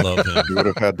 I love him. he would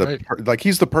have had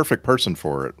he's the perfect person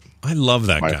for it. I love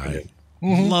that My guy. opinion.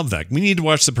 Love that. We need to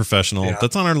watch The Professional.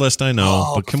 That's on our list, I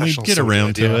know. But can we Professional's get so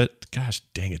around good, to yeah. it? Gosh,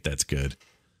 dang it, that's good.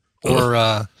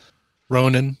 Or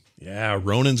Ronin. Yeah,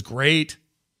 Ronin's great.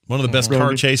 One of the best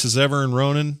car chases ever in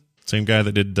Ronin. Same guy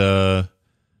that did the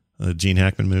Gene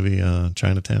Hackman movie,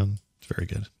 Chinatown. It's very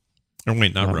good. Oh,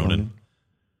 wait, not Ronin.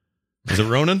 Is it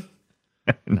Ronin?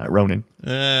 Not Ronin.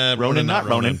 Ronin, not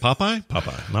Ronin. Popeye?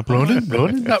 Popeye, not Popeye.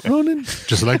 Ronin, not Ronin.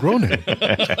 Just like Ronin.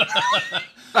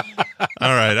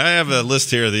 All right, I have a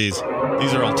list here of these.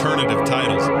 These are alternative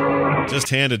titles just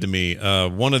handed to me.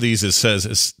 One of these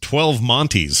says 12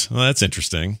 Monties. Well, that's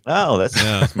interesting. Oh, that's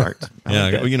smart.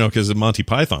 Yeah, because of Monty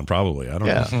Python, probably. I don't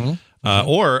know. Mm-hmm.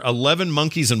 Or 11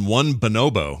 monkeys and one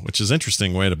bonobo, which is an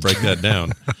interesting way to break that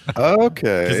down.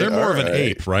 Okay. Because they're more of an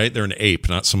ape, right? They're an ape,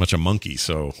 not so much a monkey.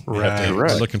 So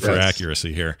we're looking for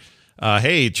accuracy here.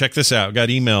 Hey, check this out. Got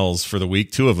emails for the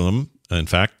week, 2 of them. In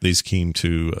fact, these came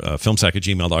to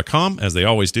filmsack@gmail.com, as they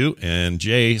always do. And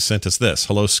Jay sent us this.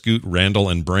 Hello, Scoot, Randall,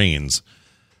 and Brains.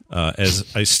 As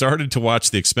I started to watch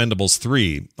The Expendables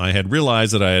 3, I had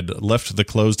realized that I had left the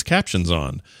closed captions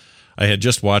on. I had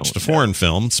just watched a foreign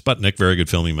film, Sputnik, very good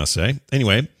film, you must say.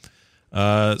 Anyway,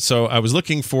 so I was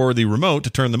looking for the remote to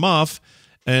turn them off,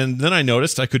 And then I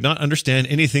noticed I could not understand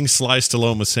anything Sly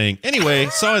Stallone was saying anyway,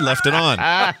 so I left it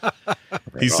on.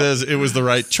 He says it was the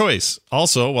right choice.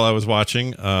 Also, while I was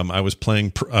watching, I was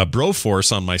playing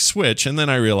Broforce on my Switch, and then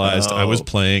I realized I was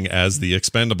playing as the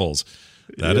Expendables.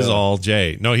 That is all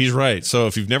Jay. No, he's right. So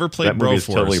if you've never played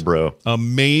Broforce, totally bro.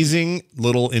 Amazing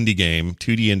little indie game,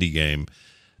 2D indie game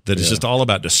that is just all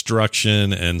about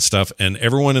destruction and stuff. And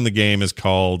everyone in the game is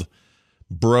called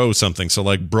Bro something. So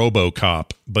like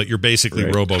Brobocop, but you're basically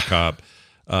RoboCop.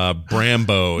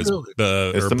 Brambo is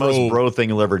it's the most bro thing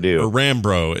you'll ever do. Or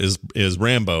Rambro is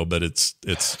Rambo, but it's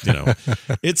it's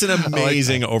an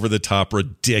amazing over the top,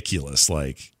 ridiculous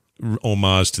like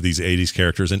homage to these 80s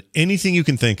characters, and anything you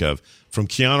can think of from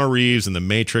Keanu Reeves and The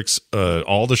Matrix,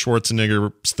 all the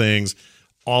Schwarzenegger things,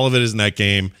 all of it is in that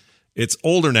game. It's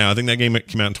older now. I think that game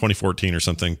came out in 2014 or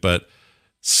something, but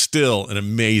still an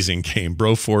amazing game.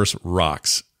 Broforce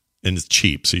rocks, and it's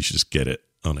cheap, so you should just get it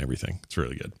on everything. It's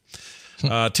really good.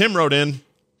 Tim wrote in,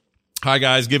 "Hi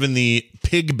guys, given the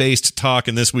pig-based talk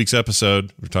in this week's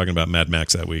episode," we're talking about Mad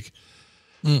Max that week,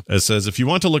 it says, "If you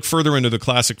want to look further into the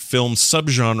classic film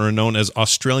subgenre known as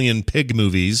Australian pig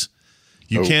movies,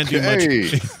 you can't do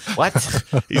much." What?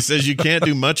 He says you can't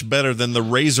do much better than The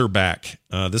Razorback.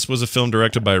 This was a film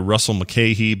directed by Russell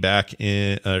Mulcahy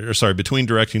between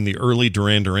directing the early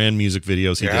Duran Duran music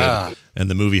videos he did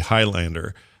and the movie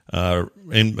Highlander.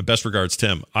 And best regards,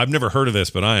 Tim. I've never heard of this,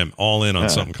 but I am all in on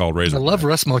something called Razorback. I love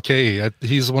Russ Mulcahy.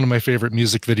 He's one of my favorite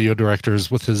music video directors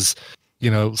with his,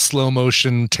 slow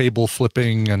motion table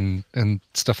flipping and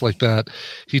stuff like that.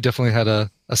 He definitely had a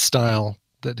style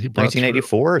that he brought.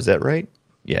 1984, is that right?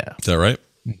 Yeah. Is that right?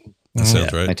 That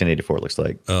sounds right. 1984 looks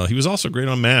like. He was also great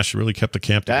on MASH. He really kept the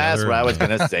camp together. That's what I was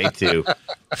going to say too.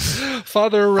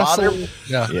 Father Russell.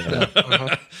 Yeah.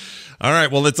 Uh-huh. All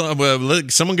right. Well,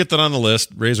 let someone get that on the list.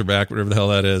 Razorback, whatever the hell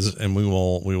that is, and we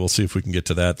will see if we can get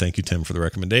to that. Thank you, Tim, for the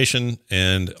recommendation.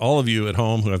 And all of you at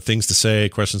home who have things to say,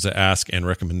 questions to ask, and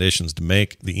recommendations to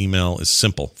make, the email is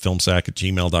simple.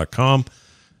 filmsack@gmail.com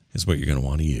is what you're going to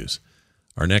want to use.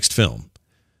 Our next film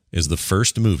is the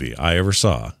first movie I ever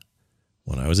saw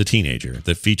when I was a teenager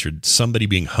that featured somebody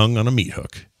being hung on a meat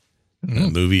hook. The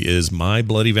movie is My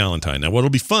Bloody Valentine. Now,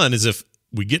 what'll be fun is if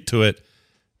we get to it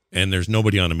and there's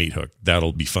nobody on a meat hook.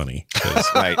 That'll be funny.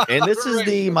 Right. And this is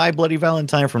the My Bloody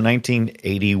Valentine from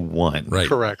 1981. Right.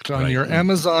 Correct. On your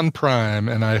Amazon Prime.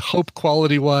 And I hope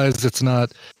quality-wise it's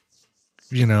not,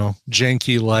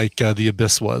 janky like The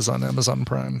Abyss was on Amazon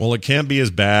Prime. Well, it can't be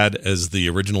as bad as the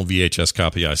original VHS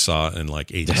copy I saw in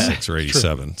like 86 or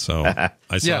 87. So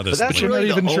I saw this. But that's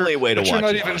really the only way to watch it. You're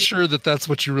not even sure that that's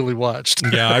what you really watched.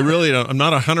 Yeah, I really don't. I'm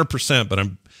not 100%, but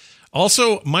I'm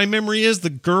also, my memory is the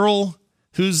girl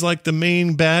who's like the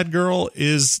main bad girl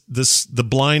is the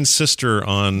blind sister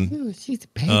on Ooh, she's a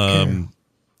bad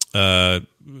girl.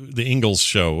 The Ingalls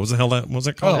show. What was the hell that was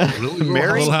it called? Oh, really?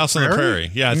 Mary? Little House on the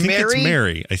Prairie. Yeah, I think Mary? it's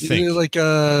Mary. I think. Like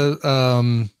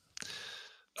oh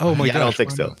my gosh. I don't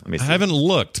think so. Let me see. I haven't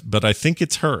looked, but I think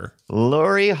it's her.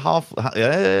 Lori Hoff.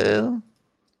 No,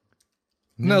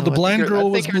 the blind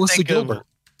girl was Melissa Gilbert.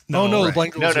 No, the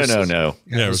blind girl was No.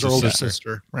 Yeah, it was her her older sister.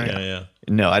 sister. Right. Yeah.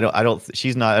 No, I don't.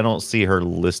 She's not. I don't see her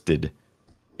listed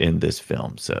in this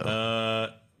film. So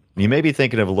you may be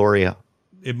thinking of Lori.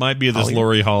 It might be this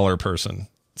Lori Haller person.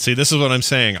 See, this is what I'm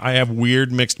saying. I have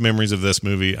weird mixed memories of this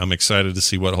movie. I'm excited to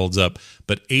see what holds up.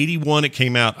 But 81, it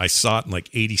came out. I saw it in like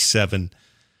 87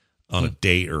 on a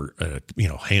date or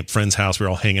friend's house. We were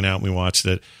all hanging out and we watched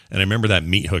it. And I remember that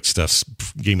meat hook stuff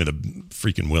gave me the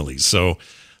freaking willies. So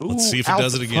let's see if it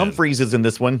does it again. Humphreys is in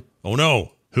this one. Oh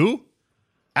no, who?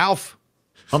 Alf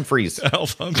Humphreys.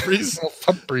 Alf Humphreys.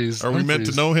 Humphreys. Are we meant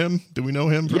to know him? Do we know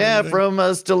him? From anything? From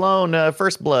Stallone,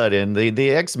 First Blood, and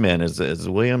the X-Men as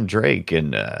William Drake,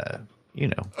 and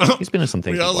he's been in some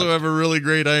things. We also have a really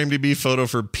great IMDb photo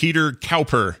for Peter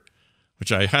Cowper,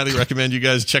 which I highly recommend you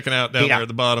guys checking out down there at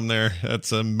the bottom there.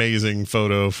 That's an amazing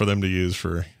photo for them to use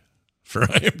for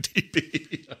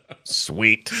IMDb.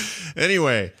 Sweet.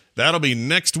 Anyway, that'll be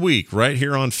next week right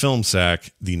here on Film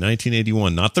Sack, the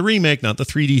 1981, not the remake, not the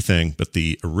 3D thing, but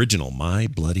the original My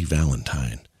Bloody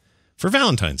Valentine for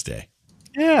Valentine's Day.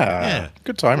 Yeah.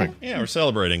 Good timing. Yeah, we're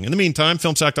celebrating. In the meantime,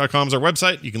 filmsack.com is our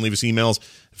website. You can leave us emails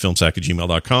at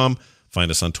filmsack@gmail.com. Find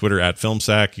us on Twitter at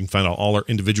FilmSack. You can find all our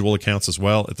individual accounts as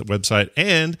well at the website.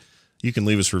 And you can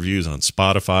leave us reviews on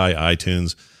Spotify,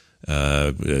 iTunes,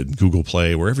 Google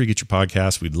Play, wherever you get your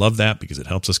podcasts. We'd love that because it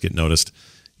helps us get noticed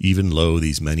even low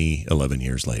these many 11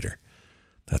 years later.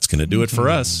 That's going to do it for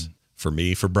us. For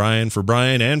me, for Brian,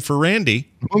 and for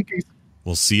Randy. Monkeys.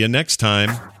 We'll see you next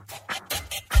time.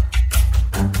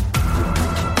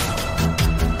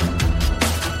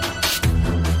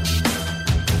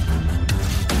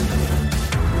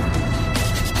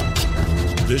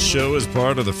 This show is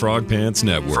part of the Frog Pants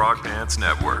Network. Frog Pants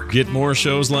Network. Get more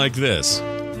shows like this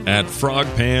at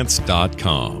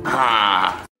frogpants.com.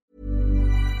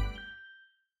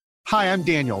 Hi, I'm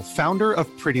Daniel, founder of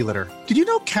Pretty Litter. Did you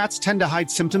know cats tend to hide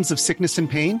symptoms of sickness and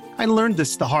pain? I learned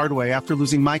this the hard way after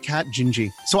losing my cat, Gingy.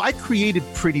 So I created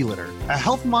Pretty Litter, a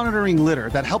health monitoring litter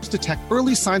that helps detect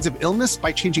early signs of illness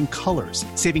by changing colors,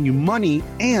 saving you money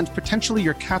and potentially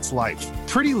your cat's life.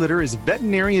 Pretty Litter is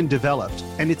veterinarian developed,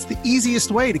 and it's the easiest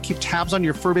way to keep tabs on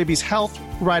your fur baby's health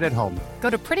right at home. Go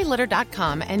to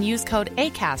prettylitter.com and use code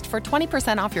ACAST for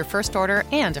 20% off your first order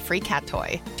and a free cat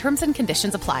toy. Terms and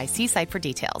conditions apply. See site for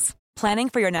details. Planning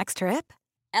for your next trip?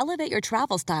 Elevate your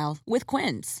travel style with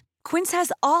Quince. Quince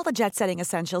has all the jet-setting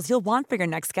essentials you'll want for your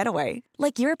next getaway,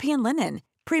 like European linen,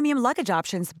 premium luggage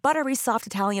options, buttery soft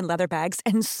Italian leather bags,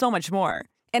 and so much more.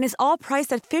 And is all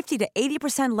priced at 50 to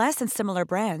 80% less than similar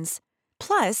brands.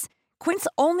 Plus, Quince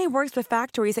only works with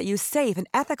factories that use safe and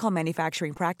ethical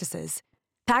manufacturing practices.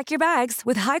 Pack your bags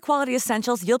with high-quality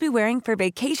essentials you'll be wearing for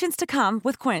vacations to come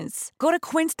with Quince. Go to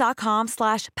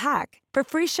quince.com/pack for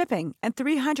free shipping and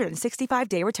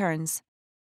 365-day returns.